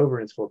you kick it over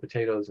and it's full of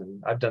potatoes.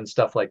 And I've done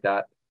stuff like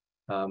that.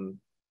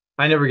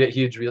 I never get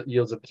huge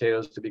yields of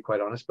potatoes, to be quite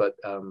honest, but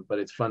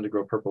it's fun to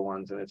grow purple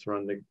ones, and it's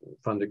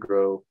fun to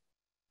grow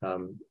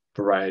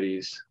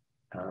varieties.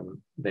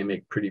 They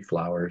make pretty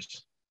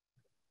flowers.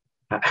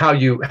 How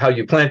you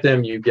plant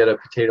them, you get a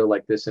potato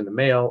like this in the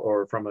mail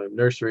or from a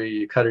nursery.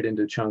 You cut it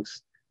into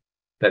chunks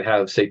that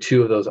have, say,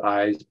 2 of those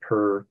eyes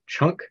per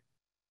chunk,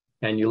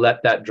 and you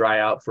let that dry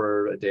out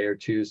for a day or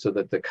 2 so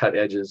that the cut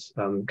edges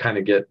kind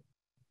of get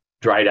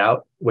dried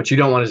out. What you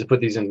don't want is to put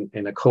these in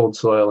a cold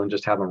soil and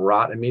just have them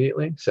rot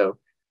immediately. So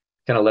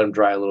kind of let them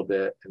dry a little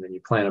bit, and then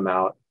you plant them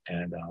out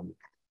and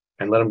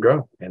let them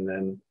grow, and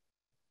then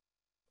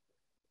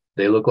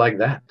they look like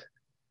that.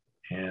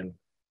 And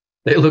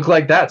they look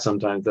like that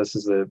sometimes. This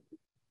is a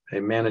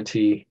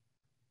manatee.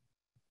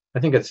 I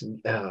think it's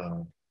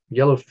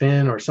yellow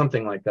fin or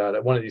something like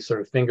that. One of these sort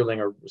of fingerling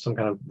or some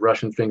kind of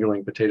Russian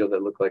fingerling potato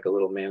that look like a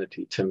little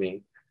manatee to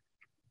me.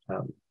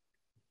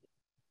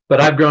 But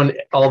I've grown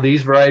all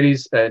these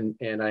varieties, and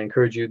I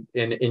encourage you,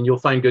 and you'll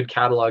find good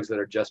catalogs that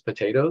are just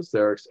potatoes.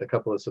 There are a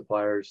couple of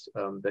suppliers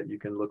that you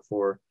can look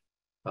for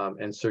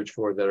and search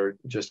for that are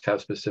just have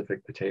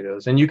specific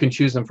potatoes, and you can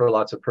choose them for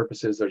lots of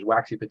purposes. There's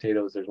waxy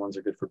potatoes. There's ones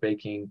that are good for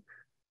baking.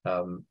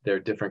 There are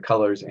different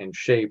colors and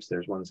shapes.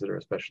 There's ones that are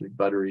especially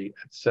buttery,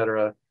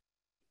 etc.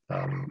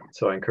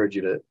 So I encourage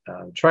you to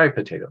try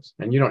potatoes,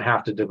 and you don't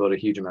have to devote a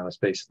huge amount of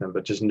space to them,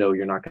 but just know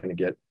you're not going to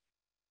get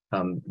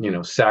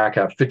sack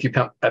a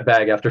 50-pound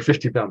bag after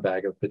 50-pound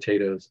bag of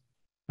potatoes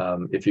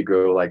if you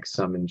grow like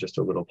some in just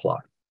a little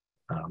plot.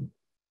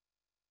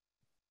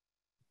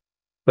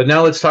 But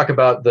now let's talk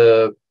about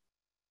the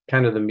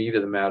kind of the meat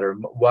of the matter.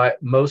 Why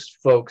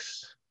most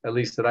folks, at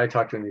least that I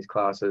talk to in these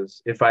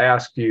classes, if I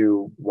asked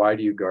you, why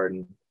do you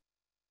garden?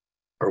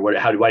 Or why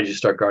did you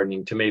start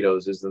gardening?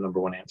 Tomatoes is the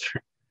number one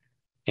answer.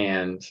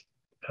 And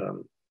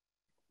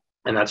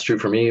that's true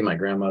for me. My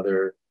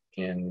grandmother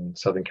in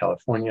Southern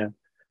California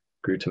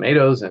grew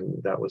tomatoes,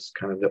 and that was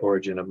kind of the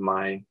origin of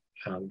my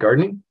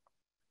gardening.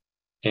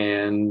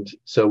 And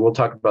so we'll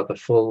talk about the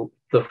full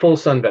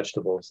sun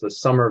vegetables, the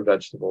summer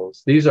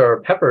vegetables. These are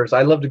peppers.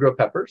 I love to grow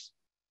peppers,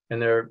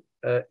 and they're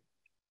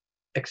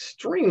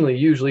extremely,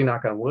 usually,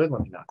 knock on wood,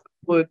 let me knock on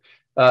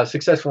wood,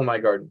 successful in my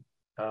garden.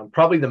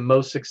 Probably the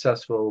most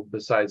successful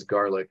besides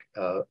garlic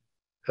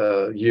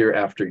year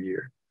after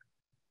year.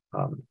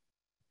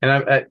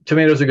 And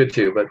tomatoes are good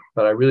too,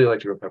 but I really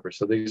like to grow peppers.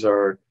 So these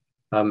are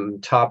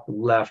top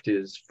left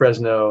is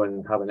Fresno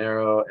and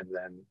habanero, and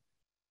then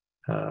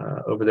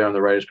over there on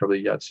the right is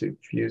probably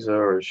Yatsufusa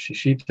or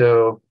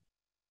Shishito,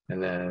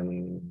 and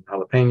then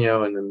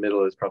jalapeno. In the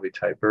middle is probably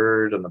Thai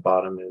bird. On the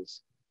bottom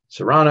is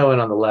Serrano,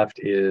 and on the left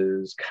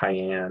is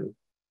cayenne.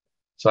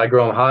 So I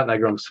grow them hot and I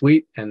grow them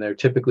sweet, and they're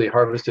typically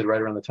harvested right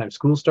around the time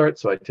school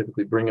starts. So I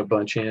typically bring a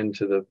bunch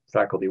into the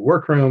faculty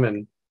workroom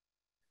and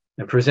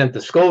present the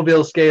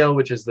Scoville scale,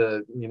 which is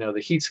the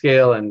heat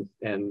scale, and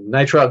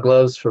nitrile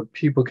gloves for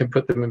people can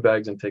put them in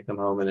bags and take them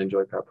home and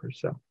enjoy peppers.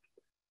 So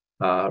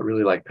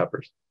really like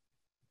peppers.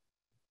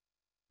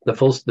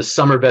 The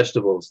summer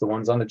vegetables, the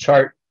ones on the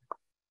chart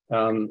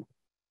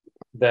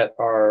that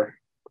are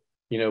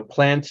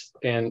plant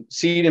and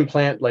seed and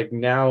plant like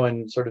now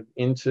and sort of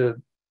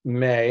into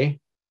May,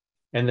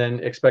 and then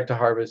expect to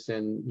harvest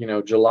in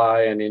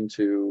July and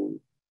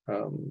into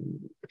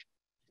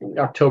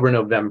October,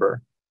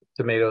 November.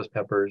 Tomatoes,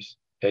 peppers,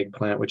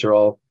 eggplant, which are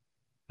all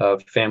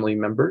family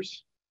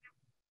members,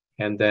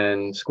 and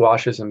then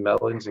squashes and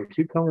melons and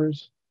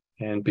cucumbers,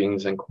 and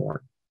beans and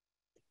corn.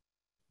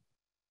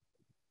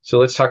 So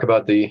let's talk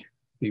about the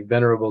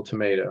venerable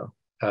tomato.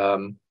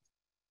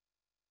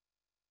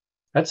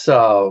 That's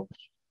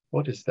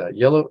what is that?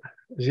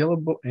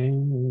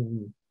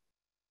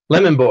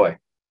 Lemon boy,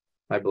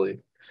 I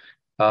believe.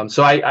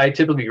 So I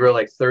typically grow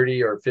like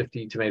 30 or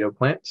 50 tomato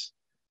plants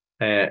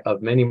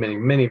of many, many,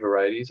 many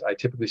varieties. I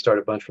typically start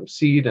a bunch from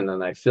seed, and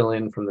then I fill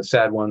in from the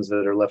sad ones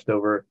that are left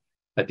over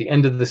at the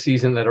end of the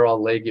season that are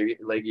all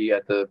leggy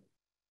at the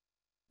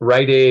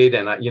Rite Aid.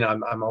 And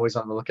I'm always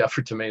on the lookout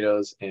for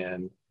tomatoes,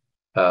 and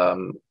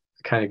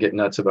kind of get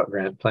nuts about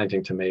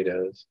planting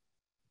tomatoes.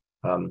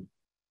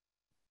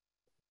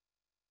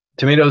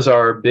 Tomatoes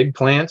are big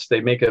plants.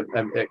 They make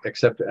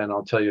except, and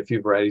I'll tell you a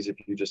few varieties if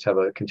you just have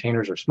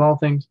containers or small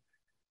things.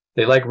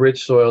 They like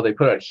rich soil. They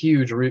put out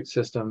huge root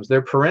systems.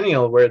 They're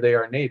perennial where they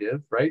are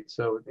native, right?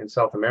 So in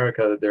South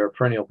America, they're a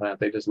perennial plant.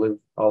 They just live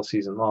all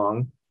season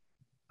long.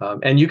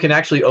 And you can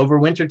actually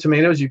overwinter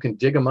tomatoes. You can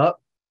dig them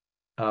up,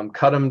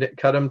 cut them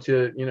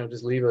to,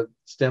 just leave a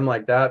stem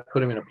like that, put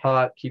them in a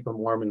pot, keep them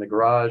warm in the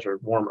garage or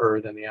warmer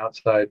than the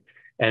outside,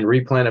 and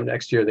replant them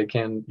next year.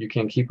 You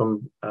can keep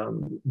them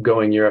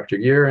going year after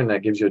year, and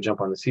that gives you a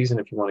jump on the season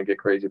if you want to get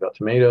crazy about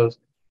tomatoes.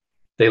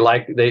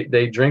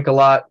 They drink a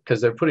lot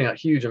because they're putting out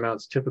huge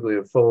amounts typically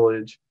of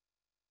foliage.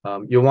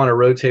 You'll want to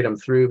rotate them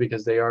through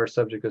because they are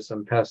subject to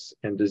some pests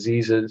and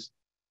diseases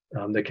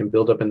that can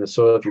build up in the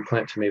soil if you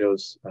plant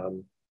tomatoes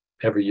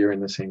every year in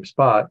the same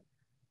spot.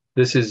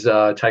 This is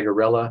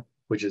Tigerella,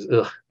 which is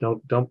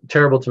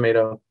terrible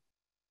tomato.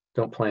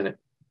 Don't plant it.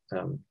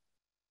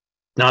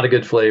 Not a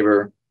good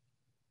flavor.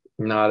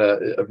 Not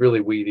a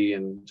really weedy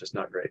and just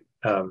not great.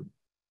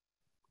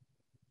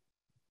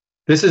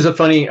 This is a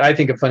funny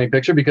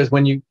picture because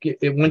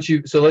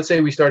so let's say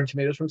we started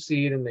tomatoes from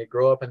seed and they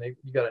grow up and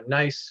you got a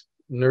nice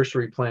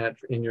nursery plant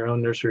in your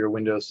own nursery or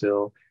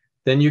windowsill.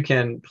 Then you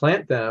can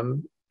plant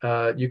them.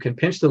 You can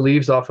pinch the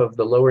leaves off of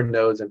the lower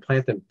nodes and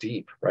plant them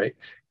deep, right?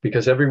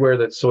 Because everywhere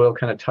that soil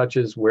kind of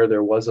touches where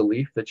there was a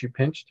leaf that you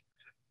pinched,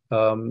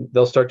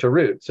 they'll start to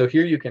root. So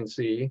here you can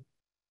see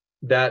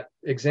that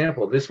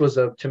example. This was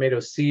a tomato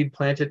seed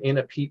planted in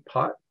a peat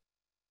pot.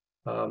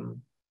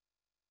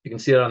 You can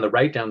see it on the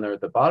right down there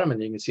at the bottom,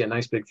 and you can see a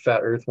nice big fat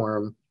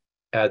earthworm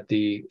at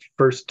the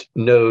first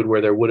node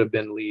where there would have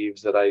been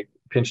leaves that I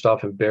pinched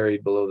off and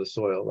buried below the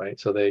soil, right?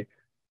 So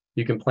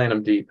you can plant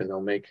them deep and they'll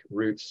make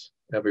roots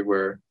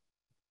everywhere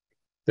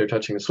they're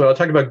touching the soil. I'll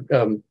talk about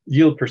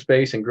yield per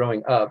space and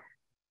growing up.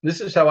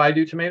 This is how I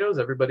do tomatoes.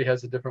 Everybody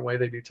has a different way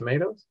they do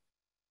tomatoes.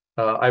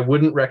 I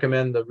wouldn't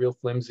recommend the real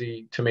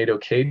flimsy tomato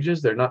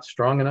cages. They're not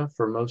strong enough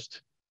for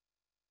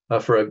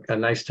a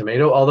nice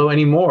tomato. Although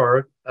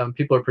anymore,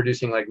 people are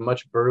producing like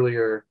much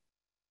burlier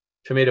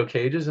tomato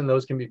cages, and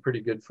those can be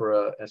pretty good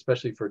for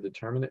especially for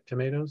determinate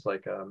tomatoes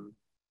like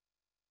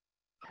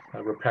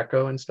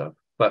Ripeco and stuff.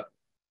 But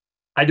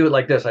I do it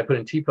like this. I put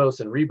in T-posts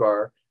and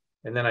rebar,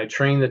 and then I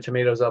train the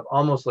tomatoes up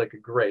almost like a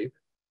grape,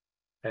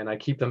 and I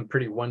keep them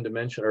pretty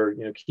one-dimensional, or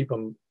keep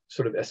them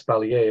sort of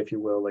espalier, if you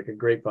will, like a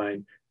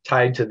grapevine,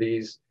 tied to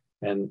these,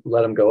 and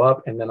let them go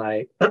up. And then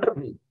I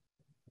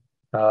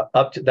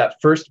up to that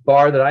first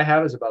bar that I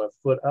have is about a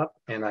foot up,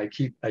 and I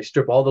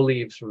strip all the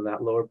leaves from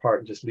that lower part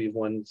and just leave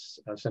one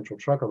central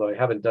trunk. Although I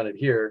haven't done it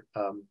here.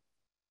 I don't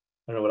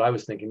know what I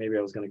was thinking. Maybe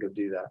I was going to go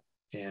do that,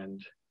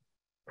 and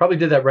probably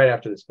did that right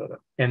after this photo.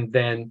 And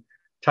then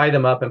tie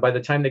them up, and by the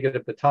time they get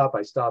up the top,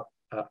 I stop.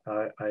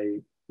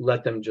 I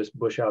let them just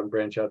bush out and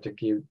branch out to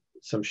give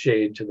some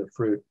shade to the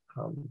fruit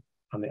on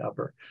the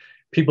upper.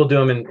 People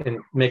do them and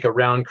make a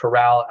round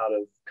corral out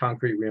of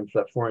concrete,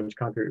 that 4-inch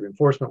concrete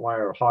reinforcement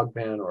wire, or hog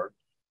pen, or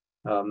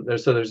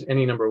there's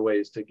any number of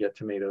ways to get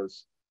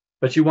tomatoes,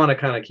 but you want to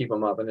kind of keep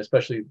them up, and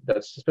especially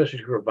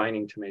for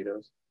vining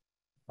tomatoes.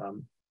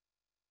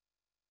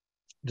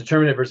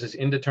 Determinate versus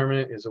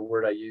indeterminate is a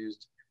word I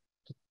used.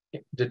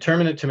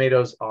 Determinate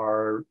tomatoes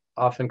are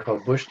often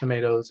called bush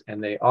tomatoes,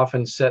 and they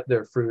often set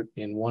their fruit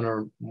in one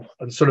or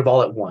sort of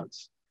all at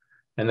once.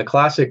 And the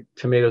classic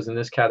tomatoes in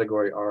this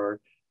category are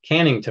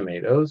canning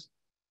tomatoes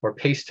or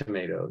paste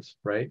tomatoes,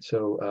 right?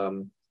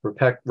 So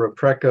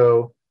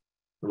Ripeco,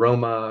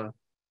 Roma,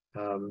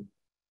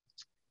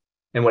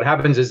 and what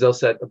happens is they'll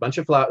throw a bunch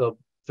of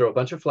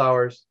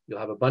flowers, you'll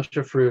have a bunch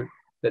of fruit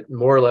that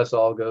more or less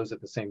all goes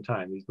at the same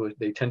time.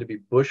 They tend to be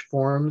bush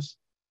forms,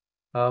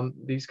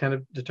 these kind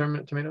of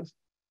determinate tomatoes.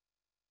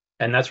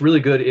 And that's really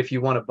good if you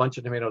want a bunch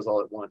of tomatoes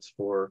all at once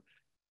for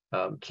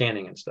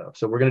canning and stuff.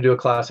 So we're going to do a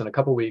class in a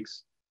couple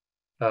weeks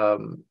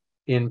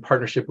in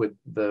partnership with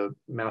the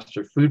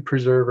master food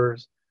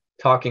preservers,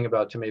 talking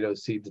about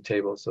tomatoes seed to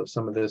table. So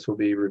some of this will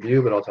be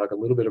review, but I'll talk a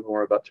little bit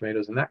more about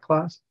tomatoes in that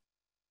class,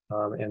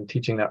 and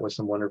teaching that with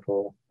some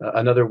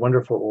another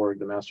wonderful org,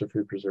 the master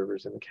food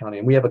preservers in the county.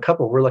 And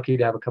we're lucky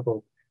to have a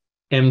couple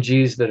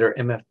MGs that are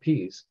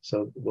MFPs.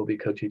 So we'll be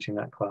co-teaching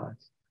that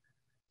class.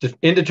 Just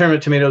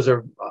indeterminate tomatoes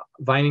are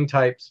vining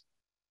types,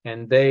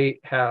 and they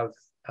have,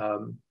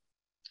 so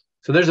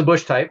there's a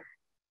bush type.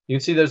 You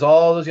can see there's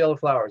all those yellow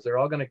flowers. They're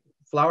all going to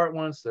flower at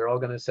once. They're all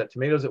going to set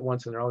tomatoes at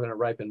once, and they're all going to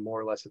ripen more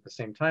or less at the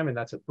same time. And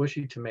that's a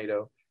bushy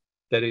tomato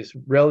that is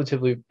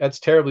that's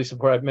terribly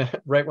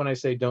supportive. Right when I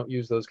say don't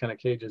use those kind of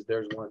cages,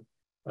 there's one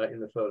in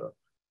the photo.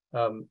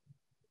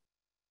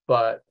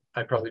 But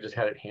I probably just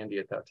had it handy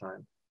at that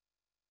time.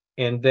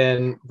 And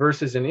then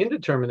versus an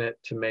indeterminate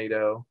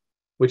tomato,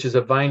 which is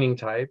a vining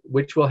type,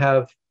 which will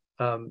have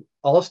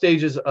all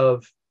stages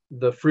of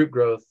the fruit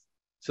growth.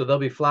 So there'll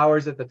be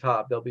flowers at the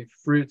top, there'll be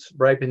fruits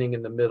ripening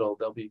in the middle,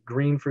 there'll be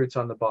green fruits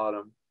on the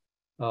bottom,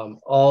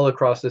 all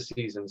across the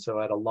season. So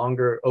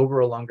over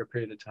a longer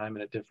period of time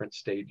and at different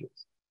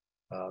stages.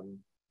 And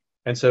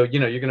so,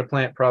 you're going to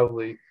plant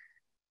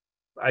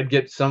I'd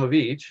get some of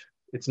each.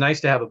 It's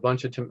nice to have a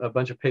bunch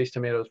of paste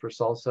tomatoes for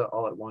salsa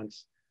all at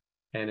once.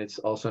 And it's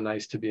also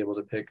nice to be able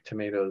to pick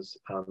tomatoes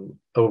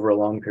over a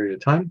long period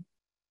of time.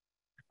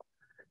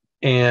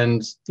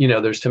 And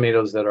there's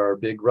tomatoes that are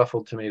big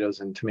ruffled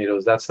tomatoes, and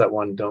tomatoes, that's that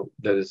one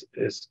that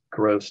is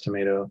gross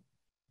tomato.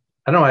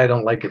 I don't know why I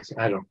don't like it.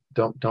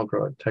 Don't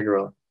grow it,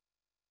 Tigerella.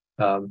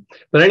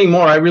 But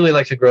anymore, I really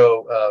like to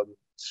grow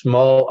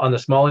on the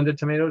small ended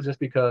tomatoes, just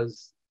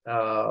because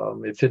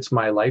it fits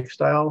my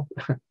lifestyle.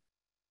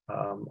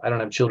 I don't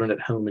have children at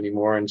home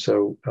anymore, and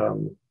so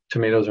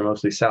tomatoes are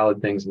mostly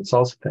salad things and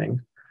salsa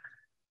things.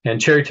 And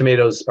cherry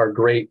tomatoes are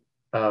great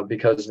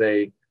because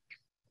they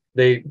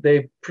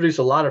produce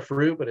a lot of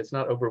fruit, but it's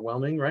not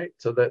overwhelming, right?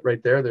 So that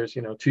right there, there's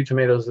 2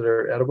 tomatoes that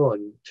are edible,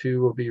 and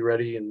 2 will be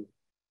ready in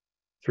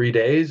 3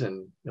 days,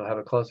 and you'll have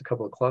a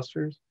couple of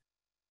clusters.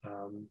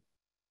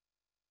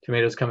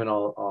 Tomatoes come in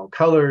all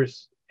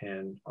colors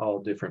and all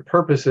different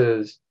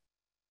purposes.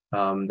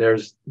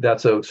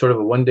 That's a sort of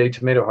a 1-day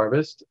tomato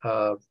harvest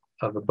of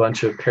a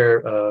bunch of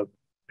pear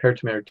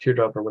tomato,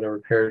 teardrop or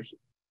whatever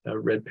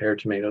red pear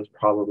tomatoes,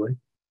 probably,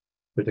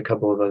 with a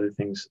couple of other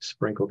things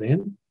sprinkled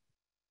in.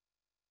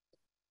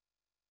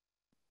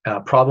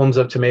 Problems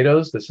of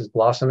tomatoes. This is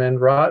blossom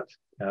end rot.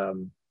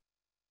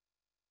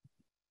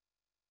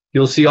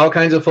 You'll see all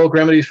kinds of folk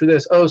remedies for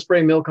this. Oh,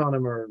 spray milk on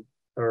them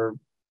or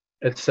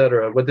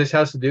etc. What this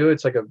has to do,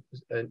 it's like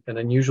an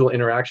unusual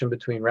interaction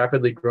between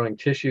rapidly growing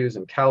tissues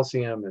and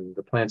calcium and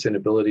the plant's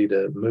inability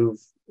to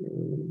move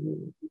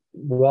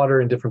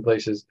water in different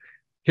places.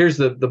 Here's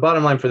the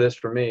bottom line for this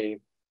for me.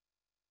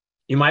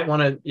 You might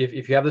want to,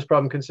 if you have this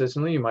problem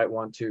consistently, you might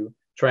want to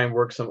try and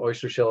work some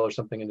oyster shell or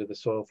something into the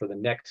soil for the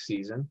next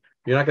season.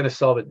 You're not going to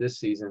solve it this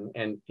season.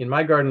 And in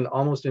my garden,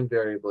 almost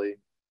invariably,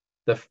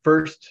 the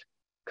first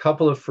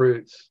couple of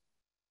fruits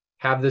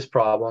have this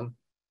problem.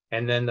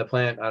 And then the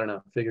plant, I don't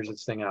know, figures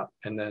its thing out.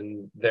 And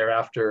then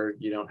thereafter,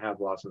 you don't have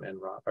blossom end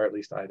rot, or at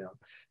least I don't.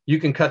 You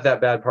can cut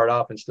that bad part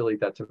off and still eat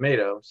that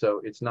tomato.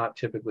 So it's not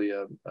typically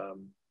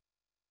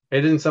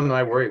it isn't something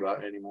I worry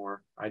about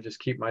anymore. I just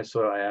keep my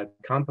soil, I add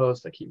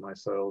compost, I keep my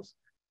soils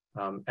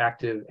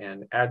active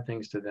and add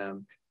things to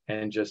them,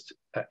 and just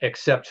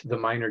accept the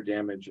minor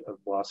damage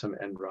of blossom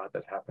end rot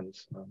that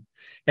happens.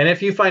 And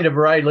if you find a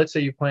variety, let's say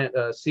you plant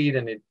a seed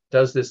and it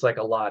does this like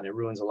a lot and it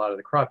ruins a lot of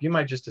the crop, you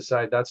might just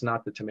decide that's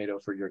not the tomato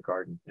for your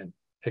garden and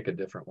pick a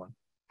different one.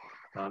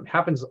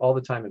 Happens all the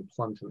time in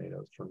plum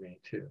tomatoes for me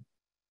too.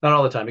 Not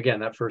all the time.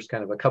 Again, that first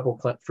kind of a couple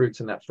fruits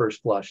in that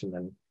first flush, and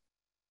then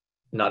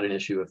not an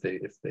issue if they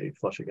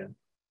flush again.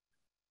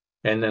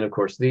 And then of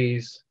course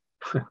these,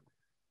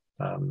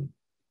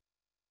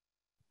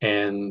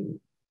 and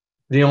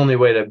the only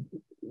way to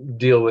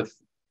deal with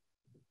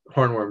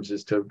hornworms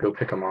is to go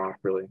pick them off,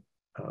 really.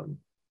 And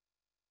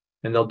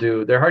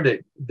they're hard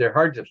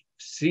to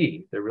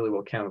see. They're really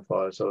well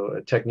camouflaged. So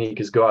a technique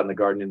is go out in the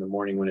garden in the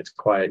morning when it's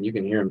quiet and you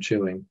can hear them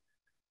chewing,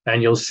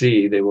 and you'll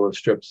see they will have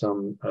stripped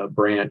some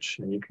branch,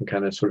 and you can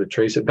kind of sort of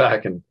trace it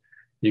back, and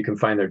you can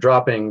find their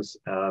droppings,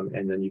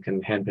 and then you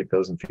can handpick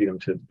those and feed them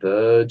to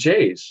the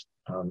jays.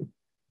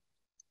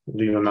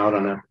 Leave them out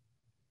on a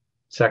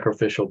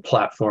sacrificial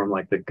platform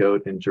like the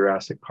goat in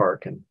Jurassic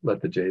Park and let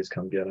the jays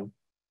come get them.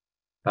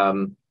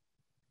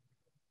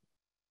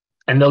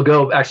 And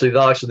they'll this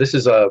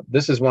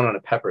is one on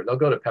a pepper. They'll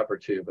go to pepper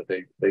too, but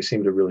they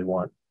seem to really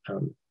want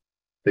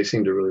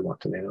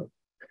tomatoes.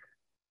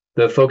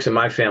 The folks in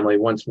my family,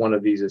 once one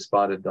of these is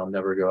spotted, they'll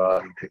never go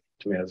out and pick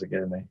tomatoes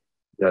again.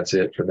 That's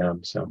it for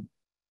them. So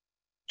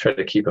try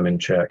to keep them in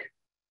check.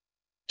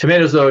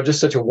 Tomatoes, though, are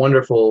just such a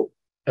wonderful.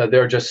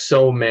 There are just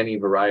so many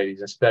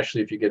varieties,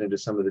 especially if you get into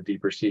some of the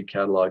deeper seed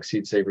catalogs,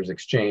 Seed Savers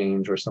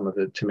Exchange, or some of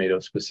the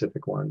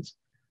tomato-specific ones.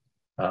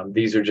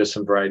 These are just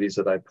some varieties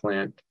that I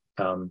plant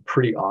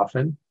pretty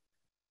often.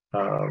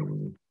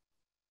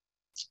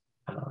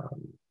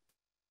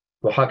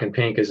 Oaxacan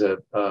pink is a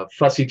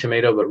fussy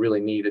tomato, but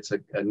really neat. It's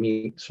a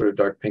neat sort of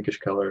dark pinkish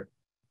color.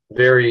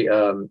 Very,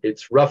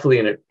 it's roughly,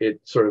 and it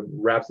sort of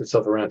wraps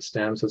itself around its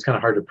stem, so it's kind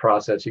of hard to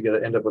process. You get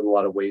to end up with a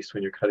lot of waste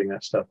when you're cutting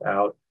that stuff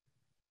out.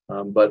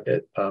 But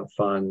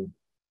fun.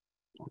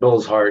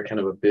 Bull's Heart,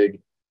 kind of a big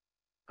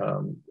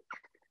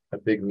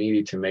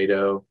meaty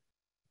tomato.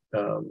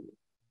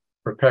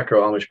 Rebecca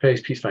Amish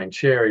Paste, Peacevine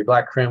Cherry,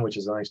 Black Creme, which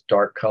is a nice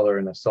dark color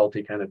and a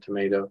salty kind of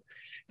tomato.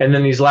 And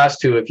then these last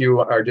two, if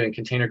you are doing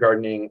container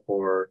gardening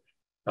or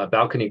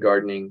balcony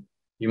gardening,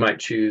 you might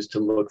choose to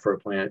look for a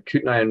plant.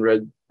 Kootenai and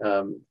Red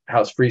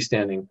House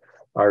Freestanding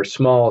are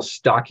small,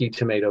 stocky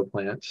tomato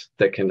plants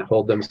that can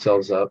hold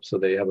themselves up so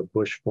they have a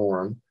bush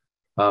form.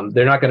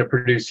 They're not going to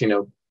produce,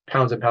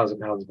 pounds and pounds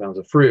and pounds and pounds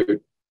of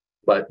fruit,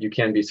 but you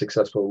can be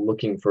successful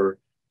looking for,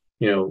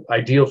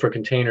 ideal for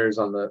containers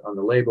on the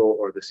label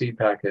or the seed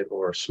packet,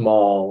 or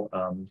small.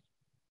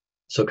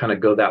 So kind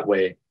of go that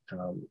way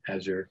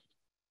as you're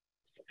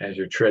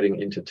treading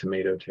into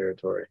tomato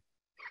territory.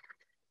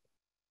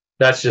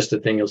 That's just a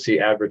thing you'll see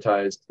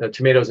advertised.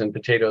 Tomatoes and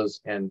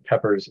potatoes and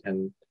peppers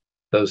and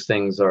those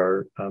things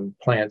are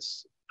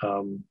plants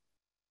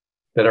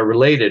that are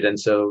related, and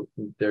so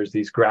there's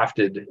these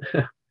grafting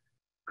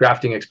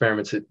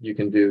experiments that you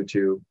can do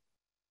to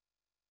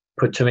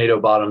put tomato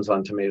bottoms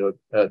on tomato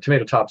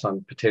tops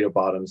on potato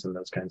bottoms and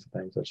those kinds of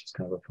things. That's just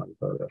kind of a fun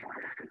photo.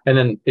 And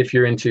then if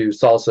you're into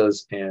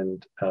salsas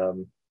and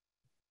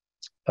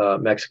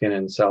Mexican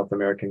and South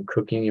American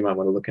cooking, you might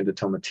want to look into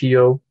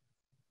tomatillo,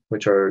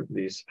 which are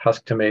these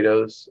husk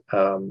tomatoes.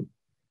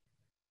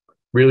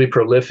 Really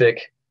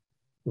prolific.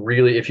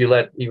 Really, if you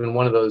let even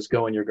one of those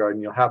go in your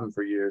garden, you'll have them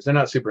for years. They're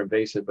not super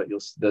invasive, but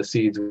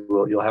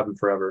you'll have them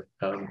forever.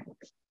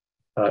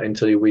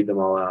 until you weed them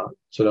all out.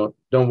 So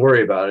don't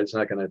worry about it. It's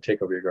not going to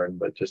take over your garden,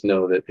 but just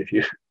know that if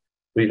you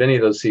leave any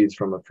of those seeds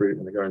from a fruit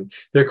in the garden,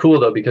 they're cool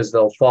though, because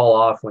they'll fall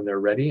off when they're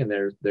ready, and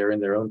they're in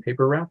their own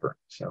paper wrapper.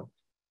 So,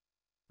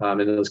 and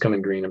those come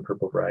in green and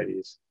purple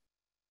varieties.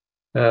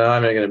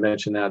 I'm not going to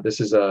mention that. This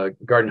is a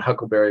garden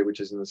huckleberry, which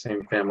is in the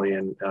same family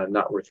and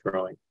not worth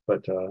growing,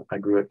 but I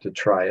grew it to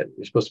try it.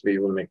 You're supposed to be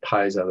able to make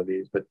pies out of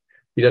these, but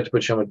you'd have to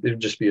put it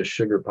would just be a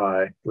sugar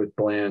pie with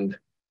bland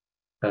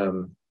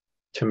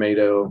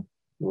tomato,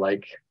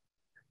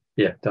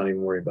 yeah, don't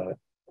even worry about it.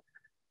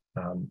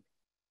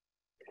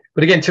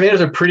 But again,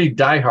 tomatoes are pretty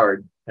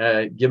diehard.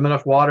 Give them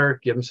enough water,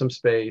 give them some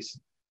space.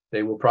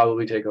 They will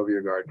probably take over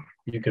your garden.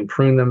 You can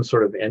prune them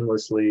sort of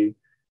endlessly.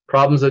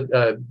 Problems of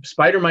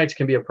spider mites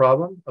can be a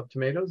problem of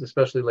tomatoes,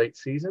 especially late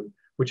season,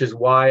 which is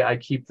why I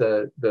keep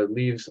the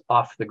leaves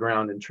off the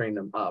ground and train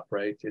them up,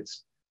 right?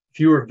 It's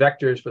fewer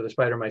vectors for the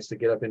spider mites to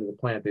get up into the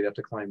plant. They'd have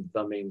to climb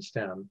the main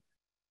stem.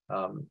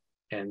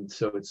 And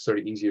so it's sort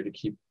of easier to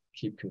keep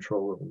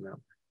control of them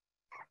now.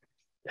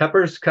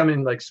 Peppers come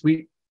in like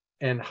sweet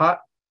and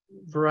hot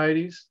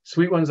varieties.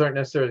 Sweet ones aren't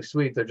necessarily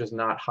sweet, they're just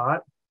not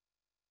hot.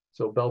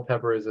 So bell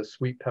pepper is a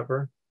sweet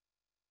pepper.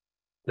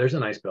 There's a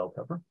nice bell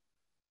pepper.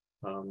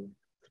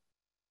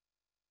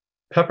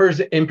 Peppers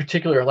in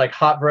particular, like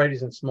hot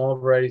varieties and small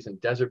varieties and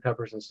desert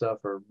peppers and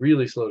stuff, are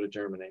really slow to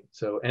germinate.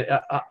 So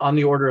on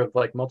the order of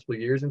like multiple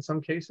years in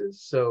some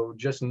cases. So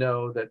just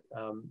know that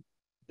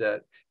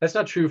that's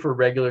not true for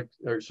regular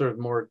or sort of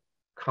more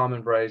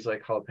common varieties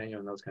like jalapeno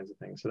and those kinds of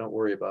things. So don't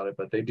worry about it,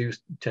 but they do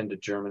tend to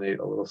germinate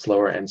a little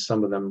slower, and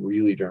some of them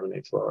really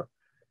germinate slower.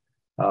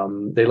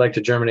 They like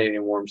to germinate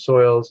in warm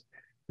soils.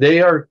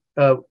 They are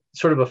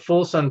sort of a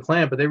full sun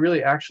plant, but they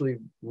really actually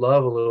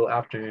love a little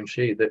afternoon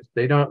shade.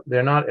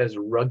 They're not as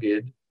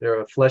rugged. They're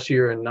a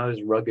fleshier and not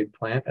as rugged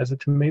plant as a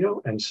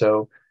tomato. And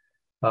so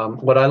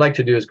what I like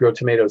to do is grow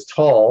tomatoes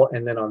tall,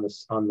 and then on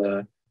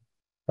the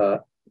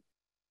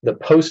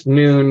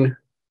post-noon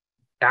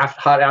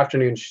hot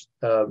afternoon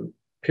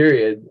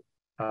period,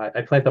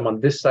 I plant them on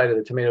this side of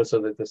the tomato,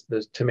 so that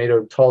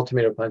the tall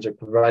tomato plants are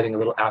providing a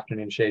little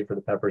afternoon shade for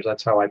the peppers.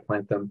 That's how I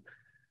plant them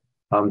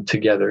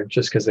together,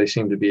 just because they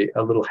seem to be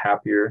a little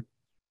happier.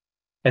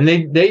 And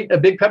a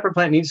big pepper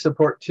plant needs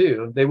support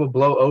too. They will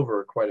blow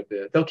over quite a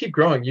bit. They'll keep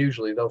growing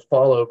usually. They'll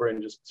fall over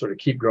and just sort of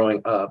keep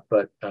growing up.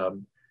 But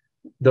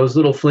those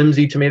little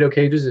flimsy tomato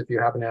cages, if you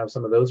happen to have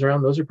some of those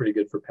around, those are pretty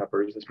good for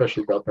peppers,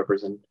 especially bell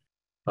peppers and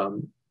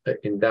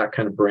in that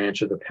kind of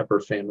branch of the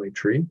pepper family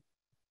tree.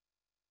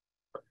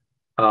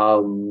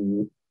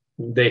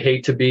 They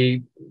hate to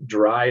be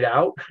dried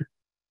out,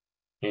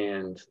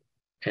 and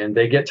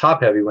they get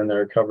top heavy when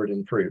they're covered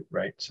in fruit,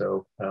 right?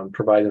 So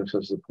provide them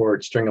some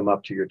support, string them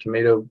up to your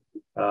tomato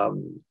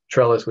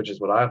trellis, which is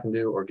what I often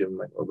do, or give them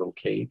like a little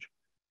cage.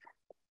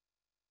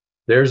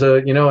 There's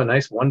a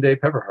nice one-day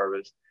pepper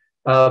harvest.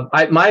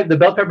 The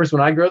bell peppers,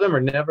 when I grow them,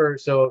 are never,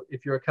 so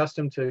if you're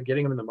accustomed to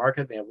getting them in the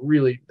market, they have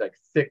really like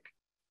thick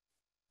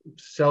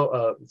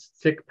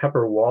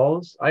pepper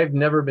walls. I've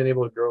never been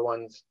able to grow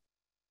ones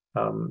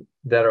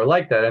that are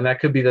like that, and that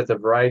could be that the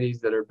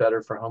varieties that are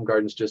better for home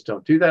gardens just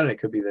don't do that, and it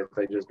could be that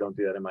they just don't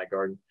do that in my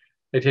garden.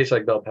 They taste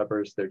like bell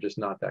peppers. They're just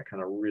not that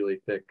kind of really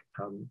thick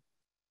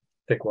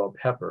walled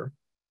pepper.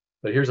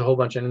 But here's a whole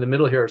bunch, and in the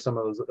middle here are some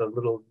of those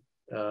little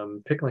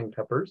pickling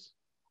peppers,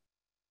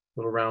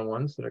 little round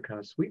ones that are kind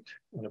of sweet,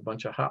 and a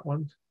bunch of hot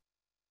ones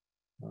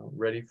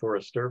ready for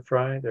a stir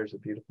fry. There's a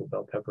beautiful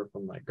bell pepper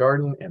from my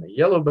garden, and a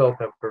yellow bell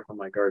pepper from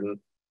my garden.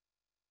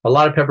 A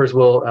lot of peppers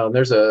will,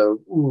 there's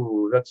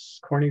that's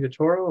Corny de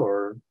Toro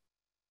or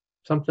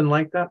something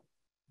like that.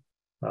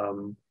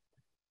 And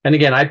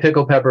again, I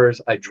pickle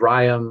peppers, I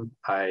dry them,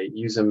 I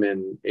use them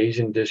in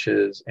Asian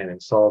dishes and in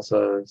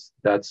salsas.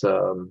 That's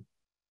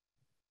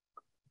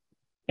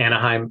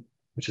Anaheim,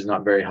 which is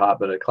not very hot,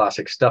 but a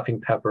classic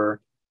stuffing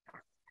pepper.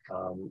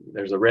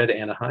 There's a red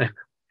Anaheim.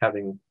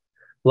 A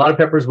lot of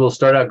peppers will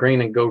start out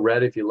green and go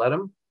red if you let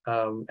them.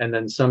 And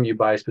then some you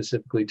buy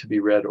specifically to be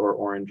red or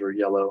orange or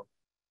yellow.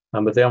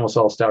 But they almost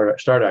all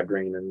start out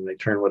green, and they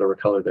turn whatever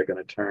color they're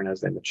going to turn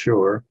as they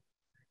mature.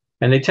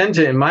 And they tend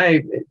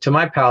to, to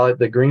my palate,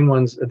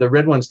 the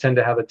red ones tend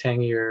to have a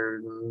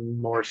tangier,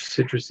 more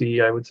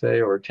citrusy, I would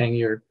say, or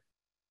tangier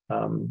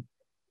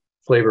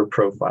flavor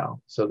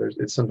profile. So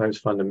it's sometimes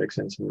fun to mix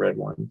in some red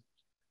ones.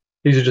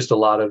 These are just a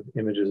lot of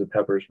images of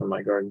peppers from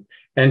my garden,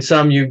 and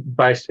some you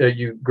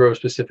grow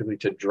specifically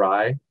to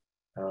dry.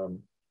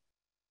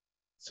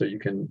 So you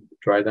can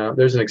dry them out.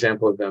 There's an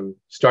example of them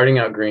starting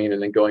out green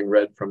and then going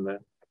red from the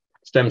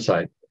stem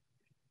side,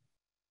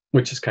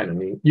 which is kind of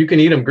neat. You can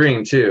eat them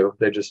green too.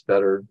 They're just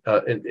better.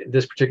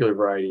 This particular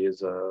variety is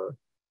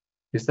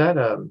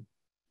that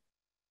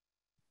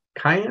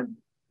cayenne?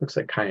 Looks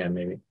like cayenne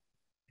maybe.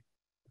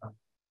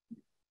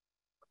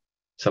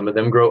 Some of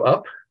them grow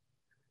up.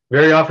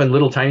 Very often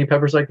little tiny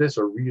peppers like this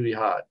are really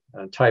hot.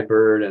 Thai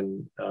bird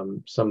and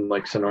some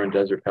like Sonoran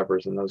desert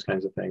peppers and those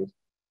kinds of things.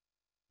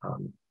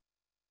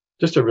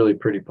 Just a really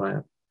pretty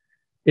plant.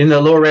 In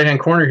the lower right-hand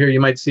corner here, you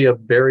might see a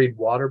buried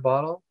water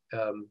bottle.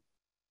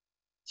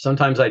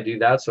 Sometimes I do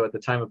that. So at the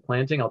time of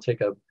planting, I'll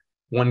take a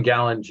 1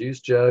 gallon juice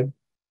jug,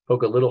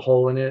 poke a little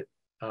hole in it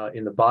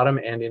in the bottom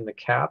and in the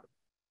cap,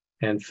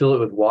 and fill it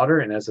with water.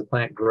 And as the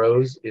plant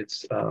grows,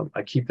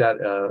 I keep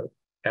that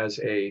as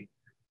a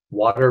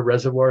water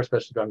reservoir,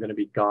 especially if I'm going to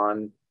be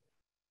gone.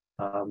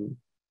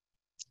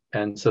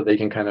 And so they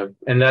can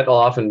and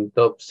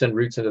they'll send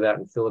roots into that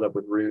and fill it up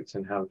with roots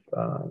and have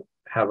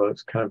a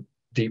kind of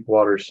deep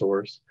water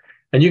source.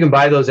 And you can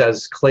buy those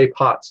as clay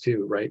pots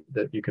too, right?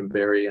 That you can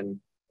bury. And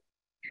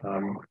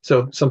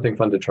so something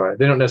fun to try.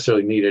 They don't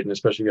necessarily need it. And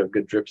especially if you have a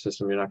good drip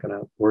system, you're not going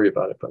to worry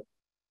about it, but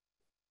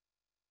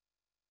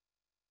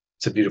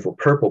it's a beautiful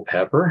purple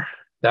pepper.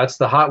 That's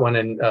the hot one.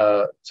 And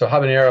so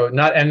habanero,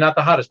 not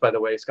the hottest, by the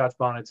way. Scotch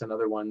bonnets and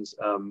other ones,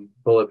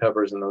 bullet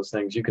peppers and those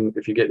things. You can,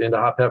 if you get into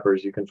hot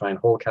peppers, you can find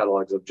whole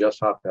catalogs of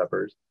just hot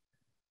peppers.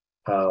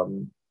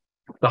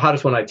 The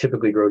hottest one I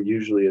typically grow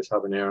usually is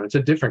habanero. It's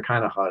a different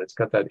kind of hot. It's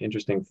got that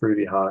interesting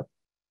fruity hot,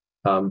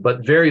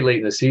 but very late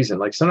in the season.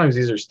 Like sometimes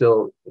these are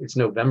still, it's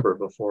November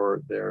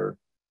before they're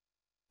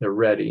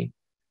ready.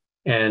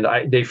 And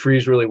they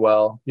freeze really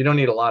well. You don't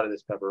need a lot of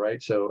this pepper,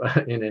 right? So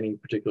in any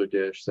particular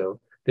dish. So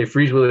they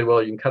freeze really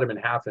well. You can cut them in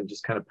half and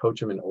just kind of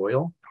poach them in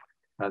oil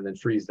and then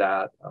freeze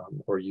that,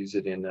 or use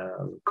it in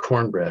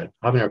cornbread.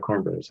 Habanero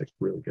cornbread is like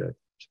really good.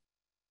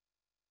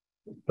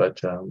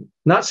 But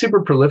not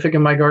super prolific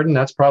in my garden.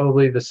 That's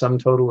probably the sum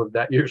total of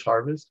that year's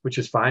harvest, which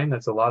is fine.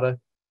 That's a lot of,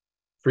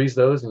 freeze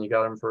those and you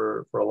got them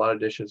for a lot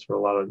of dishes for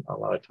a lot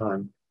of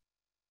time.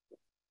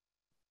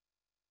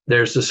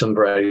 There's just some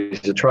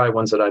varieties to try,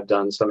 ones that I've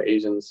done, some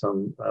Asian,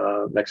 some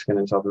Mexican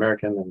and South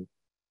American.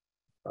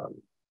 And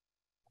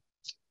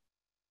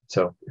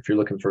so if you're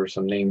looking for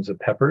some names of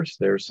peppers,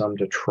 there's some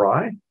to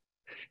try.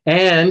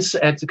 And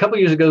a couple of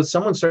years ago,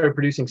 someone started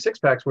producing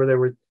 6-packs where there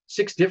were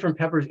 6 different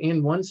peppers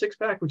in one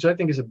 6-pack, which I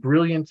think is a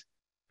brilliant,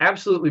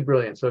 absolutely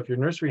brilliant. So if your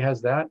nursery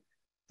has that,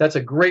 that's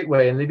a great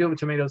way. And they do it with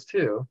tomatoes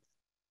too.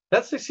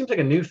 It seems like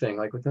a new thing,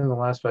 like within the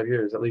last 5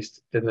 years, at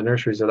least in the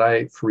nurseries that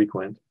I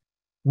frequent.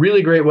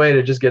 Really great way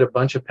to just get a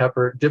bunch of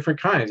pepper, different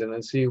kinds, and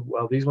then see,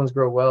 well, these ones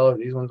grow well, or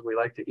these ones we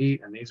like to eat,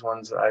 and these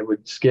ones I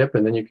would skip,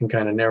 and then you can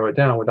kind of narrow it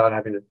down without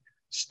having to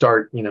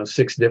start,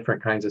 6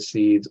 different kinds of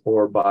seeds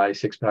or buy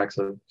 6-packs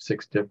of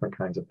 6 different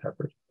kinds of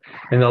peppers.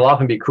 And they'll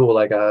often be cool,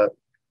 like a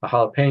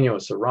jalapeno, a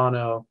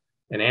serrano,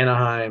 an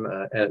Anaheim,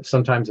 and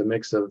sometimes a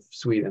mix of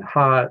sweet and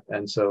hot.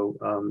 And so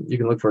you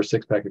can look for a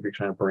 6-pack if you're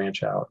trying to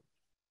branch out.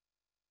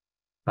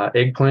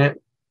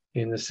 Eggplant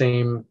in the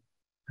same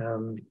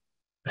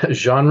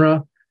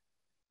genre.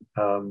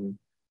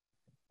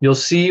 You'll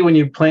see when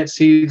you plant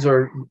seeds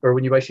or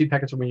when you buy seed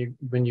packets, or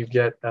when you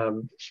get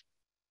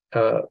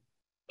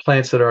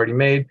plants that are already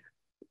made,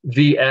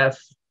 VF,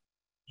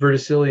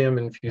 verticillium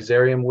and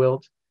fusarium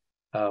wilt,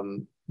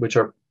 which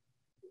are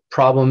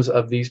problems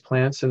of these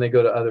plants, and they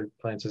go to other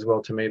plants as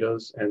well,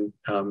 tomatoes. And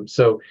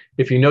so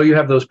if you know you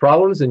have those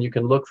problems, then you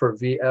can look for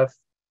VF.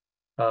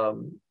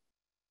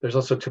 There's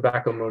also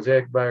tobacco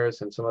mosaic virus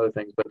and some other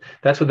things, but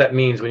that's what that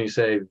means when you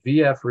say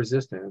VF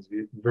resistant, it's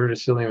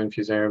verticillium and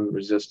fusarium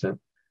resistant.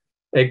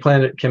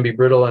 Eggplant can be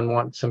brittle and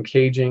want some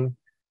caging.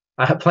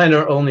 I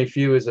planted only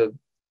few as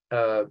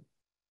I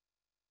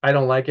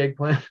don't like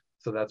eggplant,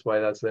 so that's why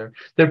that's there.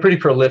 They're pretty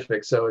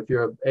prolific, so if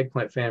you're an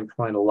eggplant fan,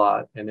 plant a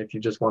lot. And if you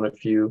just want a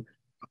few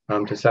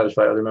to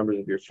satisfy other members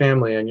of your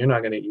family and you're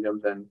not going to eat them,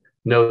 then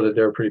know that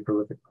they're a pretty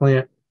prolific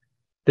plant.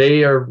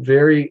 They are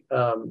very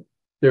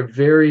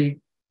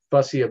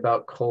fussy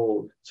about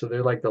cold, so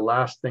they're like the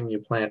last thing you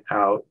plant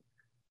out,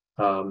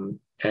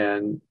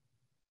 and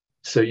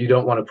so you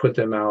don't want to put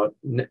them out.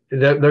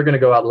 They're going to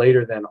go out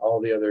later than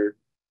all the other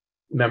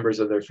members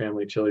of their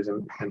family, chilies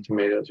and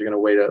tomatoes. You're going to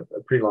wait a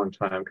pretty long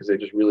time because they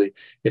just really,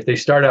 if they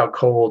start out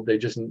cold, they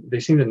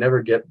seem to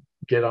never get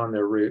on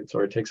their roots,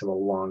 or it takes them a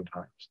long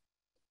time.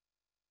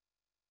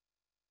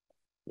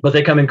 But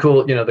they come in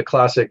cool, the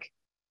classic.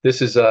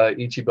 This is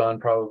Ichiban,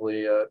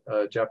 probably a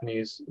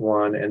Japanese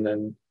one, and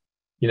then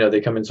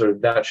they come in sort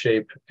of that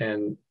shape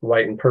and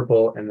white and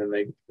purple, and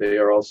then they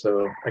are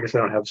also, I guess I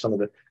don't have some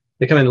of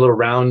they come in little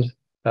round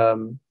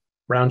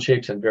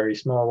shapes and very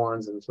small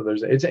ones, and so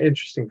it's an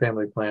interesting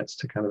family of plants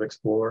to kind of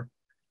explore.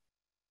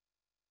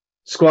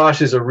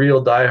 Squash is a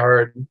real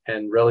diehard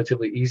and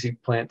relatively easy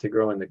plant to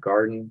grow in the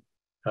garden,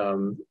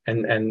 and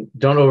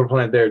don't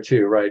overplant there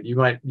too, right? You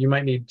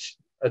might need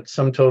a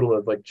sum total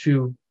of like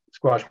 2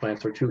 squash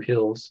plants or 2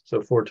 hills, so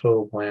 4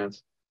 total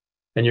plants.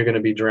 And you're going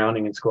to be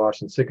drowning in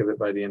squash and sick of it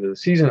by the end of the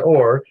season.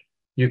 Or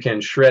you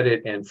can shred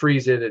it and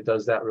freeze it. It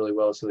does that really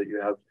well, so that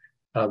you have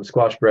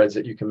squash breads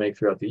that you can make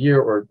throughout the year,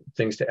 or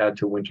things to add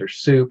to winter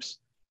soups.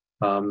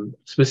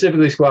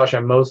 Specifically squash,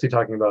 I'm mostly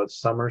talking about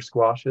summer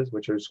squashes,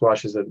 which are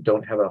squashes that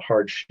don't have a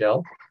hard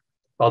shell.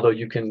 Although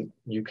you can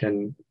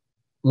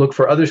look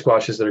for other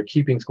squashes that are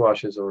keeping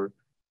squashes, or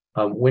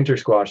winter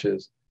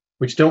squashes,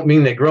 which don't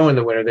mean they grow in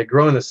the winter. They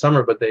grow in the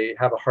summer, but they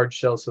have a hard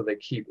shell, so they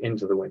keep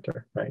into the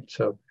winter, right?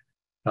 So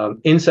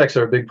insects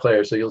are a big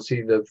player. So you'll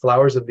see the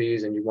flowers of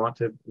these, and you want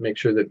to make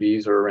sure that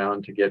bees are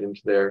around to get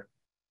into there.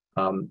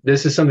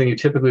 This is something you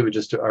typically would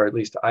or at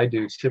least I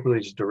do, typically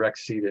just direct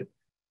seed it.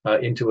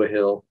 into a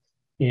hill.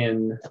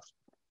 In,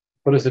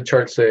 what does the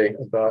chart say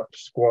about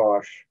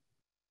squash?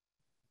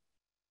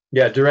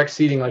 Yeah, direct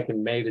seeding like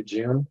in May to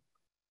June.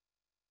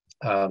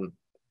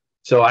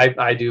 So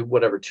I do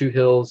whatever, 2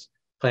 hills,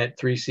 plant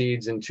 3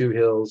 seeds in 2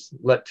 hills,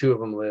 let 2 of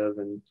them live,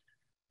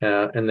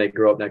 and they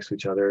grow up next to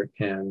each other.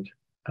 And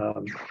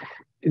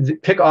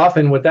pick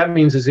often. What that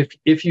means is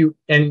if you,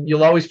 and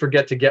you'll always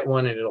forget to get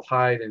one, and it'll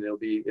hide, and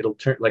it'll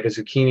turn like a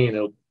zucchini, and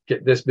it'll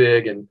get this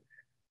big. And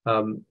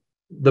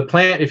the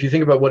plant, if you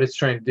think about what it's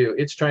trying to do,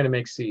 it's trying to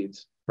make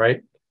seeds,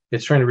 right?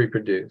 It's trying to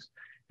reproduce.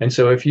 And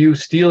so if you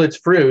steal its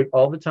fruit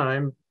all the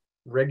time,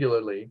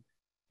 regularly,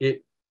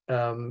 it's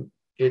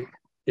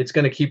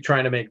going to keep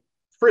trying to make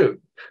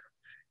fruit.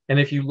 And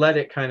if you let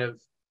it kind of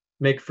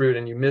make fruit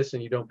and you miss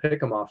and you don't pick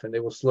them often, they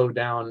will slow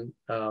down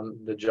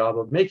the job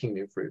of making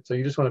new fruit. So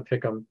you just want to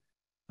pick them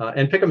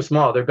and pick them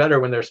small. They're better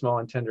when they're small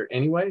and tender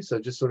anyway. So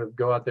just sort of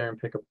go out there and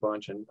pick a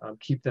bunch and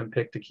keep them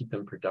picked to keep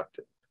them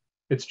productive.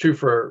 It's true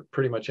for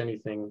pretty much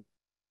anything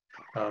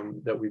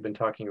that we've been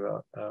talking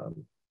about.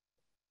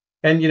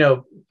 And, you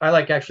know, I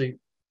like, actually,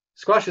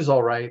 squash is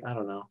all right. I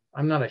don't know.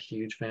 I'm not a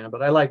huge fan,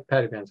 but I like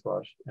patty pan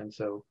squash. And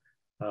so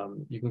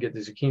you can get the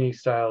zucchini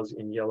styles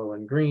in yellow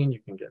and green. You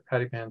can get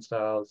patty pan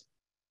styles.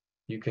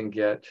 You can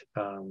get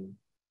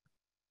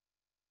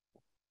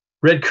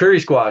red curry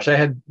squash. I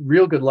had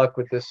real good luck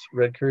with this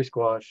red curry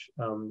squash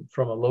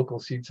from a local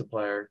seed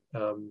supplier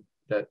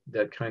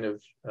that kind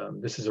of,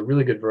 this is a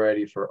really good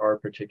variety for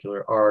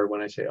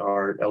when I say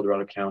our, El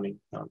Dorado County.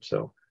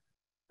 So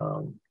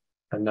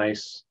a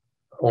nice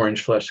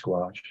orange flesh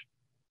squash.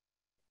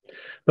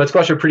 But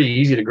squash are pretty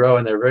easy to grow,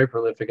 and they're very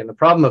prolific. And the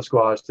problem of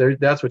squash,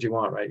 that's what you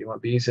want, right? You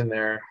want bees in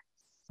there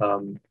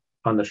on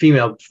the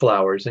female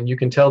flowers, and you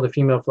can tell the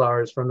female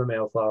flowers from the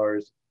male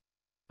flowers.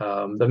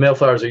 The male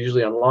flowers are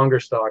usually on longer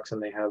stalks,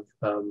 and they have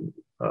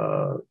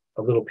a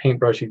little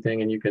paintbrushy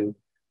thing, and you can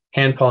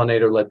hand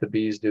pollinate or let the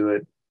bees do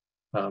it.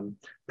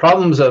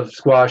 Problems of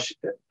squash,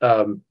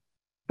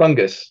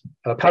 fungus,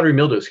 powdery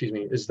mildew,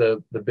 is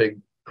the big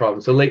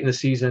problem. So late in the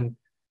season,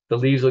 the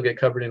leaves will get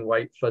covered in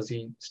white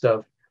fuzzy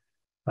stuff.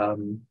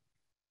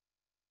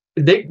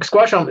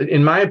 Squash,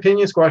 in my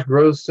opinion, squash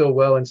grows so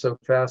well and so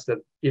fast that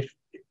if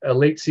a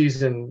late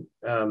season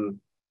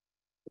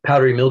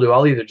powdery mildew,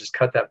 I'll either just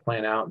cut that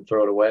plant out and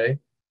throw it away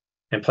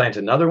and plant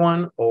another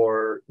one,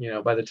 or, you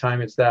know, by the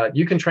time it's that,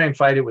 you can try and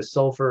fight it with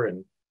sulfur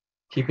and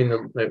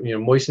keeping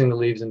moistening the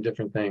leaves and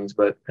different things.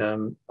 But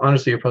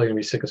honestly, you're probably gonna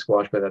be sick of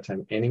squash by that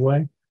time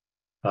anyway.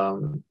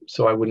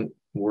 So I wouldn't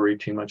worry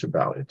too much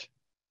about it.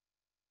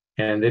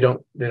 And they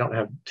don't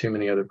have too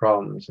many other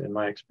problems in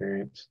my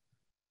experience.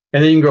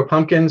 And then you can grow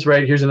pumpkins,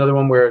 right? Here's another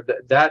one where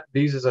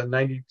these is a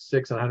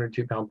 96 and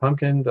 102 pound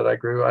pumpkin that I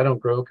grew. I don't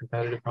grow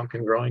competitive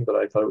pumpkin growing, but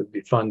I thought it would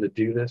be fun to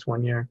do this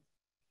one year.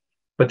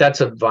 But that's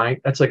a vine,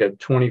 that's like a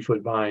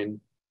 20-foot vine,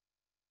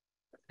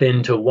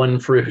 thin to 1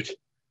 fruit.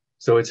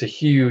 So it's a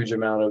huge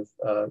amount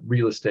of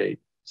real estate.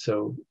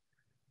 So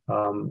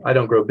I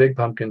don't grow big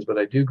pumpkins, but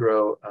I do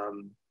grow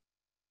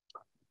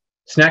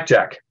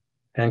snackjack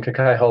and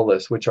Kakai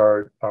hulless, which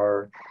are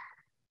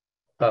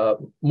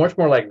much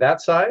more like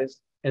that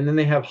size. And then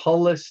they have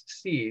hull-less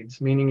seeds,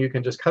 meaning you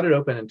can just cut it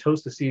open and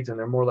toast the seeds, and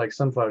they're more like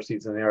sunflower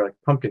seeds than they are like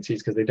pumpkin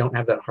seeds because they don't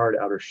have that hard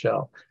outer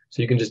shell.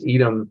 So you can just eat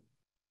them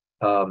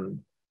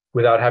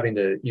without having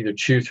to either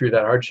chew through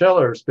that hard shell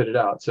or spit it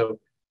out. So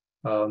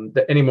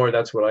anymore,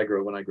 that's what I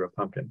grow when I grow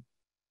pumpkin.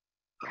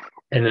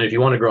 And then if you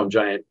want to grow them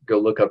giant, go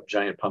look up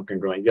giant pumpkin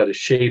growing. You got to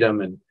shade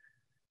them and,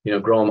 you know,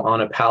 grow them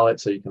on a pallet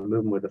so you can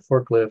move them with a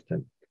forklift.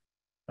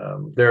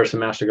 And there are some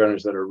master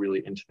gardeners that are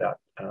really into that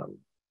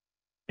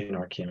in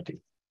our community.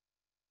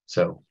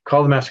 So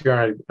call the master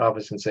gardener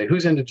office and say,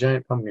 who's into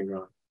giant pumpkin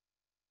growing?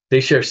 They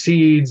share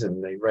seeds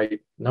and they write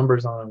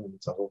numbers on them, and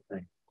it's a whole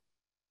thing.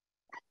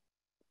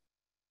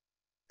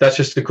 That's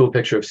just a cool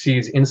picture of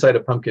seeds inside a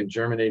pumpkin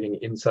germinating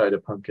inside a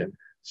pumpkin.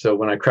 So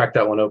when I cracked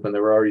that one open,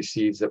 there were already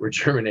seeds that were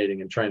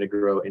germinating and trying to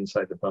grow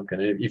inside the pumpkin.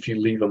 And if you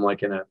leave them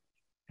like if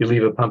you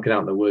leave a pumpkin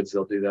out in the woods,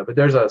 they'll do that. But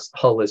there's a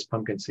hull-less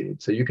pumpkin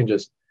seed. So you can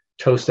just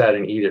toast that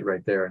and eat it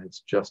right there. And it's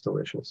just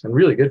delicious and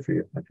really good for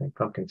you. I think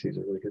pumpkin seeds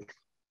are really good.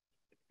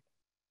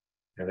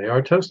 There they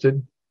are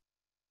toasted.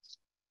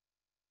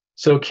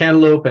 So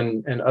cantaloupe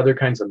and other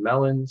kinds of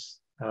melons.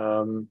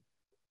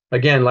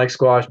 Again, like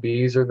squash,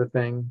 bees are the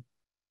thing.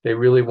 They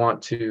really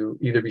want to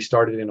either be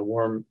started in a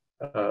warm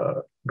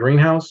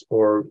greenhouse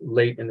or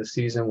late in the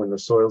season when the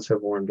soils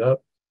have warmed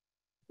up.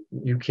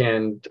 You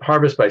can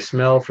harvest by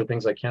smell for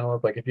things like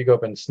cantaloupe. Like if you go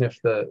up and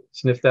sniff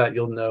that,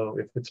 you'll know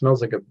if it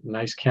smells like a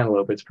nice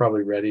cantaloupe, it's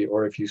probably ready.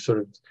 Or if you sort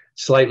of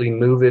slightly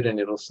move it and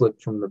it'll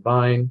slip from the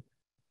vine.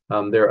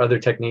 There are other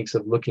techniques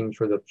of looking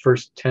for the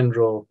first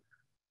tendril,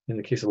 in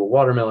the case of a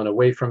watermelon,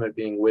 away from it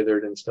being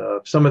withered and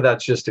stuff. Some of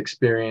that's just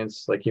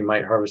experience, like you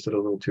might harvest it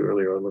a little too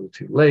early or a little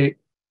too late.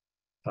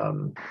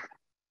 And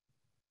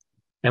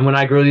when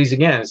I grow these,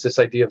 again, it's this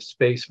idea of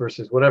space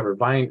versus whatever.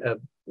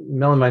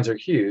 Melon vines are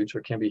huge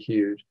or can be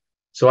huge.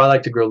 So I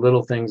like to grow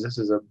little things. This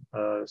is a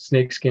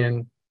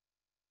snakeskin,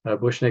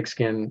 bush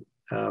snakeskin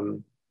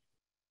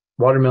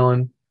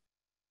watermelon.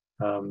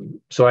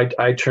 So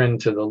I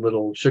trend to the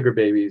little sugar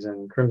babies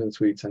and crimson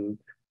sweets and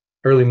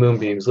early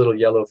moonbeams, little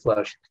yellow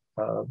fleshed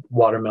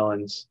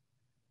watermelons,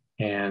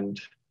 and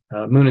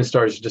moon and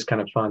stars are just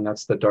kind of fun.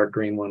 That's the dark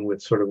green one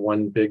with sort of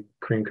one big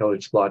cream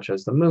colored splotch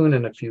as the moon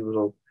and a few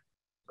little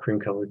cream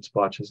colored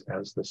splotches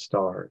as the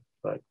star.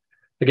 But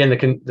again,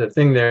 the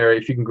thing there,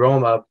 if you can grow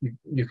them up,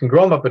 you can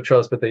grow them up a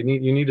trellis, but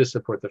you need to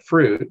support the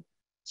fruit.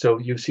 So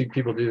you see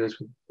people do this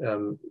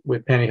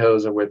with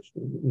pantyhose or with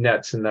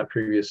nets in that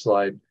previous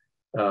slide.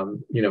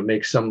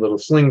 Make some little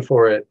sling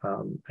for it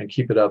and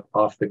keep it up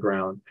off the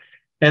ground.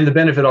 And the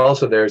benefit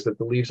also there is that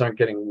the leaves aren't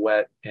getting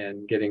wet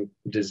and getting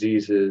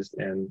diseases,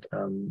 and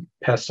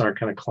pests aren't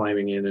kind of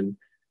climbing in and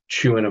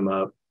chewing them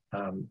up.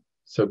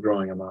 So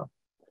growing them up.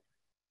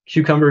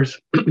 Cucumbers.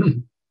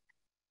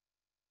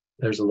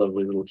 There's a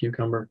lovely little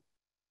cucumber.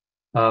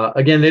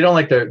 Again,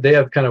 they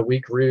have kind of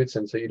weak roots,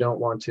 and so you don't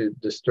want to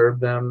disturb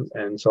them.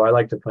 And so I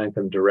like to plant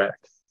them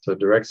direct. So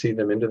direct seed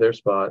them into their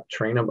spot,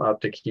 train them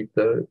up to keep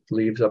the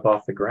leaves up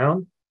off the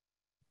ground.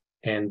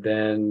 And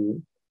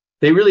then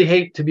they really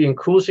hate to be in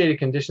cool shaded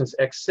conditions,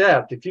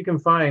 except if you can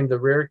find the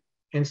rare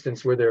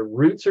instance where their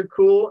roots are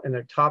cool and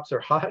their tops are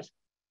hot.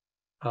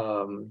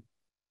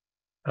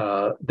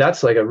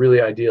 That's like a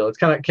really ideal. It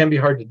can be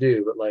hard to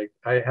do, but like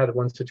I had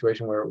one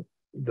situation where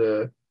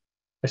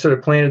I sort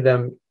of planted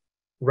them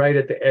right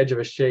at the edge of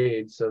a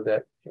shade, so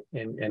that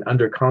and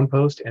under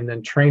compost, and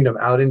then trained them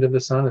out into the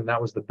sun, and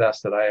that was the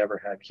best that I ever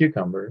had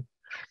cucumber.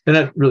 And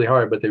that's really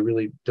hard, but they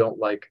really don't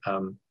like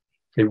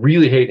they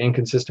really hate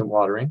inconsistent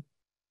watering,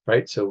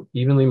 right? So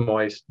evenly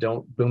moist,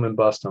 don't boom and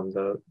bust them.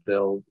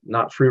 They'll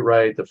not fruit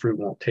right, the fruit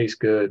won't taste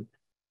good,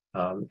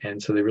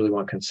 and so they really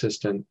want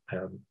consistent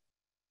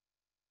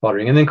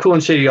watering. And then cool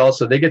and shady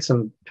also, they get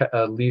some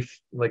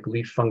leaf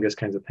fungus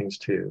kinds of things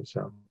too.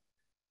 So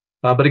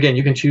but again,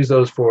 you can choose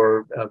those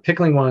for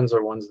pickling ones,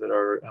 or ones that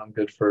are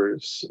good for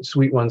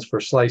sweet ones for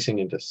slicing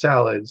into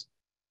salads.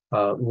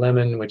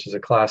 Lemon, which is a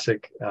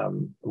classic,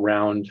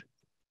 round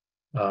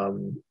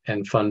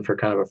and fun for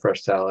kind of a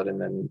fresh salad. And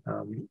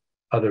then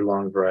other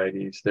long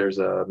varieties. There's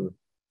can't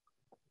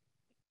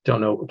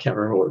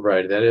remember what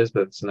variety that is,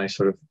 but it's a nice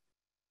sort of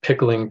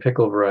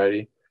pickle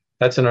variety.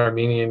 That's an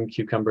Armenian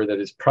cucumber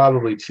that is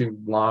probably too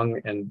long,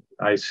 and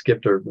I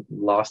skipped or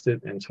lost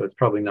it, and so it's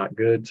probably not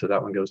good. So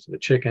that one goes to the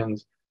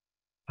chickens.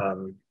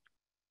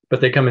 But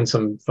they come in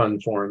some fun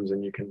forms,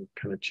 and you can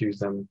kind of choose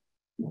them.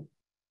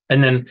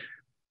 And then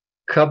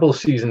a couple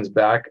seasons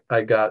back,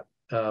 I got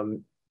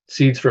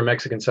seeds for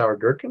Mexican sour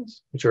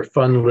gherkins, which are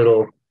fun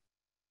little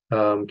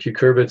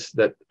cucurbits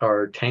that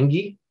are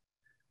tangy,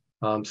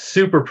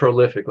 super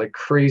prolific, like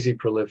crazy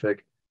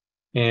prolific.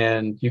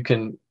 And you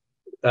can,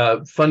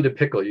 fun to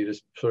pickle. You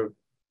just sort of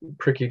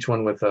prick each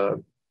one with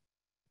a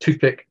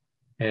toothpick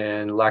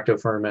and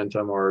lacto-ferment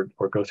them, or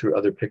go through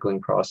other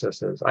pickling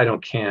processes. I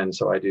don't can,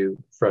 so I do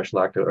fresh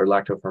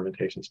lacto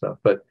fermentation stuff,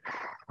 but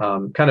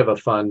kind of a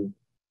fun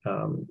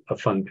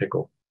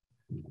pickle.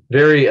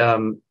 Very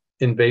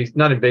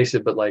not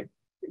invasive, but like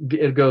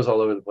it goes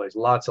all over the place.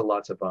 Lots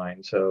of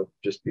vines. So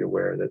just be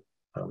aware that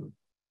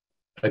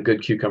a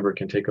good cucumber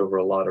can take over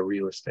a lot of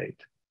real estate.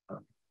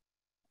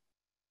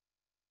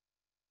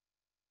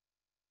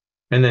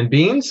 And then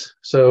beans.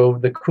 So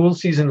the cool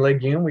season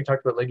legume, we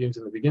talked about legumes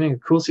in the beginning. The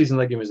cool season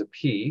legume is a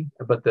pea,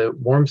 but the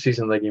warm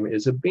season legume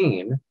is a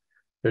bean.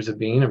 There's a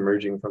bean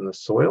emerging from the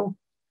soil.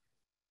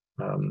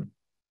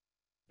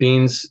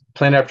 Beans,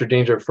 plant after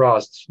danger of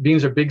frost.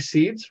 Beans are big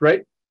seeds,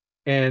 right?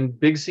 And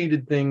big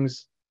seeded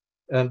things,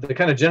 the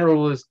kind of general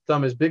rule of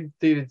thumb is big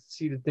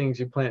seeded things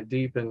you plant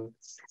deep, and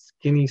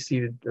skinny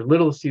seeded or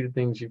little seeded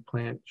things you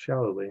plant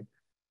shallowly.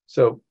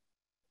 So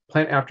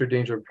plant after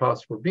danger of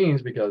frost for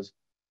beans, because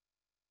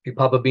you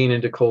pop a bean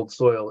into cold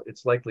soil,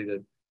 it's likely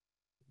to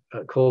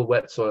cold,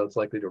 wet soil, it's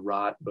likely to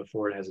rot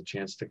before it has a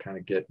chance to kind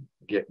of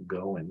get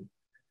going.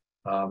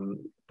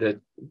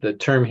 The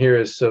term here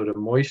is sow to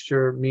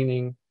moisture,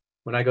 meaning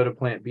when I go to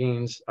plant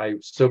beans, I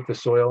soak the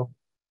soil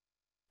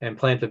and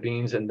plant the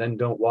beans, and then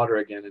don't water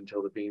again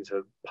until the beans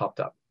have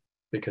popped up,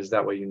 because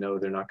that way you know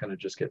they're not going to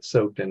just get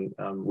soaked and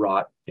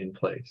rot in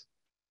place.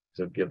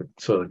 So give the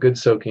soil a good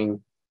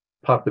soaking,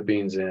 pop the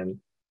beans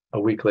in, a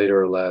week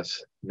later or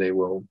less, they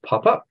will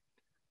pop up.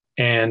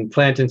 And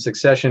plant in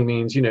succession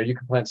means, you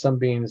can plant some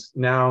beans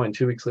now, and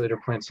 2 weeks later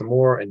plant some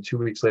more, and 2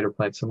 weeks later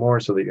plant some more,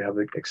 so that you have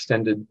an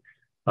extended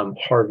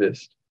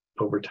harvest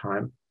over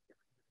time.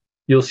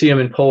 You'll see them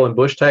in pole and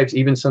bush types,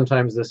 even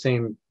sometimes the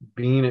same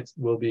bean. It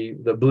will be,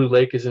 the Blue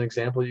Lake is an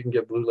example. You can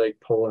get Blue Lake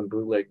pole and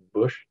Blue Lake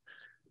bush.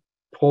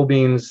 Pole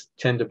beans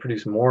tend to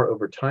produce more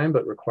over time,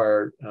 but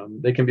require,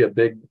 they can be a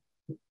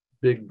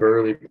big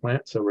burly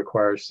plant, so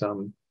requires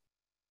some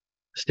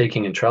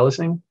staking and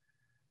trellising.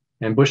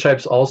 And bush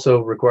types also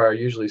require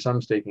usually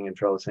some staking and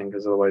trellising,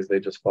 because otherwise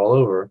they just fall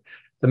over.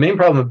 The main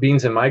problem with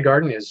beans in my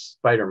garden is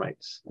spider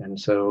mites. And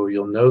so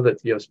you'll know that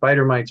you have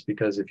spider mites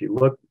because if you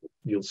look,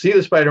 you'll see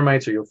the spider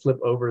mites, or you'll flip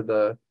over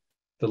the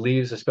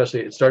leaves, especially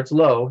it starts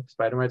low,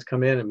 spider mites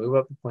come in and move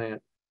up the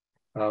plant.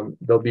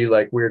 There'll be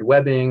like weird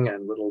webbing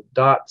and little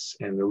dots,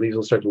 and the leaves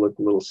will start to look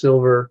a little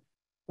silver.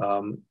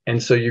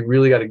 And so you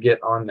really got to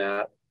get on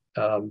that,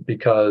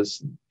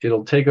 because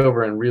it'll take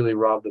over and really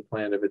rob the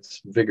plant of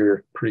its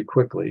vigor pretty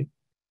quickly.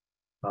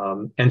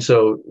 And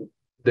so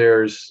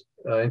there's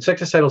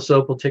insecticidal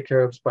soap will take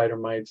care of spider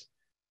mites.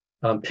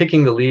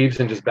 Picking the leaves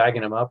and just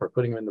bagging them up or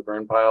putting them in the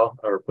burn pile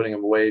or putting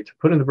them away to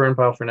put in the burn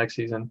pile for next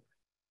season.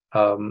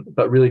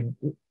 But really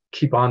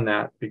keep on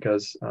that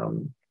because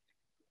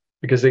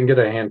they can get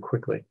a hand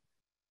quickly.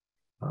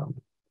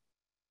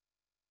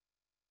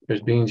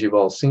 There's beans, you've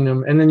all seen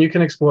them. And then you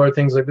can explore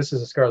things like this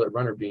is a scarlet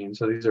runner bean.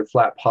 So these are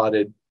flat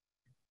potted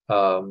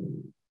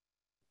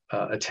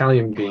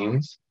Italian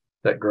beans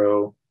that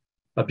grow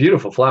a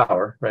beautiful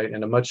flower, right?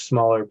 And a much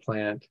smaller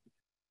plant.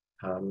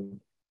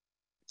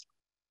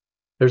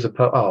 There's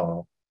a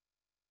oh,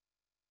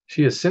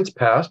 she has since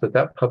passed, but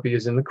that puppy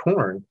is in the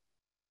corn.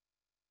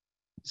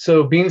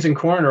 So beans and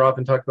corn are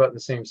often talked about in the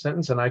same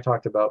sentence, and I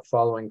talked about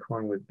following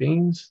corn with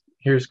beans.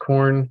 Here's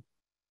corn.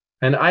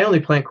 And I only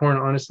plant corn,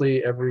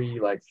 honestly, every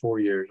like 4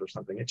 years or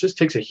something. It just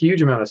takes a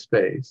huge amount of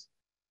space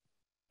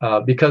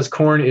because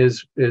corn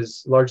is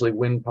largely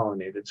wind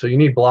pollinated. So you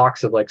need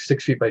blocks of like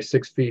 6 feet by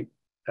 6 feet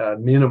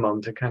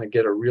minimum to kind of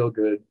get a real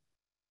good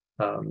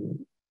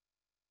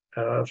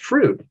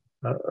fruit.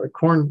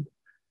 Corn.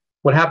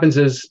 What happens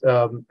is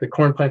the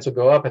corn plants will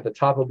go up. At the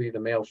top will be the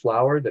male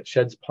flower that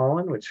sheds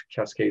pollen, which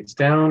cascades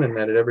down, and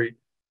then at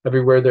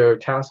everywhere there are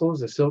tassels,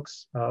 the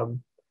silks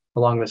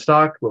along the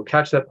stalk will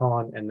catch that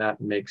pollen, and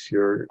that makes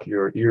your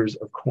ears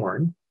of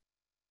corn.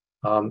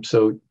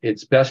 So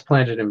it's best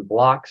planted in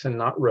blocks and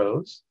not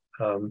rows.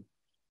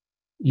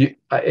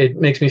 It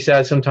makes me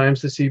sad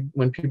sometimes to see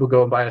when people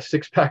go and buy a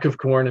 6-pack of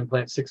corn and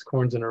plant 6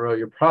 corns in a row.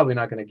 You're probably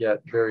not going to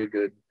get very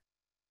good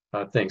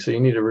things. So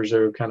you need to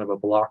reserve kind of a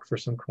block for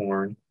some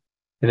corn.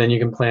 And then you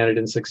can plant it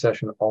in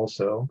succession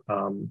also.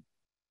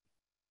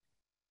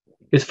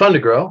 It's fun to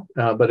grow,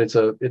 but it's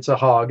a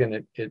hog,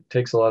 and it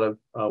takes a lot of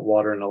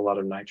water and a lot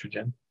of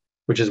nitrogen,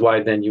 which is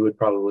why then you would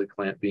probably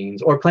plant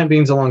beans or plant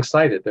beans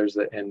alongside it.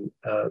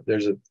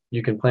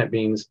 You can plant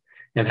beans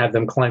and have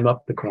them climb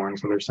up the corn,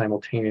 so they're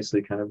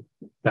simultaneously kind of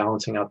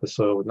balancing out the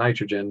soil with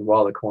nitrogen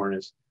while the corn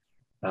is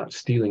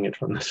stealing it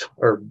from the soil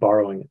or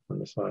borrowing it from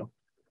the soil.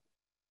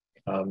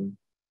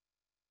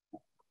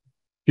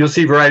 You'll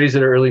see varieties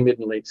that are early, mid,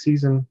 and late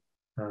season.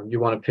 You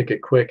want to pick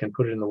it quick and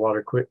put it in the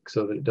water quick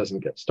so that it doesn't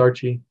get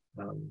starchy.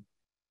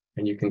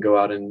 And you can go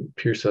out and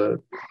pierce a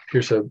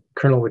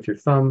kernel with your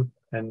thumb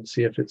and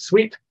see if it's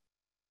sweet.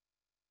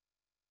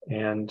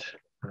 And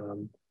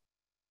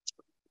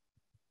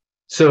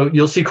so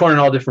you'll see corn in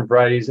all different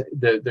varieties.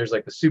 There's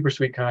like the super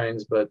sweet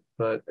kinds, but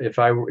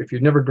if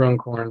you've never grown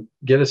corn,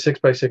 get a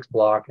 6x6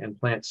 block and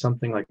plant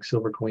something like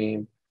Silver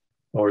Queen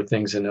or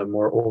things in a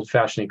more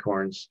old-fashioned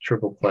corns,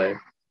 triple play.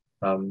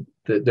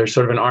 There's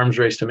sort of an arms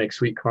race to make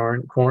sweet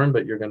corn,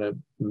 but you're going to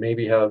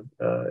maybe have,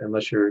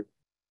 unless you're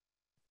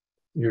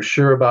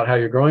sure about how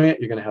you're growing it,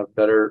 you're going to have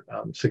better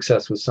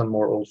success with some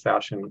more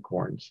old-fashioned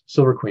corns.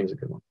 Silver Queen's a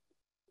good one.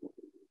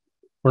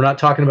 We're not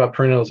talking about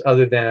perennials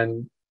other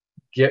than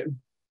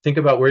think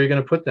about where you're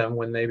going to put them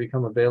when they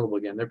become available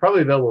again. They're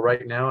probably available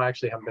right now. I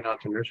actually haven't been out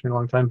to nursery in a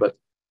long time, but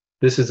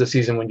this is the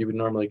season when you would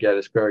normally get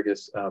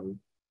asparagus,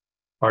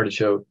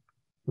 artichoke,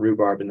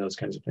 rhubarb, and those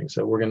kinds of things.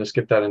 So we're going to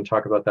skip that and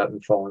talk about that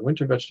in fall and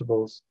winter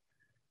vegetables.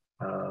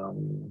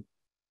 And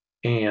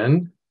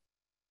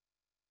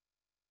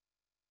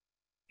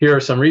here are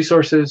some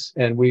resources,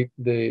 and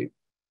the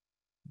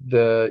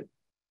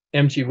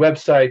MG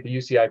website, the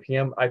UC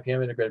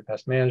IPM Integrated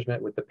Pest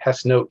Management with the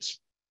pest notes,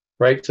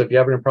 right? So if you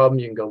have a problem,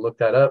 you can go look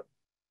that up.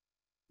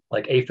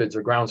 Like aphids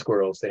or ground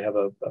squirrels, they have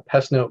a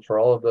pest note for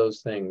all of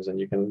those things, and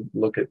you can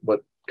look at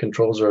what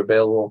controls are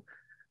available.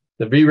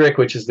 The VRIC,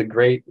 which is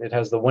it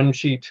has the one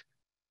sheet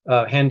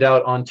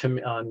handout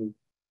on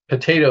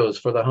potatoes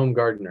for the home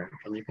gardener,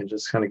 and you can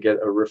just kind of get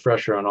a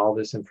refresher on all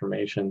this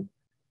information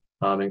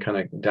and kind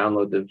of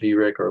download the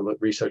VRIC or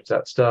research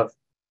that stuff.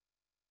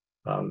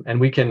 And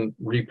we can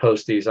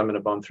repost these. I'm going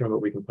to bump through them,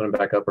 but we can put them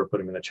back up or put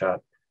them in the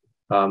chat.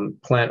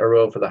 Plant a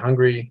row for the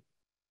hungry.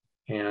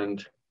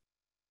 And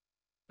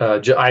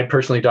I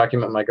personally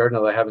document my garden,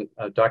 although I haven't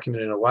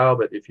documented in a while,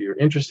 but if you're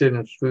interested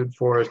in food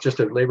forest, just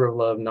a labor of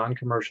love,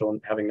 non-commercial,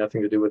 and having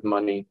nothing to do with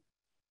money,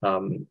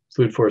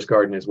 Food Forest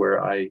Garden is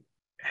where I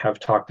have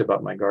talked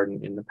about my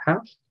garden in the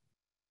past.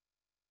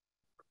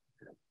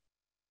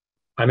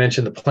 I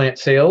mentioned the plant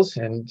sales,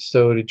 and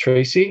so did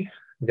Tracy.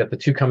 We've got the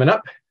 2 coming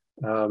up.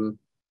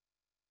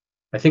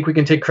 I think we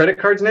can take credit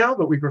cards now,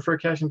 but we prefer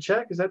cash and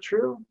check. Is that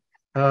true?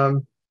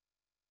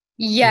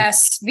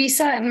 Yes,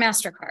 Visa and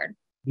MasterCard.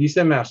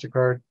 Visa and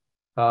MasterCard.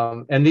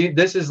 And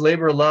this is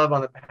labor of love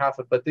on the behalf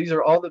of, but these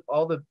are all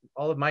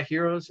of my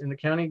heroes in the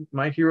county.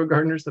 My hero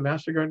gardeners, the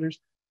master gardeners,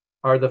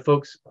 are the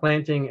folks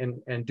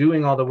planting and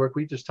doing all the work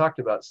we just talked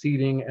about,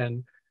 seeding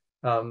and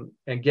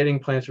getting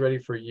plants ready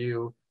for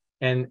you.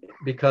 And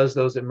because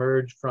those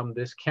emerge from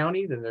this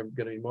county, then they're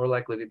going to be more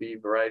likely to be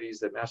varieties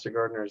that master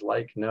gardeners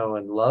like, know,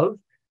 and love.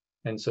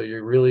 And so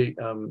you're really,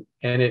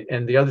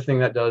 and the other thing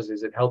that does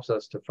is it helps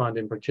us to fund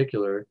in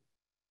particular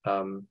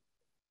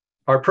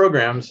our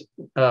programs,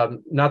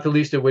 not the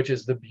least of which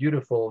is the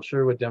beautiful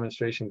Sherwood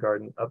Demonstration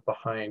Garden up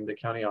behind the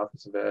County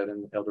Office of Ed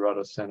and El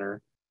Dorado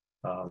Center.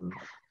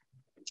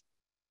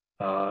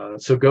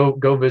 So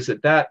go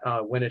visit that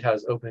when it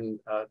has open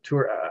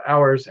tour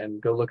hours,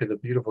 and go look at the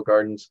beautiful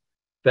gardens,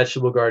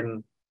 vegetable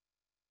garden,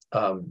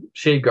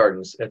 shade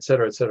gardens, et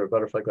cetera,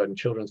 butterfly garden,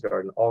 children's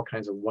garden, all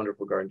kinds of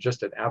wonderful gardens,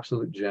 just an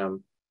absolute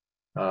gem.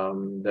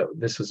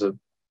 This is a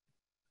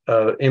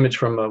image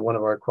from one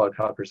of our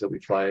quadcopters that we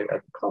fly at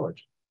the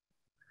college.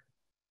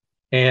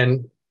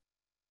 And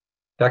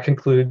that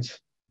concludes,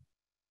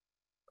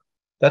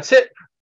 that's it.